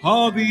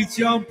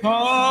 հավիտյան փառք,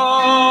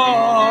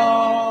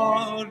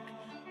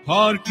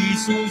 փառք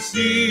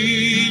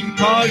Հիսուսին,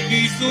 փառք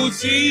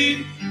Հիսուսին,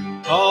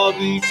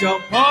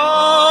 հավիտյան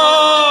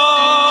փառք,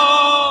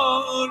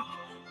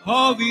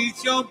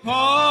 հավիտյան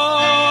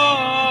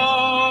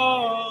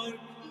փառք,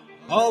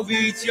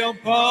 հավիտյան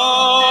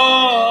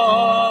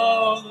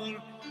փառք,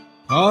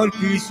 փառք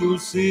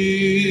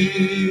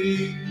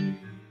Հիսուսին,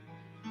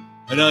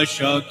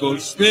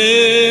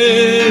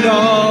 հրաշագործներ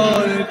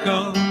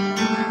արքան,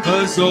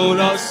 հզոր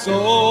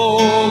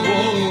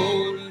ասովորքի,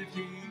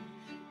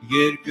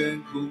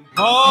 երկնքում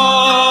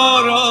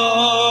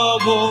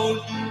փառավոր,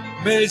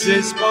 մեզ է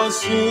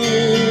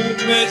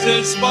սպասում,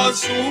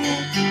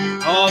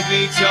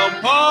 հավիտյան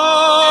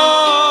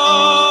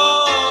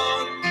փառք,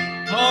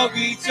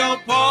 հավիտյան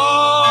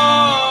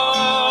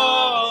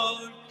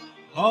փառք,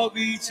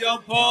 հավիտյան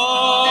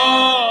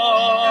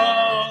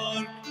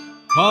փառք,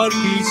 փառք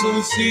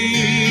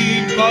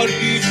Հիսուսին,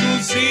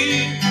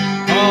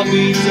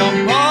 հավիտյան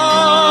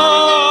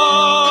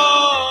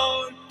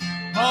փառք,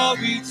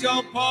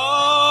 հավիտյան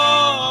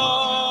փառք,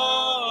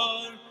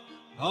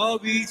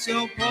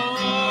 հավիտյան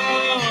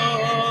փառք,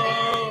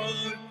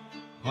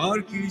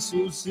 փառք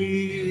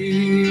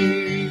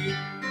Հիսուսին,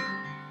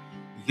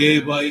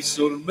 եւ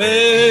այսօր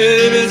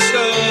մեր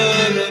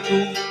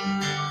սրտում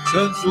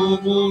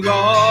ցնցում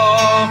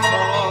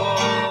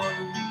ուրախանում,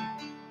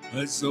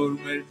 այսօր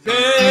մեր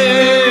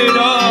Տեր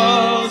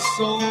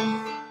Աստծուն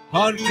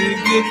փառք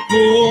ենք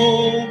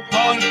երգում,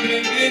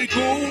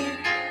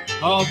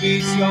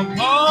 հավիտյան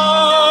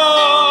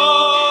փառք,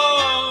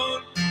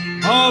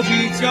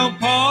 հավիտյան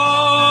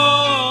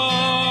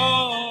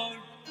փառք,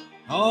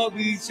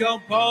 հավիտյան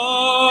փառք,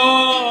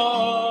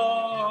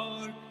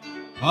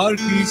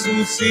 փառք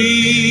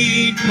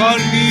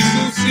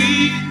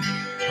Հիսուսին,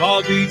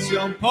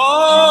 հավիտյան փար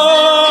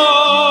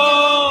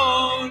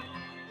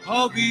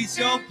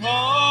հավիտյան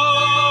փար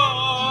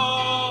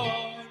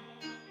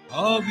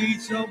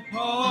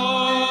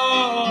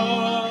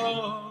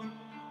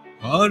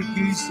Հարգ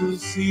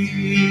Հիսուսի